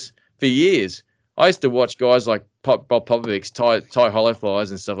that, because for years I used to watch guys like Bob Popovic's tie hollow flies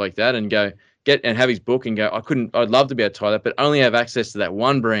and stuff like that, and go have his book and go, I'd love to be able to tie that, but only have access to that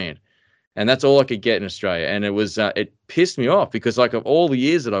one brand. And that's all I could get in Australia. And it was it pissed me off, because like of all the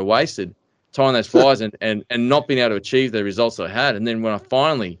years that I wasted tying those flies and not being able to achieve the results that I had. And then when I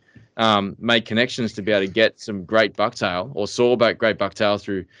finally made connections to be able to get some great bucktail, or saw about great bucktail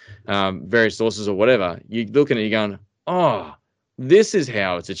through various sources or whatever, you're looking at it, you're going, oh, this is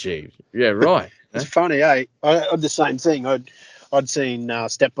how it's achieved. Yeah, right. It's funny, eh? I had the same thing. I'd seen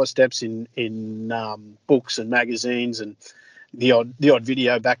step-by-steps in books and magazines, and the odd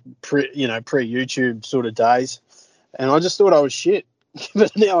video back pre-YouTube sort of days, and I just thought I was shit.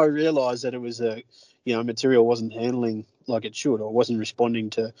 But now I realise that it was material wasn't handling like it should, or wasn't responding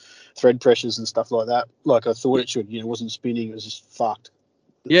to thread pressures and stuff like that like I thought it should. It wasn't spinning. It was just fucked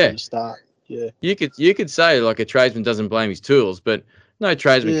from the start. Yeah, you could say like a tradesman doesn't blame his tools, but no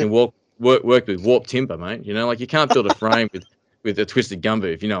tradesman can work with warped timber, mate. You know, like you can't build a frame with a twisted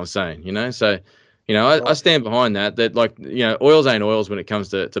gumboot, if you know what I'm saying. You know, so. I stand behind that like, oils ain't oils when it comes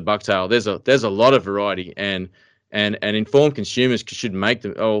to bucktail. There's a lot of variety, and informed consumers should make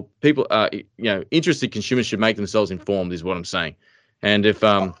them, or people, interested consumers should make themselves informed, is what I'm saying. And if,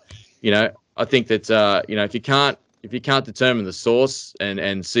 I think that, if you can't determine the source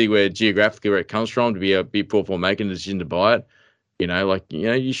and see geographically where it comes from to be before making a decision to buy it,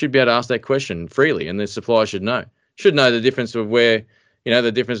 you should be able to ask that question freely, and the supplier should know the difference of where,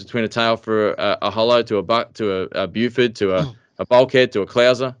 the difference between a tail for a hollow to a Buford to a bulkhead to a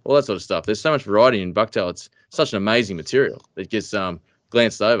Clouser, all that sort of stuff. There's so much variety in bucktail. It's such an amazing material that gets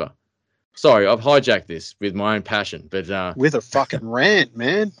glanced over. Sorry, I've hijacked this with my own passion, but with a fucking rant,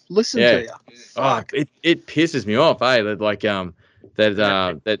 man. Listen to you. Fuck. It pisses me off, eh? That like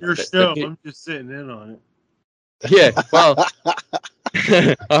that your show. I'm just sitting in on it. Yeah, well,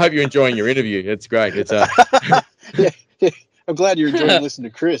 I hope you're enjoying your interview. It's great. It's yeah. I'm glad you're enjoying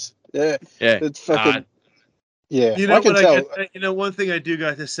listening to Chris. Yeah. Yeah. It's fucking. Yeah, You know I can what tell. one thing I do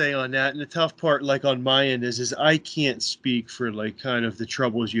got to say on that, and the tough part, like on my end, is I can't speak for like kind of the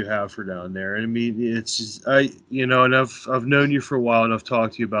troubles you have for down there. And I mean, it's just, and I've known you for a while, and I've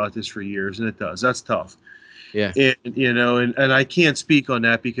talked to you about this for years, and that's tough. Yeah. And I can't speak on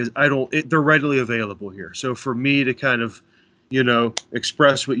that because they're readily available here. So for me to kind of,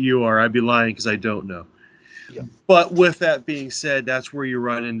 express what you are, I'd be lying because I don't know. Yeah. But with that being said, that's where you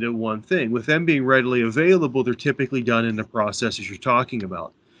run into one thing. With them being readily available, they're typically done in the processes you're talking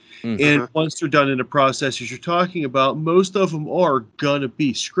about. And once they're done in the processes you're talking about, most of them are going to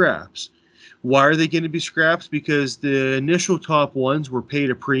be scraps. Why are they going to be scraps? Because the initial top ones were paid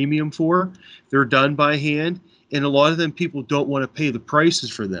a premium for. They're done by hand. And a lot of them people don't want to pay the prices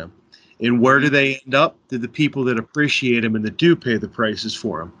for them. And where do they end up? They're the people that appreciate them and that do pay the prices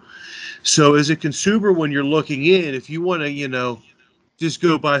for them. So as a consumer, when you're looking in, if you want to, just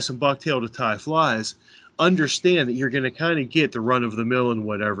go buy some bucktail to tie flies, understand that you're going to kind of get the run of the mill and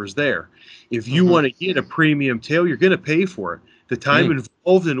whatever's there. If you want to get a premium tail, you're going to pay for it. The time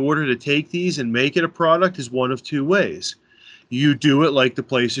involved in order to take these and make it a product is one of two ways. You do it like the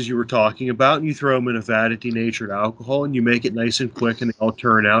places you were talking about, and you throw them in a vat of denatured alcohol, and you make it nice and quick, and they all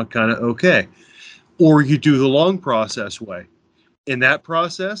turn out kind of okay. Or you do the long process way. In that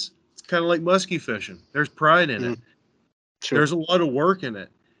process, it's kind of like musky fishing. There's pride in it. Sure. There's a lot of work in it.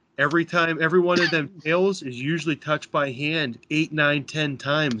 Every one of them tails is usually touched by hand 8, 9, 10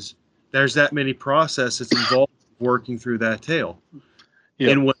 times. There's that many processes involved working through that tail.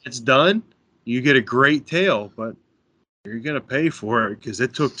 Yep. And when it's done, you get a great tail, but you're going to pay for it because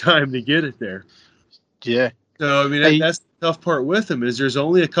it took time to get it there. Yeah. So, I mean, that's the tough part with them is there's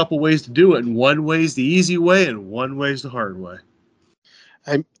only a couple ways to do it, and one way's the easy way and one way's the hard way.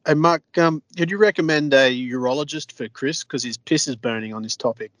 Hey, Mark, could you recommend a urologist for Chris? Because his piss is burning on this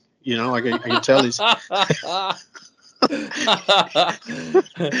topic. I can tell he's...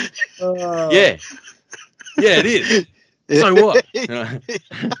 Yeah. Yeah, it is. So what?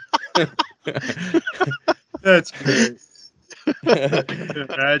 That's great.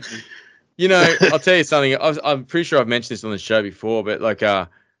 Imagine. I'll tell you something. I'm pretty sure I've mentioned this on the show before, but like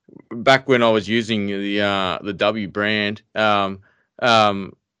back when I was using the W brand, I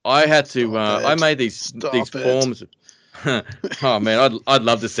had to. I made these forms. Oh man, I'd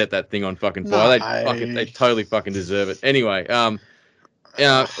love to set that thing on fucking fire. They totally fucking deserve it. Anyway,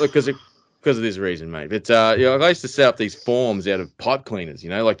 because of this reason, mate. But I used to set up these forms out of pipe cleaners.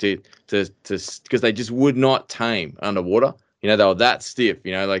 Like to because they just would not tame underwater. They were that stiff.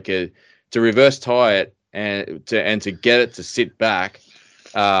 To reverse tie it and to get it to sit back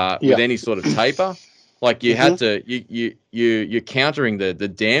with any sort of taper. Like you had to, you're countering the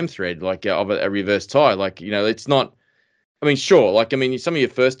dam thread of a reverse tie. It's not. I mean, sure. Some of your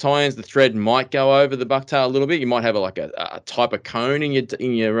first tie-ins, the thread might go over the bucktail a little bit. You might have a type of cone in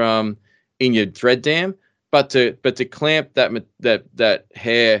your thread dam, but to clamp that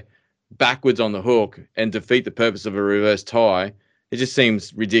hair backwards on the hook and defeat the purpose of a reverse tie, it just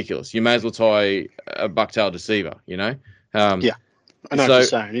seems ridiculous. You may as well tie a bucktail deceiver. Yeah, I know what you're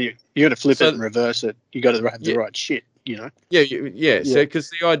saying. You got to flip it and reverse it. You got to have the right shit. Yeah. So,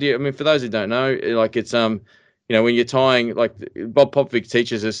 because the idea, for those who don't know, it's when you're tying, Bob Popovic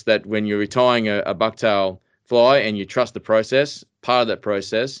teaches us that when you're tying a bucktail fly and you trust the process, part of that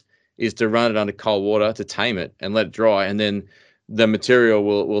process is to run it under cold water to tame it and let it dry, and then the material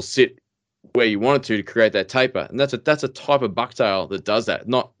will sit where you want it to create that taper. And that's a type of bucktail that does that.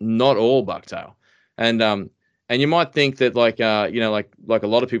 Not all bucktail. And you might think that like a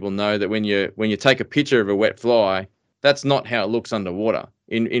lot of people know that when you take a picture of a wet fly, that's not how it looks underwater.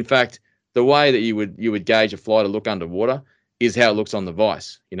 In fact, the way that you would gauge a fly to look underwater is how it looks on the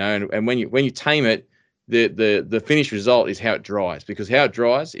vise, and when you tame it, the finished result is how it dries, because how it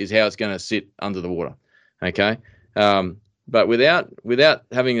dries is how it's going to sit under the water. Okay. But without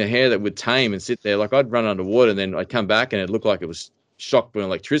having the hair that would tame and sit there, I'd run underwater and then I'd come back and it looked like it was shocked by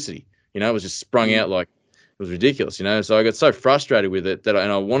electricity. It was just sprung out it was ridiculous, So I got so frustrated with it and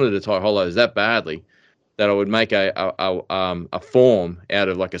I wanted to tie hollows that badly that I would make a form out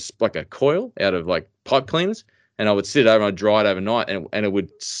of like a coil out of pipe cleaners, and I would sit over and I'd dry it overnight, and it would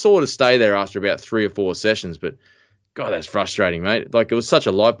sort of stay there after about 3 or 4 sessions. But God, that's frustrating, mate. It was such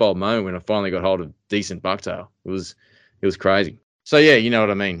a light bulb moment when I finally got hold of decent bucktail. It was crazy. So yeah, you know what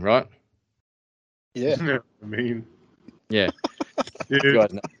I mean, right? Yeah. Yeah. You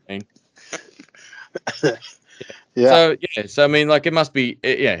guys know what I mean. Yeah. So it must be,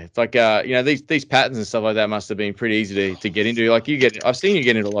 it's these patterns and stuff like that must have been pretty easy to get into. I've seen you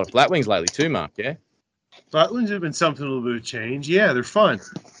get into a lot of flatwings lately too, Mark. Yeah. Flatwings have been something a little bit of change. Yeah, they're fun.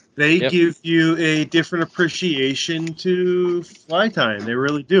 They Yep. give you a different appreciation to fly tying. They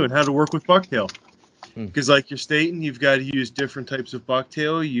really do, and how to work with bucktail. Because, like you're stating, you've got to use different types of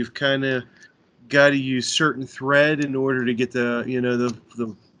bucktail. You've kind of got to use certain thread in order to get the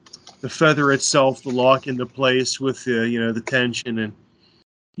the feather itself to lock into place with the tension, and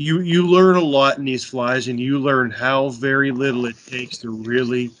you learn a lot in these flies, and you learn how very little it takes to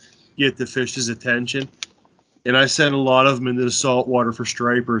really get the fish's attention. And I sent a lot of them into the saltwater for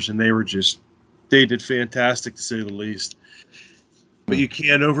stripers, and they did fantastic to say the least. But you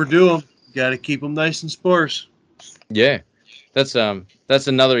can't overdo them. You got to keep them nice and sparse. Yeah, that's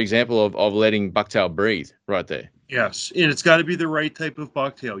another example of letting bucktail breathe right there. Yes, and it's got to be the right type of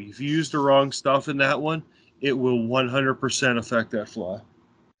bucktail. If you use the wrong stuff in that one, it will 100% affect that fly.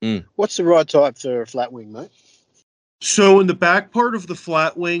 What's the right type for a flat wing, mate? So in the back part of the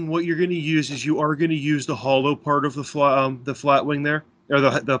flat wing, what you're going to use is you are going to use the hollow part of the flat wing there, or the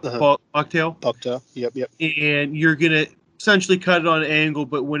bucktail. Bucktail. Yep. And you're going to essentially cut it on an angle,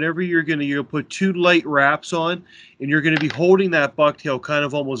 but whenever you'll put 2 light wraps on, and you're going to be holding that bucktail kind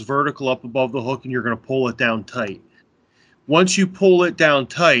of almost vertical up above the hook, and you're going to pull it down tight. Once you pull it down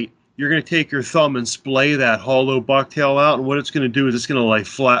tight, you're going to take your thumb and splay that hollow bucktail out, and what it's going to do is it's going to lay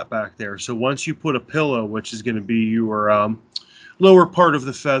flat back there. So once you put a pillow, which is going to be your lower part of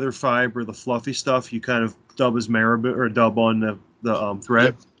the feather fiber, the fluffy stuff, you kind of dub as marabou or dub on the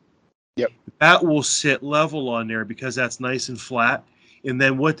thread. Yep. That will sit level on there because that's nice and flat. And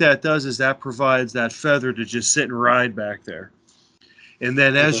then what that does is that provides that feather to just sit and ride back there. And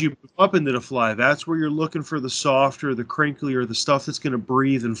then as you move up into the fly, that's where you're looking for the softer, the crinklier, the stuff that's going to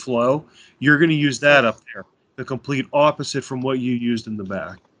breathe and flow. You're going to use that up there, the complete opposite from what you used in the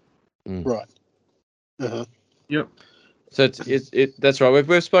back. Right. Yep. So that's right.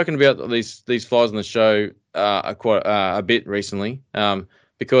 We've spoken about these flies on the show quite a bit recently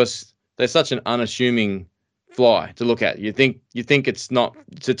because they're such an unassuming fly to look at. You think it's not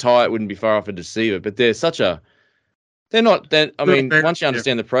to tie, it wouldn't be far off a deceiver, but once you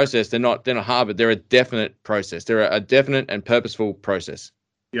understand the process, they're not hard, but they're a definite process. They're a definite and purposeful process.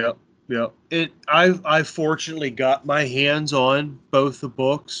 Yep. I fortunately got my hands on both the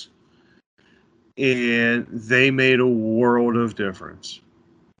books, and they made a world of difference.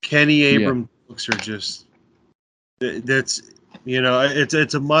 Kenny Abrams books are just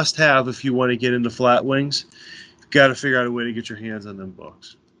it's a must-have if you want to get into flat wings. You've got to figure out a way to get your hands on them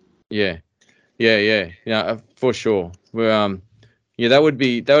books. Yeah, for sure. Well, that would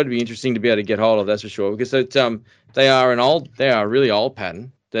be interesting to be able to get hold of. That's for sure, because they are really old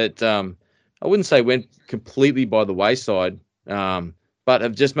pattern that I wouldn't say went completely by the wayside, but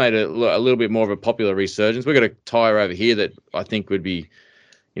have just made a little bit more of a popular resurgence. We've got a tire over here that I think would be,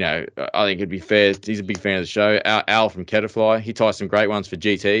 I think it'd be fair. He's a big fan of the show. Al from Ketterfly, he ties some great ones for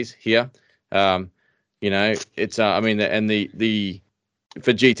GTs here. It's the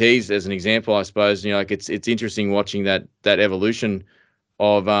for GTs as an example, I suppose, it's interesting watching that evolution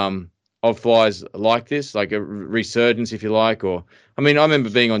of flies like this, like a resurgence, if you like. Or I remember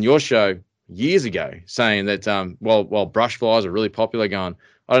being on your show years ago saying that while brush flies are really popular, going,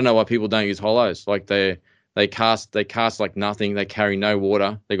 I don't know why people don't use hollows. Like they cast like nothing. They carry no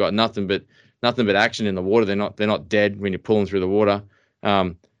water. They got nothing but action in the water. They're not dead when you're pulling through the water.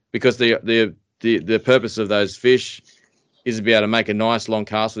 Because the purpose of those fish is to be able to make a nice long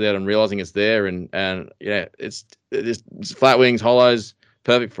cast without them realizing it's there, and it's flat wings, hollows,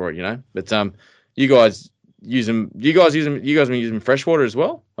 perfect for it, But you guys use them. You guys been using freshwater as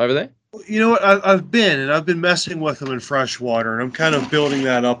well over there? You know what? I've been messing with them in freshwater, and I'm kind of building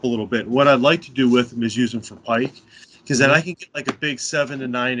that up a little bit. What I'd like to do with them is use them for pike, because then I can get like a big 7 to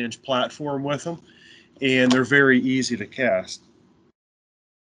 9 inch platform with them, and they're very easy to cast.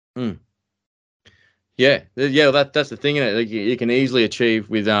 Yeah. That's the thing in it. Like you can easily achieve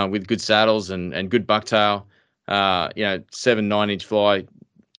with good saddles and good bucktail, 7-9 inch fly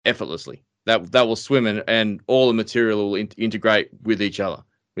effortlotally. That will swim and all the material will integrate with each other.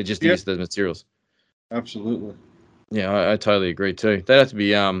 We just use the materials. Absolutely. Yeah, I totally agree too. They have to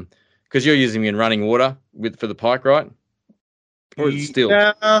be because you're using them in running water for the pike, right? Or is it still?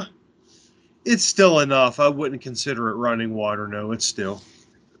 Yeah, it's still enough. I wouldn't consider it running water. No, it's still.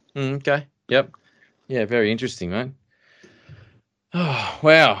 Okay. Yep. Yeah, very interesting, man. Oh,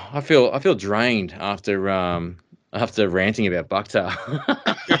 wow. I feel drained after ranting about bucktail.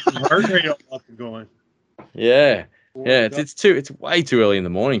 Heart rate up and going. Yeah. Yeah, it's way too early in the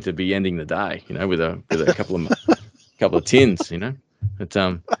morning to be ending the day, with a couple of tins, But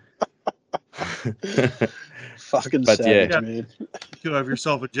fucking but savage, man. You have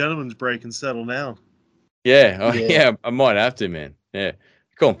yourself a gentleman's break and settle down. Yeah, I might have to, man. Yeah.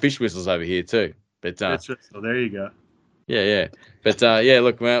 call them fish whistles over here too. But So there you go. yeah. But yeah,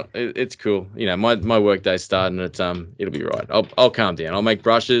 look, well, it's cool. You know, my work day's starting. It'll be right. I'll calm down. I'll make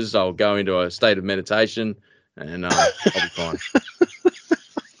brushes. I'll go into a state of meditation, and I'll be fine.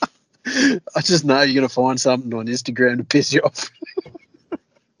 I just know you're gonna find something on Instagram to piss you off.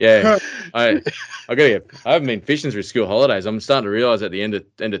 Yeah, I haven't been fishing through school holidays. I'm starting to realize at the end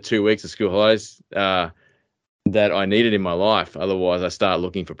of 2 weeks of school holidays that I need it in my life. Otherwise, I start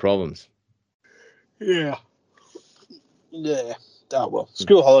looking for problems. Yeah. Oh well,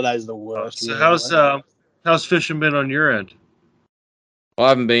 school holidays are the worst. So really, how's fishing been on your end? I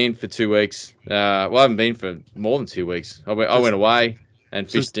haven't been for 2 weeks. I haven't been for more than 2 weeks. I went away and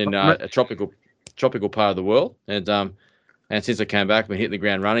fished in a tropical part of the world, and since I came back, I've been hitting the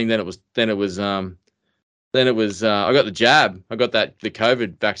ground running. Then it was I got the jab. I got the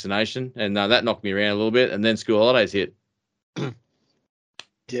COVID vaccination, and that knocked me around a little bit. And then school holidays hit.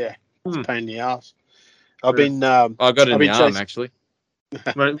 Yeah, it's a pain in the ass. I got it in the arm actually.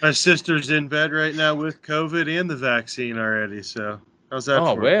 My sister's in bed right now with COVID and the vaccine already. So how's that?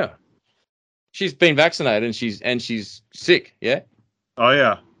 Oh for wow. She's been vaccinated and she's sick. Yeah. Oh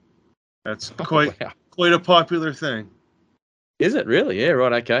yeah, that's quite a popular thing. Is it really? Yeah.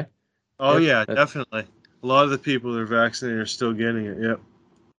 Right. Okay. Oh yeah, definitely. A lot of the people that are vaccinated are still getting it. Yep.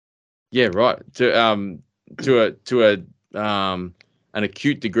 Yeah. Right. To an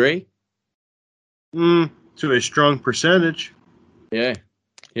acute degree. To a strong percentage. Yeah.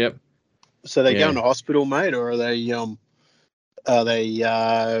 Yep. So they're going to hospital, mate, or are they double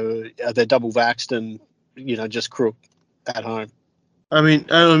vaxxed and just crook at home? I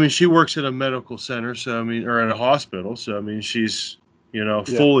mean, she works at a medical center, or at a hospital, so she's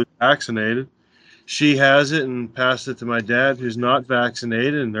fully vaccinated. She has it and passed it to my dad, who's not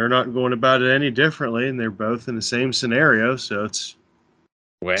vaccinated, and they're not going about it any differently, and they're both in the same scenario, so it's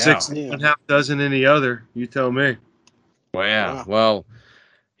 6 and a half dozen any other. You tell me. Wow. Well,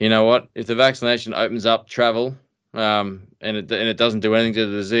 you know what? If the vaccination opens up travel, and it doesn't do anything to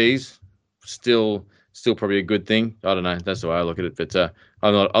the disease, still probably a good thing. I don't know. That's the way I look at it. But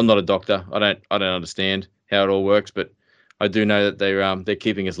I'm not a doctor. I don't understand how it all works. But I do know that they're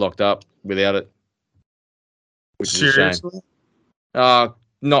keeping us locked up without it. Which is a shame.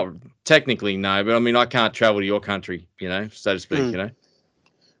 Not technically, no. But I mean, I can't travel to your country, so to speak.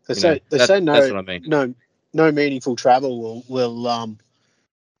 They say that's what I mean. No meaningful travel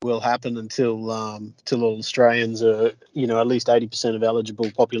will happen until all Australians are at least 80% of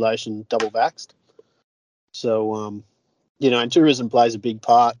eligible population double vaxxed. So and tourism plays a big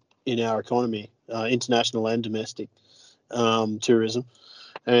part in our economy, international and domestic tourism,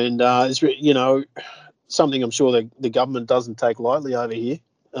 and it's something I'm sure the government doesn't take lightly over here.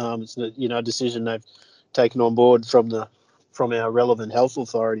 It's a decision they've taken on board from our relevant health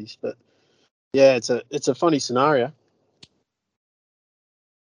authorities. But yeah, it's a funny scenario.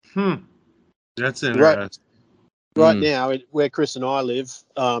 That's interesting. Right now, where Chris and I live,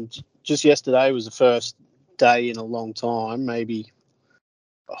 just yesterday was the first day in a long time, maybe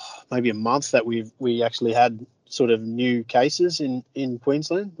a month, that we actually had sort of new cases in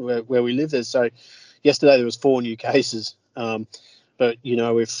Queensland where we live. So yesterday there was 4 new cases. But if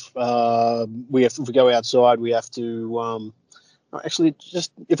we go outside, we have to actually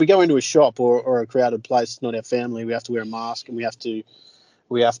just if we go into a shop or a crowded place, not our family, we have to wear a mask, and we have to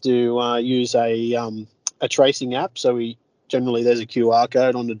use a tracing app. So there's a QR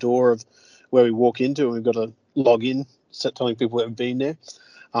code on the door of where we walk into, and we've got to log in, telling people that we've been there.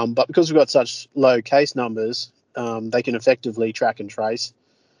 But because we've got such low case numbers, they can effectively track and trace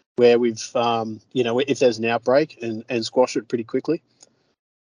where we've, if there's an outbreak, and squash it pretty quickly.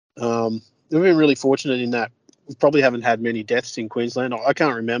 We've been really fortunate in that we probably haven't had many deaths in Queensland. I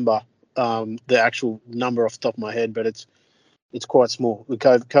can't remember the actual number off the top of my head, but it's quite small, the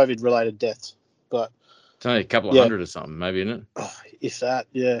COVID-related deaths. But it's only a couple of hundred or something, maybe, isn't it? Oh, if that,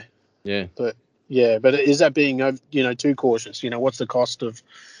 yeah. Yeah. But is that being, too cautious? What's the cost of,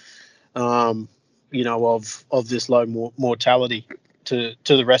 of this low mortality to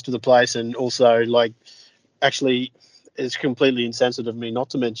the rest of the place? And also, actually, it's completely insensitive of me not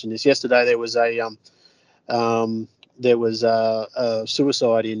to mention this. Yesterday there was a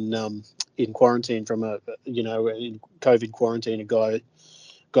suicide in quarantine from in COVID quarantine. A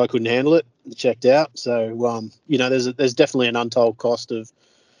guy couldn't handle it, checked out. So there's definitely an untold cost of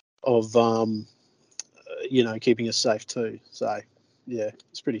keeping us safe too. So yeah,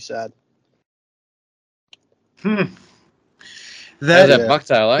 it's pretty sad. That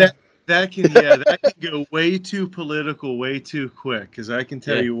bucktail, eh? That can go way too political, way too quick. Because I can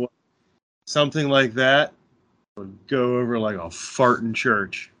tell you what, something like that, Would go over like a fart in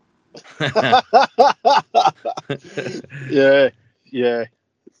church. Yeah. Yeah,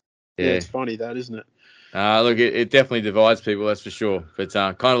 Yeah. it's funny that, isn't it? Look, it definitely divides people, that's for sure. But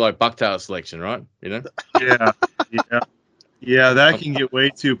kind of like bucktail selection, right? You know? Yeah, yeah, yeah. That can get way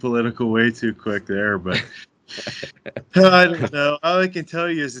too political, way too quick there. But I don't know. All I can tell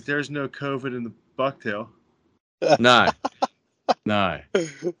you is that there's no COVID in the bucktail. No. No,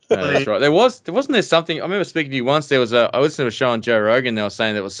 that's right. Wasn't there something? I remember speaking to you once. I listened to a show on Joe Rogan. They were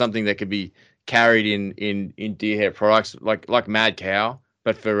saying there was something that could be carried in deer hair products, like Mad Cow,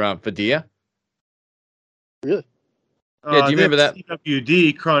 but for deer. Really? Yeah, do you remember that?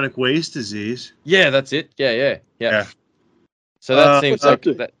 CWD, chronic waste disease. Yeah, that's it. Yeah. So that seems what's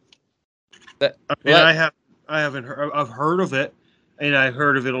like that that. I mean, I haven't heard. I've heard of it, and I've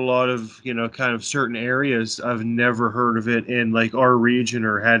heard of it a lot of kind of certain areas. I've never heard of it in like our region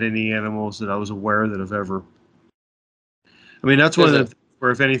or had any animals that I was aware that have ever. I mean, that's one of the things where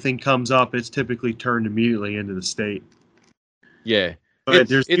if anything comes up, it's typically turned immediately into the state. Yeah,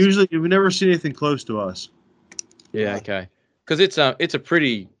 but usually we've never seen anything close to us. Yeah, okay. Because it's a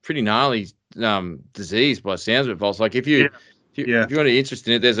pretty gnarly disease by the sounds of it, Vols. Like if you want to be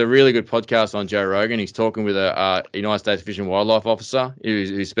interested in it, there's a really good podcast on Joe Rogan. He's talking with a United States Fish and Wildlife officer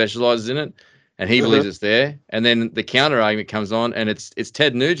who specializes in it, and he believes it's there. And then the counter argument comes on, and it's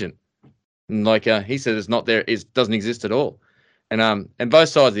Ted Nugent, and like he said, it's not there. It doesn't exist at all. And both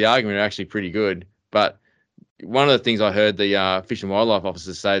sides of the argument are actually pretty good. But one of the things I heard the Fish and Wildlife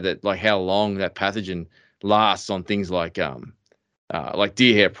officers say that like how long that pathogen lasts on things like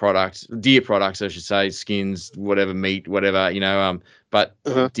deer products, I should say, skins, whatever, meat, whatever, but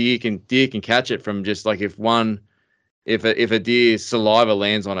deer can catch it from just like if a deer's saliva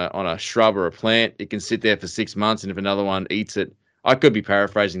lands on a shrub or a plant, it can sit there for 6 months, and if another one eats it, I could be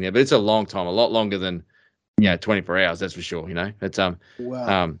paraphrasing there, but it's a long time, a lot longer than 24 hours, that's for sure. It's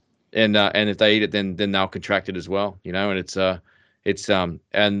wow. And if they eat it, then they'll contract it as well, and it's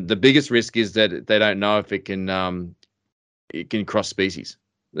and the biggest risk is that they don't know if it can cross species,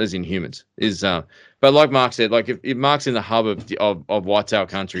 as in humans. But like Mark said, like if Mark's in the hub of whitetail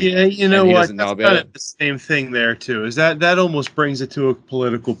country, you know what? Doesn't know about it. The same thing there too. Is that almost brings it to a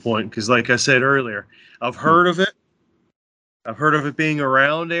political point? Because like I said earlier, I've heard of it. I've heard of it being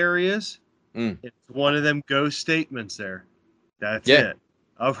around areas. It's one of them ghost statements there. That's it.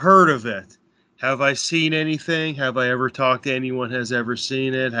 I've heard of it. Have I seen anything? Have I ever talked to anyone has ever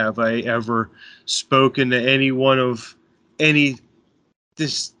seen it? Have I ever spoken to anyone of any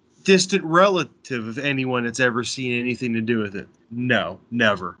distant relative of anyone that's ever seen anything to do with it? No,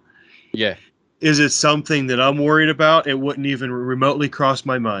 never. Yeah. Is it something that I'm worried about? It wouldn't even remotely cross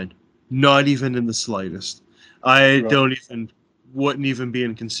my mind. Not even in the slightest. Wouldn't even be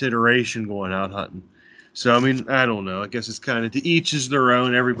in consideration going out hunting. So, I mean, I don't know. I guess it's kind of to each is their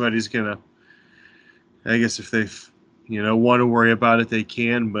own. Everybody's going to, I guess if they, want to worry about it, they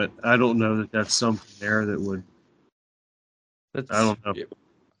can. But I don't know that that's something there that would. I don't know.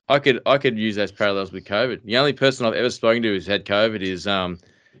 I could use those parallels with COVID. The only person I've ever spoken to who's had COVID is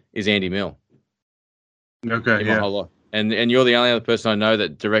Andy Mill. Okay, my whole life. And you're the only other person I know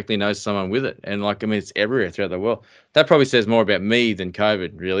that directly knows someone with it. And it's everywhere throughout the world. That probably says more about me than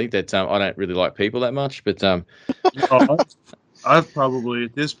COVID, really. That I don't really like people that much. But I've probably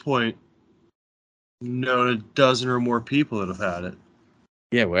at this point known a dozen or more people that have had it.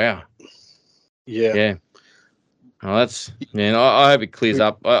 Yeah. Wow. Yeah. Yeah. Oh, that's man. I hope it clears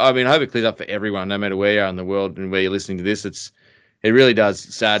up. I hope it clears up for everyone, no matter where you are in the world and where you're listening to this. It really does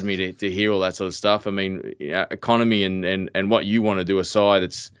sadden me to hear all that sort of stuff. I mean, economy and what you want to do aside,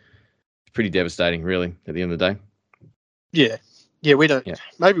 it's pretty devastating, really, at the end of the day. Yeah, we don't. Yeah.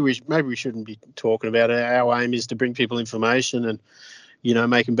 Maybe we shouldn't be talking about it. Our aim is to bring people information and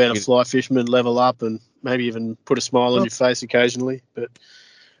make them better fly fishermen, level up, and maybe even put a smile on your face occasionally. But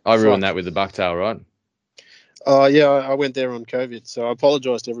I ruined that with the bucktail, right? Oh yeah, I went there on COVID, so I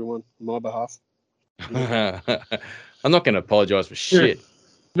apologise to everyone on my behalf. I'm not going to apologise for shit.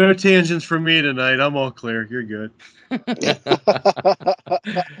 No tangents for me tonight. I'm all clear. You're good.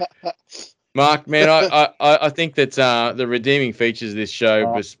 Mark, man, I think that the redeeming features of this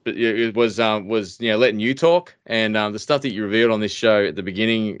show was letting you talk, and the stuff that you revealed on this show at the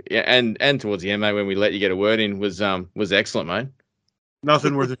beginning and towards the end, mate, when we let you get a word in was excellent, mate.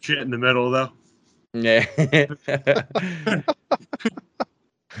 Nothing worth a shit in the middle, though. Yeah.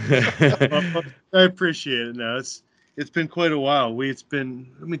 I appreciate it. Now it's been quite a while.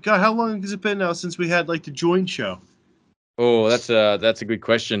 God, how long has it been now since we had like the joint show? Oh, that's a good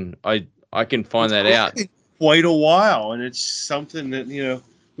question. I can find that out. Quite a while, and it's something that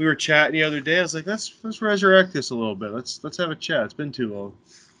we we were chatting the other day. I was like, let's resurrect this a little bit. Let's have a chat. It's been too long.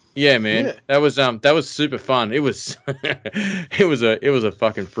 Yeah, man. Yeah. That was super fun. It was it was a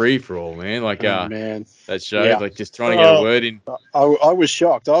fucking free for all, man. Like Oh, man. that show, Yeah. like just trying to get a word in. I was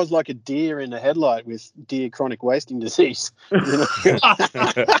shocked. I was like a deer in a headlight with deer chronic wasting disease. You know?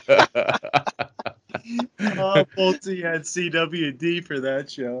 Bolty had CWD for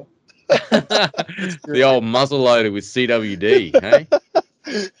that show. The old muzzle loader with CWD, hey?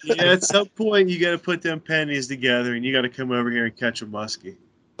 Yeah, at some point you got to put them pennies together, and you got to come over here and catch a muskie.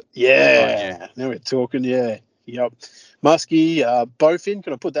 Yeah. Now we're talking. Yeah. Yep. Muskie, bowfin.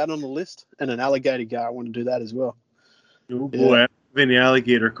 Can I put that on the list? And an alligator gar. I want to do that as well. Oh boy, I haven't been the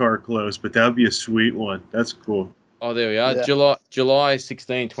alligator car close, but that would be a sweet one. That's cool. Oh, there we are. Yeah. July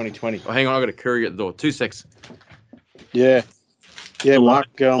 16, 2020. Oh, hang on, I got a courier at the door. 2 secs. Yeah. Yeah, Mark.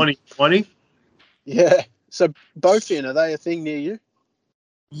 2020. Yeah. So bowfin, are they a thing near you?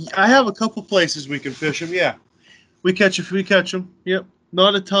 I have a couple places we can fish them. Yeah, we catch them. Yep,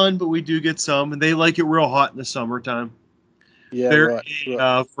 not a ton, but we do get some, and they like it real hot in the summertime. Yeah, They're right.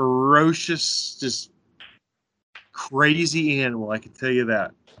 a ferocious, just crazy animal. I can tell you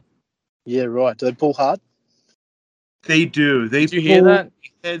that. Yeah, right. Do they pull hard? They do. They Did you hear that?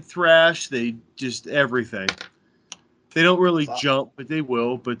 Head thrash. They just everything. They don't really jump, but they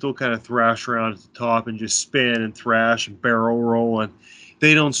will. But they'll kind of thrash around at the top and just spin and thrash and barrel roll, and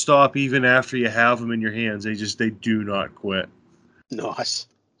they don't stop even after you have them in your hands. They do not quit. Nice.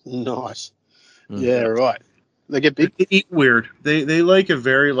 Yeah, right. They get big. They eat weird. They like a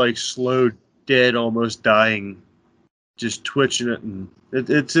very like slow, dead, almost dying, just twitching it, and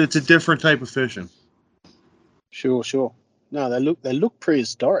it's a different type of fishing. Sure. No, they look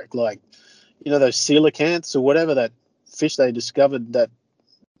prehistoric, like those coelacanths or whatever, that fish they discovered that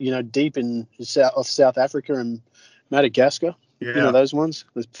deep in South Africa and Madagascar. Yeah, those ones,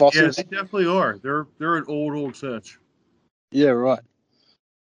 the fossils. Yeah, they definitely are. They're an old fish. Yeah, right.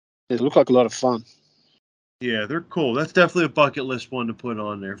 They look like a lot of fun. Yeah, they're cool. That's definitely a bucket list one to put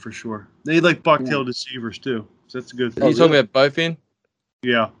on there for sure. They like bucktail deceivers too, so that's a good thing. Are you talking about bowfin?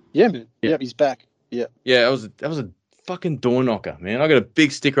 Yeah. Yeah, man. Yeah. Yep, he's back. Yeah. Yeah, that was a fucking door knocker, man. I got a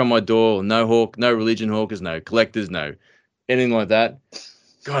big sticker on my door. No hawk, no religion hawkers, no collectors, no anything like that.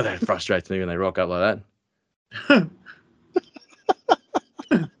 God, that frustrates me when they rock up like that.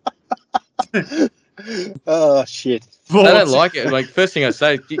 Oh shit! I don't like it. Like, first thing I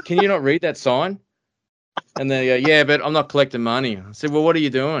say, can you not read that sign? And they go, yeah, but I'm not collecting money. I said, well, what are you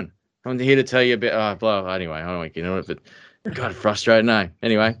doing? I'm here to tell you about blah. Anyway, I don't know, you know it, but God, frustrated. No.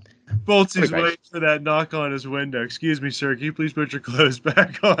 Anyway. Boltsy's waiting for that knock on his window. Excuse me, sir. Can you please put your clothes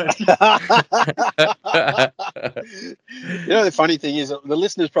back on? The funny thing is, the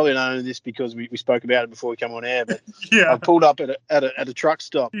listeners probably don't know this because we spoke about it before we come on air. But yeah, I pulled up at a truck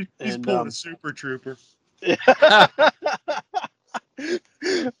stop. He's pulling a Super Trooper. And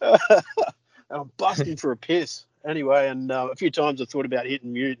I'm busting for a piss anyway. And a few times I thought about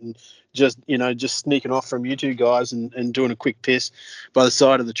hitting mute and just sneaking off from you two guys and doing a quick piss by the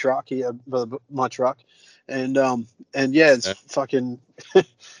side of the truck here, by my truck. And yeah, it's fucking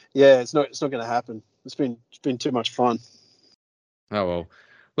yeah, it's not going to happen. It's been too much fun. Oh well,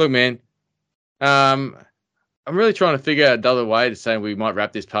 look, man. I'm really trying to figure out another way to say we might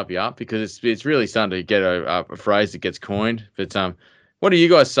wrap this puppy up, because it's really starting to get a phrase that gets coined. But what do you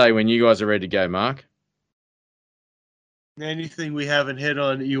guys say when you guys are ready to go, Mark? Anything we haven't hit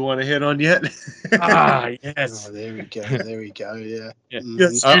on that you want to hit on yet? Yes. Oh, there we go. Yeah.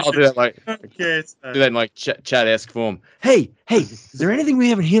 Yes. I'll do that like Okay, do that in like chat-esque form. Hey, is there anything we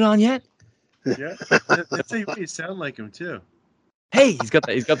haven't hit on yet? Yeah, that's how you sound like him too. Hey, he's got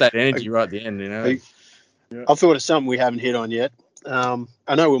that energy right at the end, Yeah. I've thought of something we haven't hit on yet. I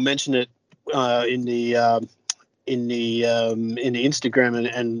know we'll mention it in the Instagram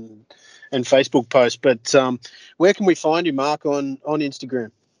and Facebook post, but where can we find you, Mark, on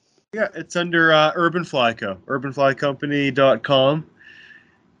Instagram? Yeah, it's under Urban Fly Co. UrbanFlyCompany.com.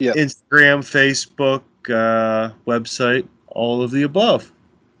 Yeah. Instagram, Facebook, website, all of the above.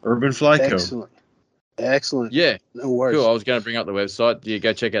 Urban Fly Co. Excellent. Yeah. No worries. Cool. I was going to bring up the website. You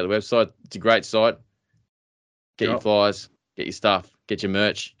go check out the website. It's a great site. Get your flies, get your stuff, get your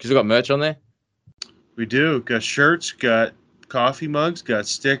merch. Because we've got merch on there. We do. Got shirts, got coffee mugs, got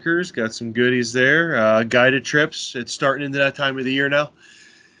stickers, got some goodies there. Guided trips. It's starting into that time of the year now.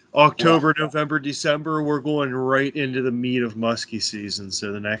 October, November, December, we're going right into the meat of muskie season.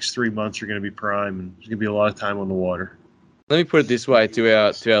 So the next 3 months are going to be prime, and there's going to be a lot of time on the water. Let me put it this way to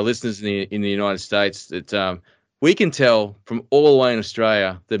our listeners in the United States, that we can tell from all the way in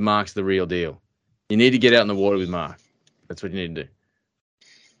Australia that Mark's the real deal. You need to get out in the water with Mark. That's what you need to do.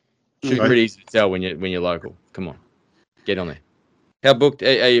 Should be pretty easy to tell when you're local. Come on, get on there. How booked?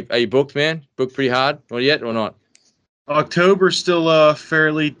 Are you booked, man? Booked pretty hard, or yet, or not? October's still a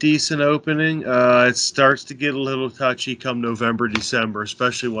fairly decent opening. It starts to get a little touchy come November, December,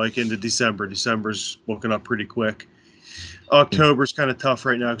 especially like into December. December's booking up pretty quick. October's kind of tough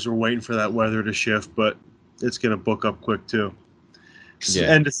right now because we're waiting for that weather to shift, but it's going to book up quick too. Yeah.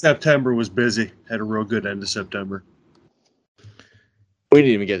 End of September was busy. Had a real good end of September. We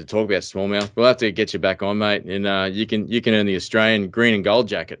didn't even get to talk about smallmouth. We'll have to get you back on, mate, and you can earn the Australian green and gold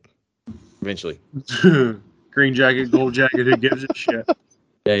jacket eventually. Green jacket, gold jacket, who gives a shit?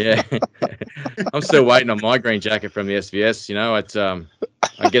 Yeah. I'm still waiting on my green jacket from the SVS. You know, it's I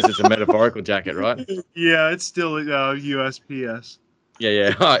guess it's a metaphorical jacket, right? Yeah, it's still USPS.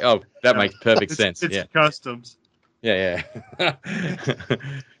 Yeah. Oh, that makes perfect sense. It's Yeah. customs. Yeah. All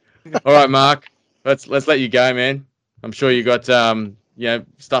right, Mark. Let's let you go, man. I'm sure you got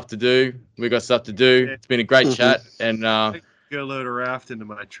stuff to do. We got stuff to do. It's been a great chat, and Go load a raft into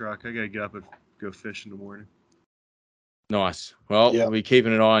my truck. I gotta get up and go fish in the morning. nice. Well, we'll be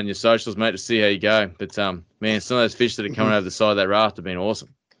keeping an eye on your socials, mate, to see how you go. But man, some of those fish that are coming over the side of that raft have been awesome.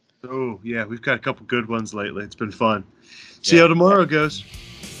 Oh yeah, we've got a couple good ones lately. It's been fun. See how tomorrow goes.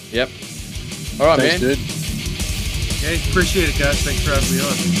 Yep. All right, Thanks, man. dude. Okay, appreciate it, guys. Thanks for having me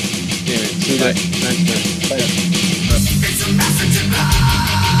on. Yeah, man. See you, mate. Thanks, man. Thanks. It's a message in love.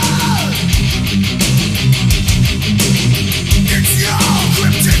 It's your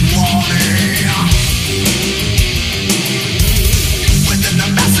cryptic warning. Within the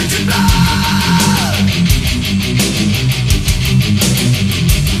message in love.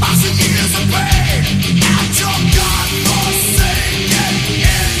 Months and years of pain. Out your God-forsaken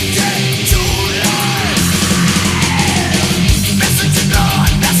ending to life. Message in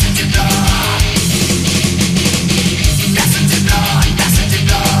love, message in love. Message in love, message in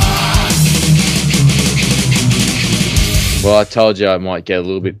love. Well, I told you I might get a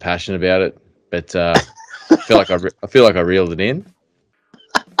little bit passionate about it, but I feel like I reeled it in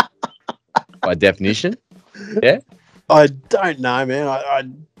by definition. Yeah. I don't know,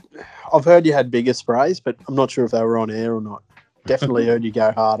 man. I've heard you had bigger sprays, but I'm not sure if they were on air or not. Definitely heard you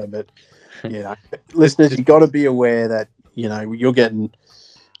go harder, but listeners, you got to be aware that you're getting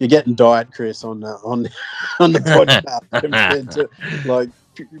Diet Chris on the podcast compared to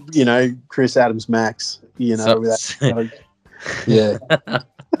Chris Adams Max.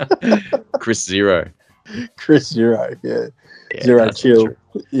 Chris Zero. Chris Zero, yeah. Yeah, Zero that's chill, true.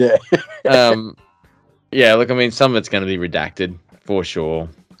 yeah. Yeah, look, I mean, some of it's going to be redacted for sure.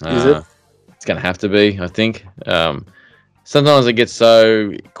 Is it? It's going to have to be, I think. Sometimes I get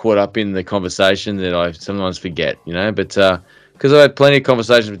so caught up in the conversation that I sometimes forget, but because I've had plenty of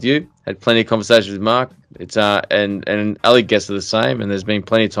conversations with you, had plenty of conversations with Mark, it's and Ali guests are the same, and there's been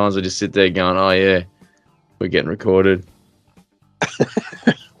plenty of times I just sit there going, oh yeah, we're getting recorded.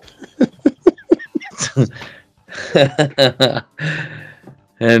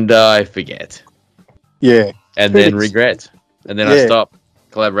 And I forget. Yeah. And then regret. And then I stop,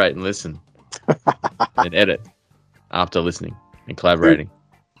 collaborate and listen. And edit after listening and collaborating.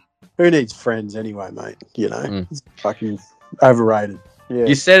 Who needs friends anyway, mate? It's fucking overrated. Yeah.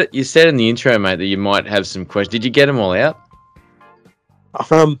 You said in the intro, mate, that you might have some questions. Did you get them all out?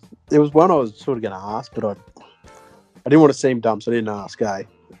 There was one I was sort of going to ask, but I didn't want to seem dumb, so I didn't ask,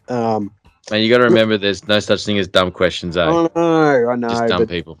 Man, you got to remember there's no such thing as dumb questions, eh? I know. Just dumb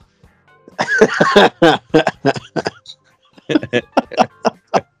people.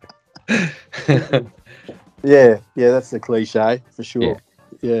 Yeah, that's the cliche for sure.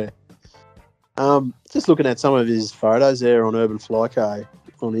 Yeah. Just looking at some of his photos there on Urban Flyco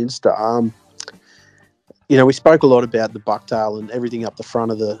on Insta. We spoke a lot about the bucktail and everything up the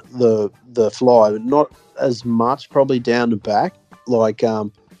front of the fly, but not as much probably down the back. Like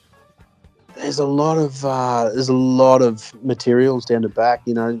there's a lot of materials down the back.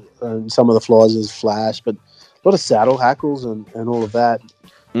 Some of the flies is flash, but a lot of saddle hackles and all of that.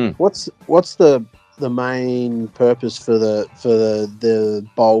 What's the main purpose for the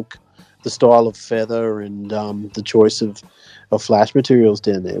bulk, the style of feather, and the choice of flash materials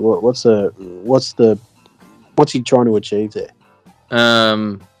down there? What's he trying to achieve there?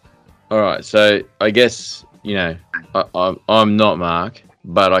 All right, so I guess I'm not Mark,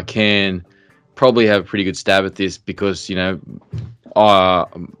 but I can probably have a pretty good stab at this because the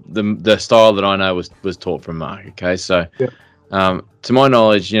style that I know was taught from Mark. Okay, so to my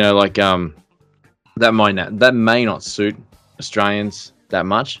knowledge, that may not suit Australians that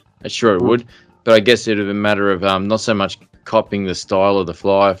much. Sure it would, but I guess it would be a matter of not so much copying the style of the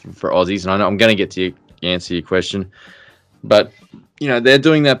fly for Aussies. And I know I'm going to get to answer your question, but they're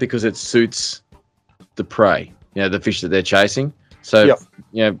doing that because it suits the prey, the fish that they're chasing. So,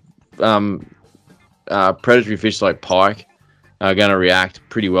 predatory fish like pike are going to react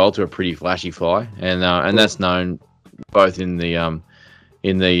pretty well to a pretty flashy fly, and that's known both in the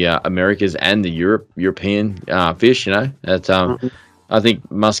Americas and the European fish. That I think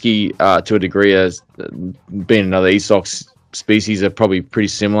muskie to a degree has been another Esox species are probably pretty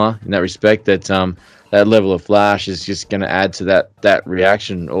similar in that respect. That level of flash is just going to add to that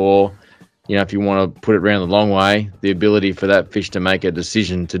reaction, or if you want to put it around the long way, the ability for that fish to make a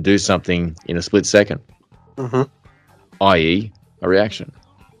decision to do something in a split second, i.e. a reaction.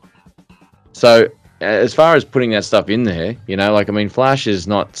 So as far as putting that stuff in there, flash is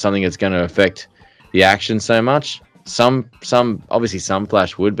not something that's going to affect the action so much. Obviously some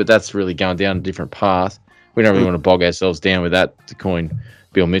flash would, but that's really going down a different path. We don't really want to bog ourselves down with that, to coin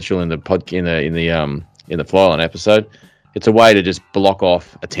Bill Mitchell in the Flyline episode. It's a way to just block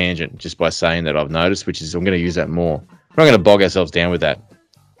off a tangent just by saying that, I've noticed, which is I'm going to use that more. We're not going to bog ourselves down with that.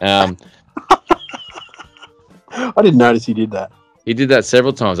 I didn't notice he did that. He did that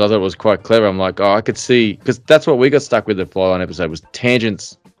several times. I thought it was quite clever. I'm like, I could see, because that's what we got stuck with the Flyline episode, was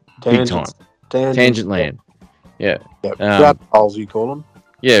tangents. Big time. Tangent land. Yeah. Rabbit holes, you call them.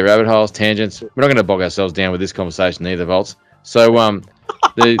 Yeah, rabbit holes, tangents. We're not going to bog ourselves down with this conversation either, Volts. So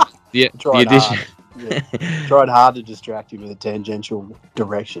the addition. Tried hard to distract you with a tangential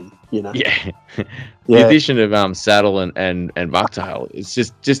direction, Yeah. The addition of saddle and bucktail, it's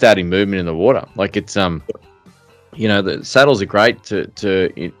just adding movement in the water. Like it's the saddles are great to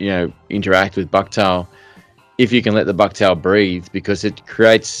interact with bucktail if you can let the bucktail breathe, because it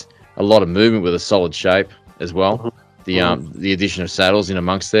creates a lot of movement with a solid shape as well. The addition of saddles in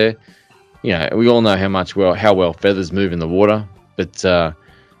amongst there, we all know how well feathers move in the water, but the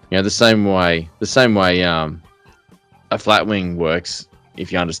same way a flat wing works,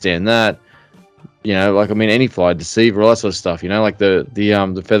 if you understand that. Any fly, deceiver, all that sort of stuff. Like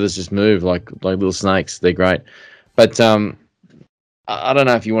the feathers just move like little snakes. They're great, but I don't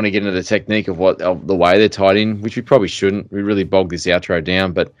know if you want to get into the technique of the way they're tied in, which we probably shouldn't. We really bog this outro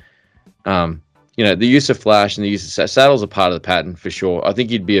down, but the use of flash and the use of saddles are part of the pattern for sure. I think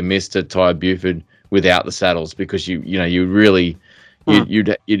you'd be amiss to tie a Buford without the saddles, because you'd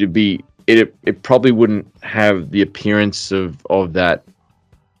be, it probably wouldn't have the appearance of that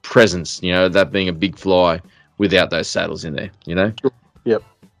presence, that being a big fly without those saddles in there, Yep.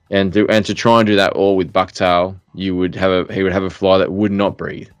 And to try and do that all with bucktail, he would have a fly that would not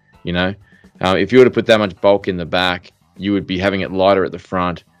breathe. If you were to put that much bulk in the back, you would be having it lighter at the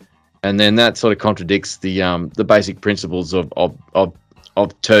front, and then that sort of contradicts the basic principles of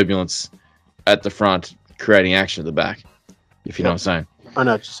turbulence at the front creating action at the back. If you know what I'm saying. I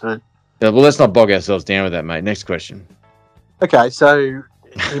know what you're saying. Yeah, well, let's not bog ourselves down with that, mate. Next question. Okay, so you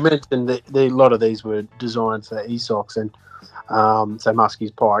mentioned that a lot of these were designed for Esox and so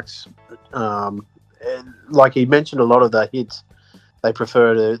muskies, pikes. Like he mentioned, a lot of the hits,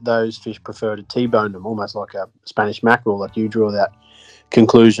 those fish prefer to T-bone them, almost like a Spanish mackerel. Like you draw that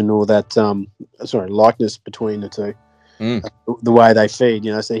conclusion or that likeness between the two. The way they feed,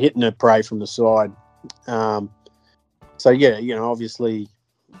 so hitting a prey from the side. Obviously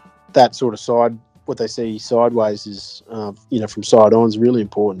that sort of side, what they see sideways is, from side on is really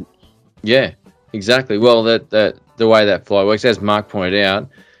important. Yeah, exactly. Well, that the way that fly works, as Mark pointed out,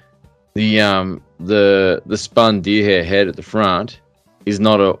 the spun deer hair head at the front is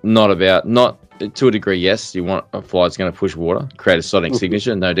not to a degree. Yes, you want a fly that's going to push water, create a sonic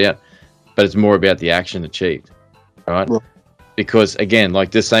signature, no doubt, but it's more about the action achieved, right? Well, because again,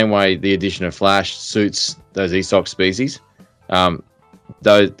 like the same way the addition of flash suits those Esox species,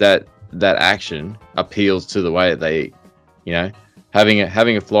 that action appeals to the way that they eat.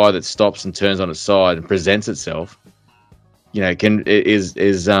 Having a fly that stops and turns on its side and presents itself, I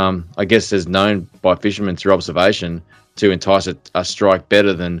guess is known by fishermen through observation to entice a strike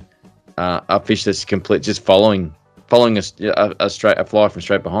better than a fish that's complete just following a fly from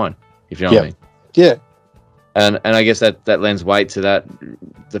straight behind. If you know what I mean. Yeah. And I guess that lends weight to the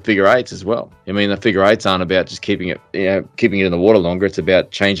figure eights as well. I mean, the figure eights aren't about just keeping it in the water longer. It's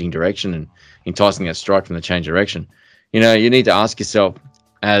about changing direction and enticing that strike from the change direction. You need to ask yourself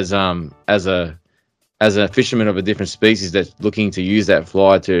as a fisherman of a different species that's looking to use that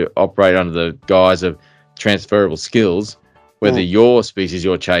fly to operate under the guise of transferable skills, whether your species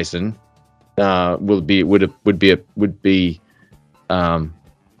you're chasing would be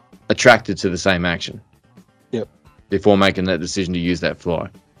attracted to the same action. Before making that decision to use that fly.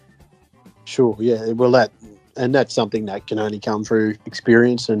 Sure, yeah. Well, that's something that can only come through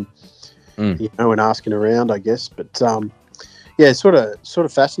experience and and asking around, I guess. But Yeah, sort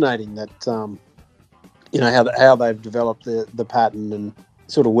of fascinating that how they've developed the pattern and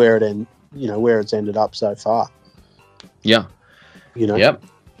sort of where it's ended up so far. Yeah. Yep.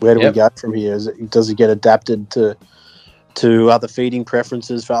 Where do we go from here? Does it get adapted to other feeding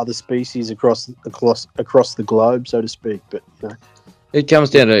preferences for other species across the globe, so to speak? But it comes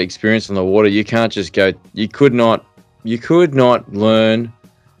down to experience on the water. You can't just go. You could not learn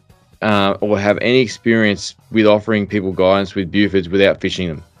or have any experience with offering people guidance with Bufords without fishing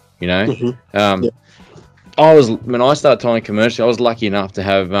them. Mm-hmm. When I started tying commercially, I was lucky enough to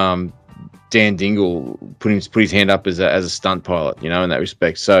have Dan Dingle put his hand up as a stunt pilot, in that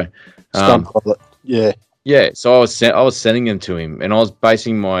respect. So stunt pilot, yeah. So I was sending them to him, and I was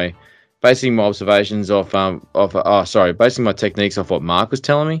basing my observations basing my techniques off what Mark was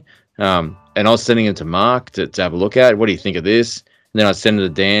telling me. And I was sending them to Mark to have a look at. What do you think of this? And then I'd send it to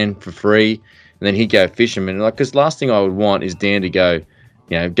Dan for free, and then he'd go fishing. And because last thing I would want is Dan to go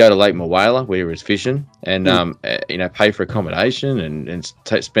to Lake Moala where he was fishing, and pay for accommodation and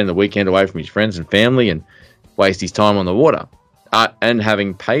spend the weekend away from his friends and family and waste his time on the water, and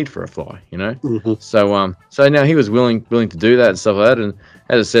having paid for a fly, Mm-hmm. So now he was willing to do that and stuff like that. And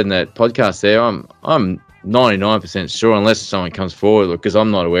as I said in that podcast there, I'm 99% sure, unless someone comes forward, because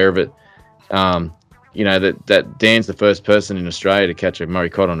I'm not aware of it, that Dan's the first person in Australia to catch a Murray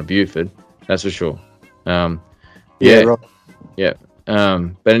cod on a Buford. That's for sure. Right. Yeah.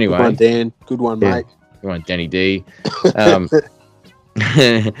 But anyway, good one, Dan. Good one, mate. Good one, Danny D.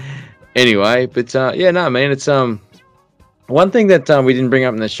 Anyway, but it's one thing that we didn't bring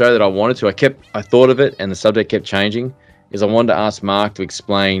up in the show that I wanted to. I thought of it, and the subject kept changing. Is I wanted to ask Mark to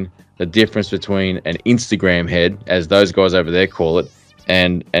explain the difference between an Instagram head, as those guys over there call it,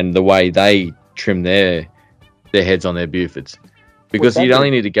 and the way they trim their heads on their Bufords, because you'd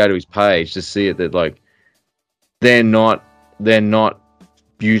only need to go to his page to see it that they're not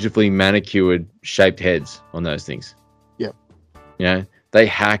beautifully manicured shaped heads on those things. Yep. They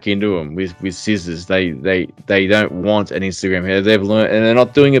hack into them with scissors. They don't want an Instagram head. They've learned, and they're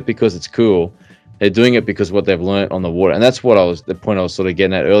not doing it because it's cool. They're doing it because what they've learned on the water, and that's the point I was sort of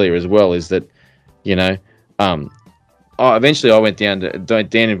getting at earlier as well, is that eventually I went down to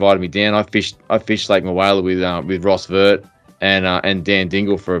Dan invited me down. I fished Lake Moala with Ross Vert and Dan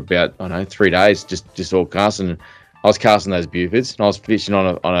Dingle for about 3 days, just all casting. I was casting those Bufords, and I was fishing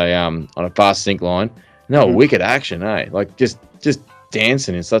on a fast sink line. No, wicked action, eh? Just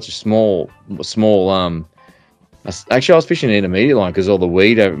dancing in such a small. Actually, I was fishing an intermediate line because all the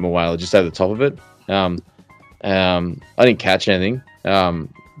weed over at Moala, just over the top of it. I didn't catch anything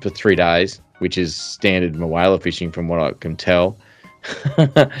for 3 days, which is standard Moala fishing from what I can tell.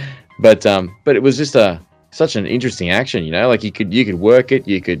 but it was just such an interesting action, you could work it,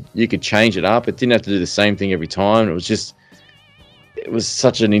 you could change it up. It didn't have to do the same thing every time. It was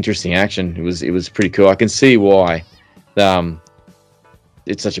such an interesting action. It was pretty cool. I can see why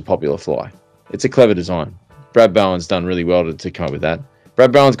it's such a popular fly. It's a clever design. Brad Bowen's done really well to come up with that.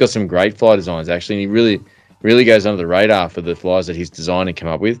 Brad Bowen's got some great fly designs actually, and he really goes under the radar for the flies that he's designed and come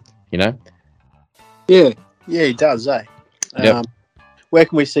up with. Yeah, he does, eh? Yep. Where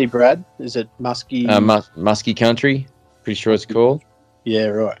can we see Brad? Is it Muskie? Muskie Country, pretty sure it's called. Yeah,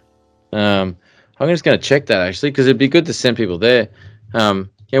 right. I'm just going to check that actually, because it'd be good to send people there. One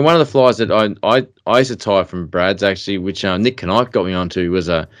of the flies that I used to tie from Brad's actually, which Nick Knight got me onto, was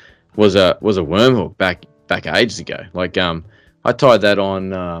a worm hook back ages ago. I tied that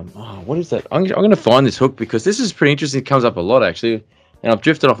on. What is that? I'm going to find this hook because this is pretty interesting. It comes up a lot actually, and I've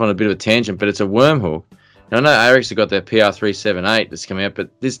drifted off on a bit of a tangent, but it's a worm hook. Now, I know Arix have got their PR378 that's coming out, but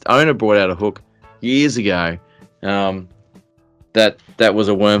this owner brought out a hook years ago. That was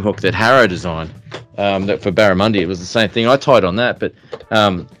a worm hook that Harrow designed. That for Barramundi, it was the same thing. I tied on that, but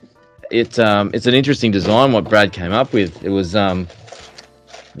it's an interesting design what Brad came up with. It was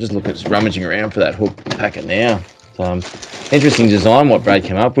just rummaging around for that hook packet now. Interesting design what Brad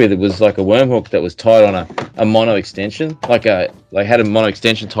came up with. It was like a worm hook that was tied on a mono extension, had a mono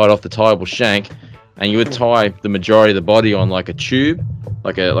extension tied off the tieable shank, and you would tie the majority of the body on like a tube,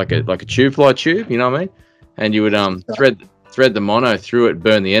 like a tube fly tube, you know what I mean? And you would thread the mono through it,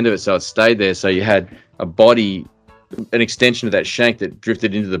 burn the end of it so it stayed there. So you had a body, an extension of that shank that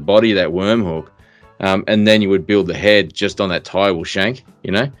drifted into the body of that worm hook, and then you would build the head just on that tieable shank,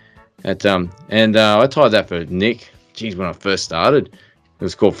 I tied that for Nick. Geez, when I first started, it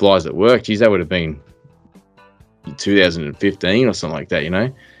was called Flies That Work. Geez, that would have been 2015 or something like that,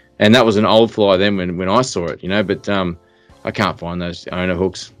 And that was an old fly then when I saw it, But I can't find those owner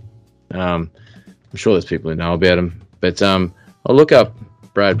hooks. I'm sure there's people who know about them. But I'll look up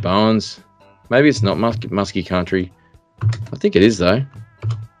Brad Bowen's. Maybe it's not Muskie Country. I think it is though.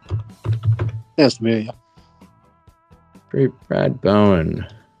 Sounds familiar. Brad Bowen.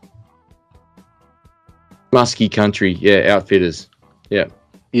 Muskie Country, yeah, Outfitters. Yeah.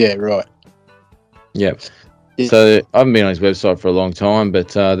 Yeah, right. Yep. Yeah. So I haven't been on his website for a long time, but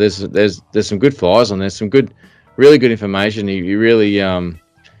there's some good flies on there, some really good information. He really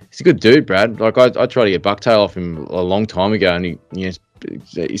he's a good dude, Brad. Like I tried to get bucktail off him a long time ago, and he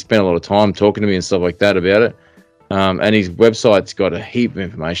spent a lot of time talking to me and stuff like that about it. And his website's got a heap of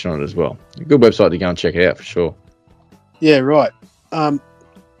information on it as well. A good website to go and check it out for sure. Yeah, right. I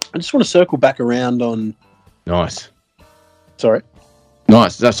just want to circle back around on. Nice. Sorry.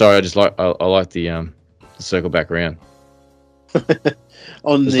 Nice. No, sorry. I just like the circle back around.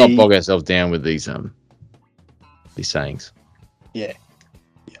 On Let's not bog ourselves down with these sayings. Yeah.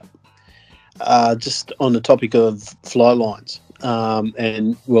 Just on the topic of fly lines,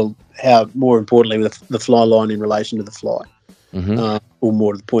 and well, how more importantly with the fly line in relation to the fly, or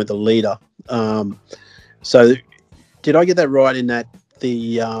more to the point, the leader. So, did I get that right in that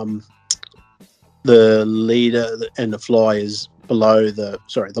the leader and the fly is below the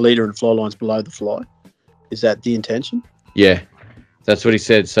leader and the fly line's below the fly? Is that the intention? Yeah, that's what he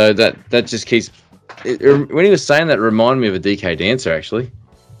said. So that just keeps. When he was saying that, it reminded me of a DK dancer actually.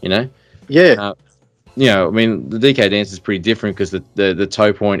 You know. Yeah. I mean, the DK dance is pretty different because the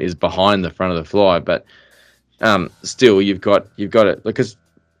toe point is behind the front of the fly, but still you've got it because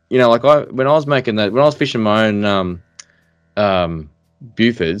like when I was fishing my own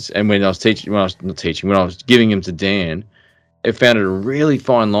Bufords, and when I was giving them to Dan, it found it a really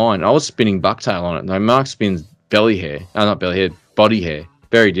fine line. I was spinning bucktail on it. Now Mark spins body hair,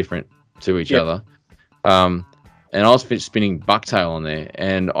 very different to each other. And I was spinning bucktail on there,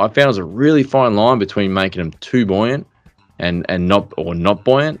 and I found it was a really fine line between making them too buoyant and not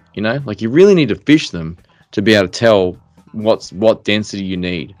buoyant. Like you really need to fish them to be able to tell what density you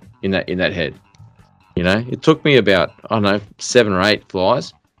need in that head. It took me about 7 or 8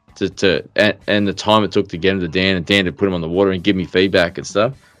 flies and the time it took to get them to Dan, and Dan to put them on the water and give me feedback and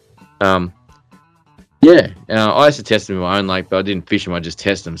stuff. I used to test them in my own lake, but I didn't fish them. I just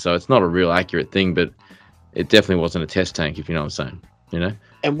test them, so it's not a real accurate thing, but it definitely wasn't a test tank, if you know what I'm saying.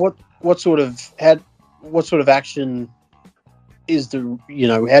 And what sort of action is the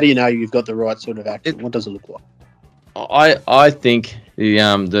how do you know you've got the right sort of action? What does it look like? I think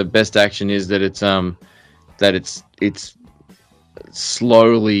the best action is that it's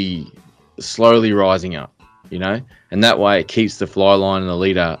slowly rising up, and that way it keeps the fly line and the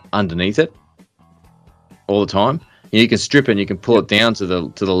leader underneath it all the time. You can strip it and you can pull it down to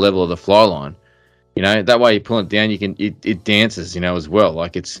the level of the fly line. That way you pull it down, it dances, as well.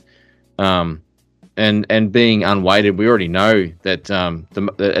 Like it's, and being unweighted, we already know that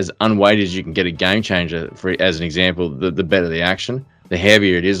as unweighted as you can get a game changer, as an example, the better the action. The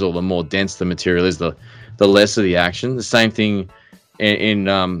heavier it is, or the more dense the material is, the lesser the action. The same thing in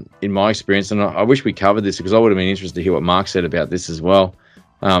my experience, and I wish we covered this because I would have been interested to hear what Mark said about this as well.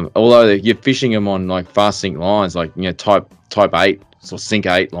 Although you're fishing them on like fast sink lines, like type 8. So sink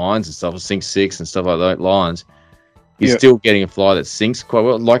 8 lines and stuff, or sink 6 and stuff like that lines, you're still getting a fly that sinks quite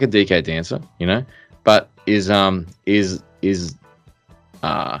well, like a DK dancer, but is at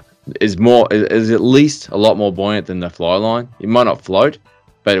least a lot more buoyant than the fly line. It might not float,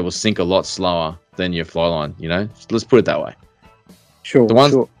 but it will sink a lot slower than your fly line. Let's put it that way. Sure. The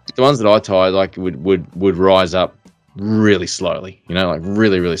ones that I tie like would rise up really slowly, like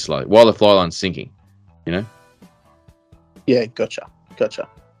really really slowly while the fly line's sinking, Yeah, gotcha.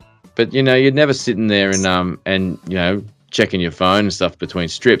 But you're never sitting there and checking your phone and stuff between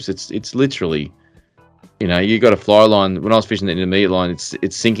strips. It's literally, you got a fly line. When I was fishing the intermediate line,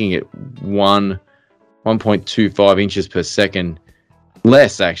 it's sinking at 1.25 inches per second,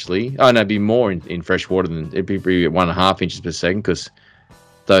 less actually. Oh no, it'd be more in fresh water than it'd be 1.5 inches per second because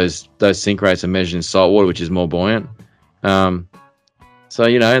those sink rates are measured in salt water, which is more buoyant. So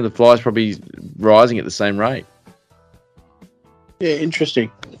the fly's probably rising at the same rate. Yeah,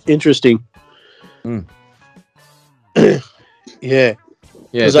 interesting. Mm. Yeah.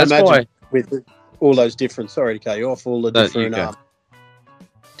 That's I imagine why with all those different. Sorry to cut you off. All the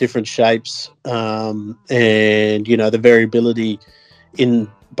different shapes, and the variability in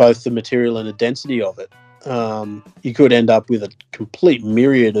both the material and the density of it. You could end up with a complete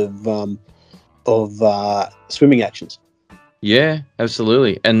myriad of swimming actions. Yeah,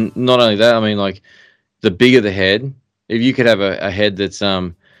 absolutely. And not only that, I mean, like the bigger the head. If you could have a head that's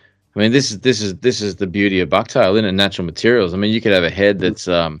this is the beauty of bucktail, isn't it? Natural materials. I mean, you could have a head that's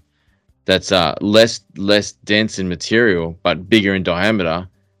less dense in material but bigger in diameter,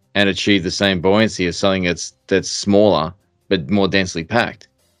 and achieve the same buoyancy as something that's smaller but more densely packed.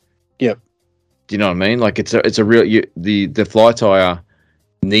 Yep. Do you know what I mean? Like it's a real the fly tyer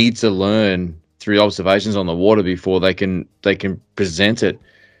needs to learn through observations on the water before they can present it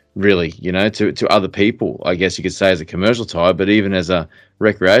really, to other people. I guess you could say as a commercial tire, but even as a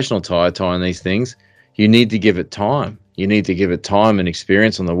recreational tire tying these things, you need to give it time. You need to give it time and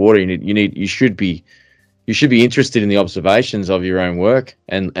experience on the water. You should be interested in the observations of your own work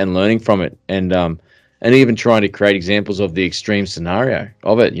and learning from it, and even trying to create examples of the extreme scenario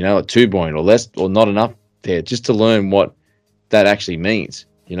of it, like too buoyant or less or not enough there, just to learn what that actually means,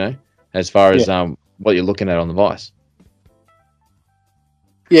 as far as what you're looking at on the vise.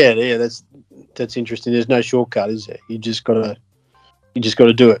 Yeah, that's interesting. There's no shortcut, is there? You just gotta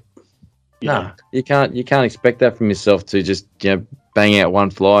do it. No, you can't expect that from yourself to just bang out one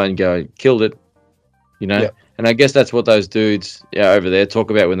fly and go killed it, Yep. And I guess that's what those dudes over there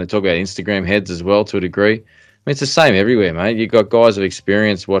talk about when they talk about Instagram heads as well, to a degree. I mean, it's the same everywhere, mate. You've got guys of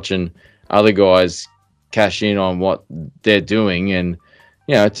experience watching other guys cash in on what they're doing, and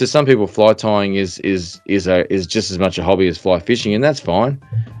to some people, fly tying is just as much a hobby as fly fishing, and that's fine.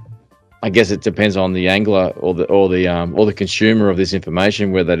 I guess it depends on the angler or the consumer of this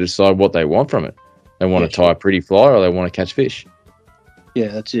information, where they decide what they want from it. They want to tie a pretty fly, or they want to catch fish. Yeah,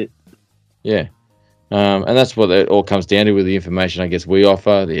 that's it. Yeah. And that's what it all comes down to with the information I guess we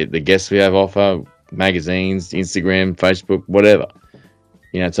offer, the guests we have offer, magazines, Instagram, Facebook, whatever.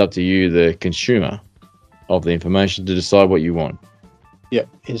 It's up to you, the consumer of the information, to decide what you want. Yeah,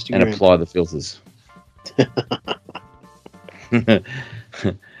 Instagram. And apply the filters.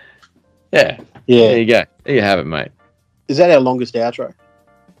 Yeah. There you go. There you have it, mate. Is that our longest outro?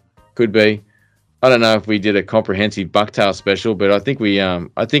 Could be. I don't know if we did a comprehensive bucktail special, but I think we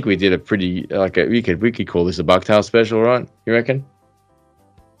did a pretty we could call this a bucktail special, right? You reckon?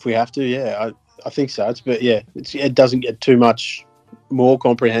 If we have to, yeah, I think so. It doesn't get too much more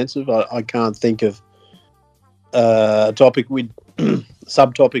comprehensive. I can't think of a topic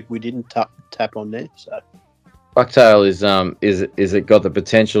subtopic we didn't tap on there. So bucktail is it got the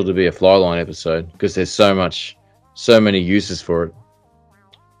potential to be a fly line episode, because there's so many uses for it.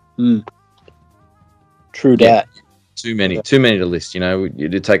 True that. Too many to list.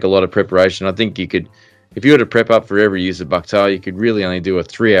 It'd take a lot of preparation. I think you could, if you were to prep up for every use of bucktail, you could really only do a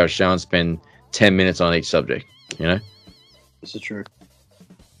 3-hour show and spend 10 minutes on each subject. This is true.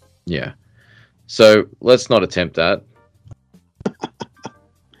 Yeah. So let's not attempt that.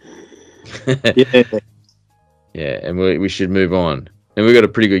 Yeah. Yeah, and we should move on. And we've got a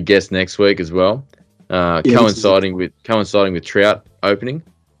pretty good guest next week as well, coinciding with trout opening.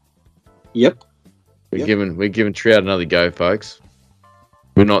 Yep. We're giving trout another go, folks.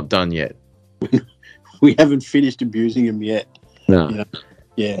 We're not done yet. We haven't finished abusing them yet. No.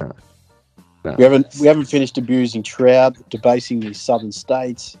 Yeah. No. We haven't finished abusing trout, debasing these southern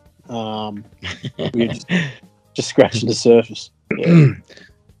states. We're just scratching the surface. Yeah.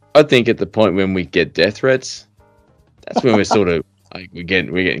 I think at the point when we get death threats, that's when we're sort of we're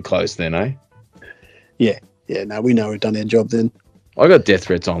getting close then, eh? Yeah. Yeah. No, we know we've done our job then. I got death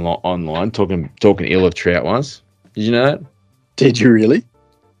threats online talking ill of trout once. Did you know that? Did you really?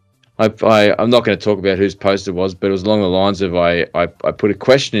 I'm not going to talk about whose post it was, but it was along the lines of I put a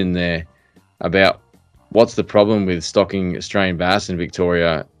question in there about what's the problem with stocking Australian bass in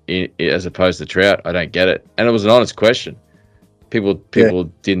Victoria as opposed to trout. I don't get it, and it was an honest question. People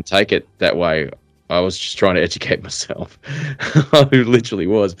didn't take it that way. I was just trying to educate myself. I literally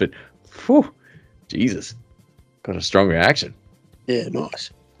was, but whew, Jesus, got a strong reaction. Yeah,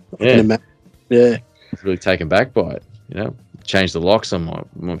 nice. Yeah. Yeah. I was really taken back by it. Changed the locks on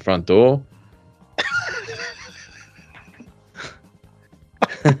my front door.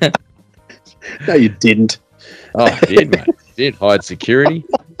 No, you didn't. Oh, I did, mate. I did hide security.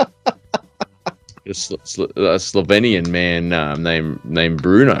 A Slovenian man named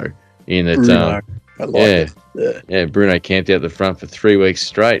Bruno in it. Bruno. I like it. Yeah. Bruno camped out the front for 3 weeks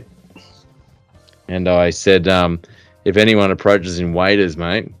straight, and I said, if anyone approaches in waders,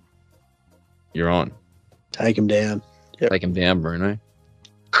 mate, you're on. Take him down. Yep. Take him down, Bruno.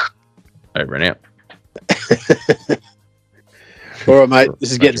 Over and out. All right, mate.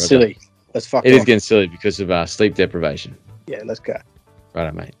 This is getting silly. Let's fuck It off. is getting silly because of sleep deprivation. Yeah, let's go.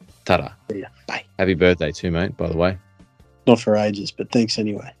 Righto, mate. Ta-da. Yeah. Bye. Happy birthday too, mate, by the way. Not for ages, but thanks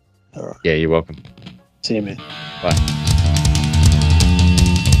anyway. All right. Yeah, you're welcome. See you, man. Bye.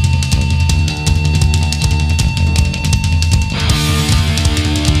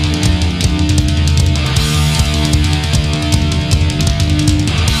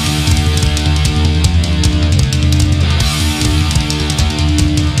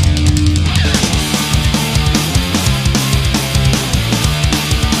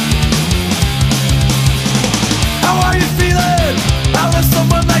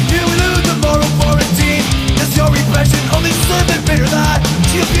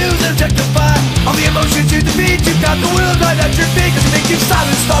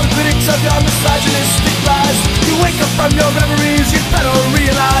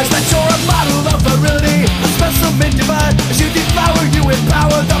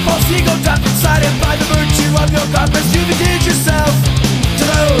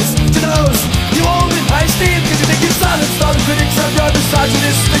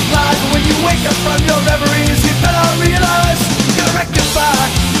 wake up from your reveries, you better realize you gotta rectify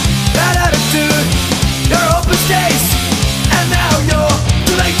that attitude. You're a hopeless case, and now you're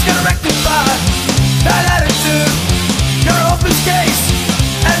too late. You gotta rectify that attitude. You're a hopeless case,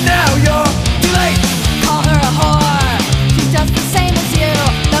 and now you're too late. Call her a whore, she's just the same as you.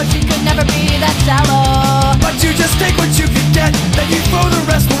 No, she could never be that shallow. But you just take what you can get, then you throw the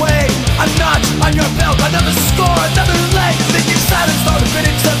rest away. A notch on your belt, another score, another leg. Then you silence all the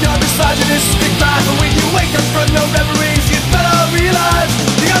critics of your misogynistic life. But when you wake up from your reveries, you better realize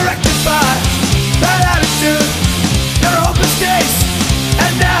you gotta rectify that attitude. You're a hopeless case,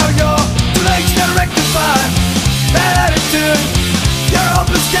 and now you're too late. You gotta rectify that attitude. You're a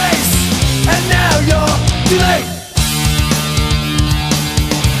hopeless case, and now you're too late.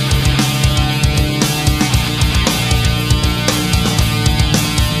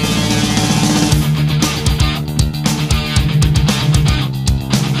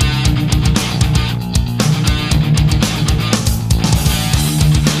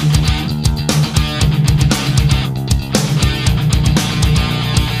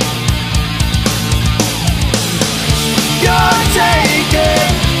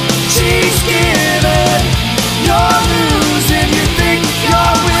 She's giving, you're losing, you think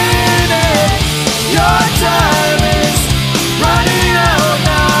you're winning. Your time is running out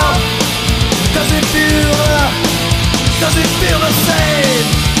now. Does it feel the same?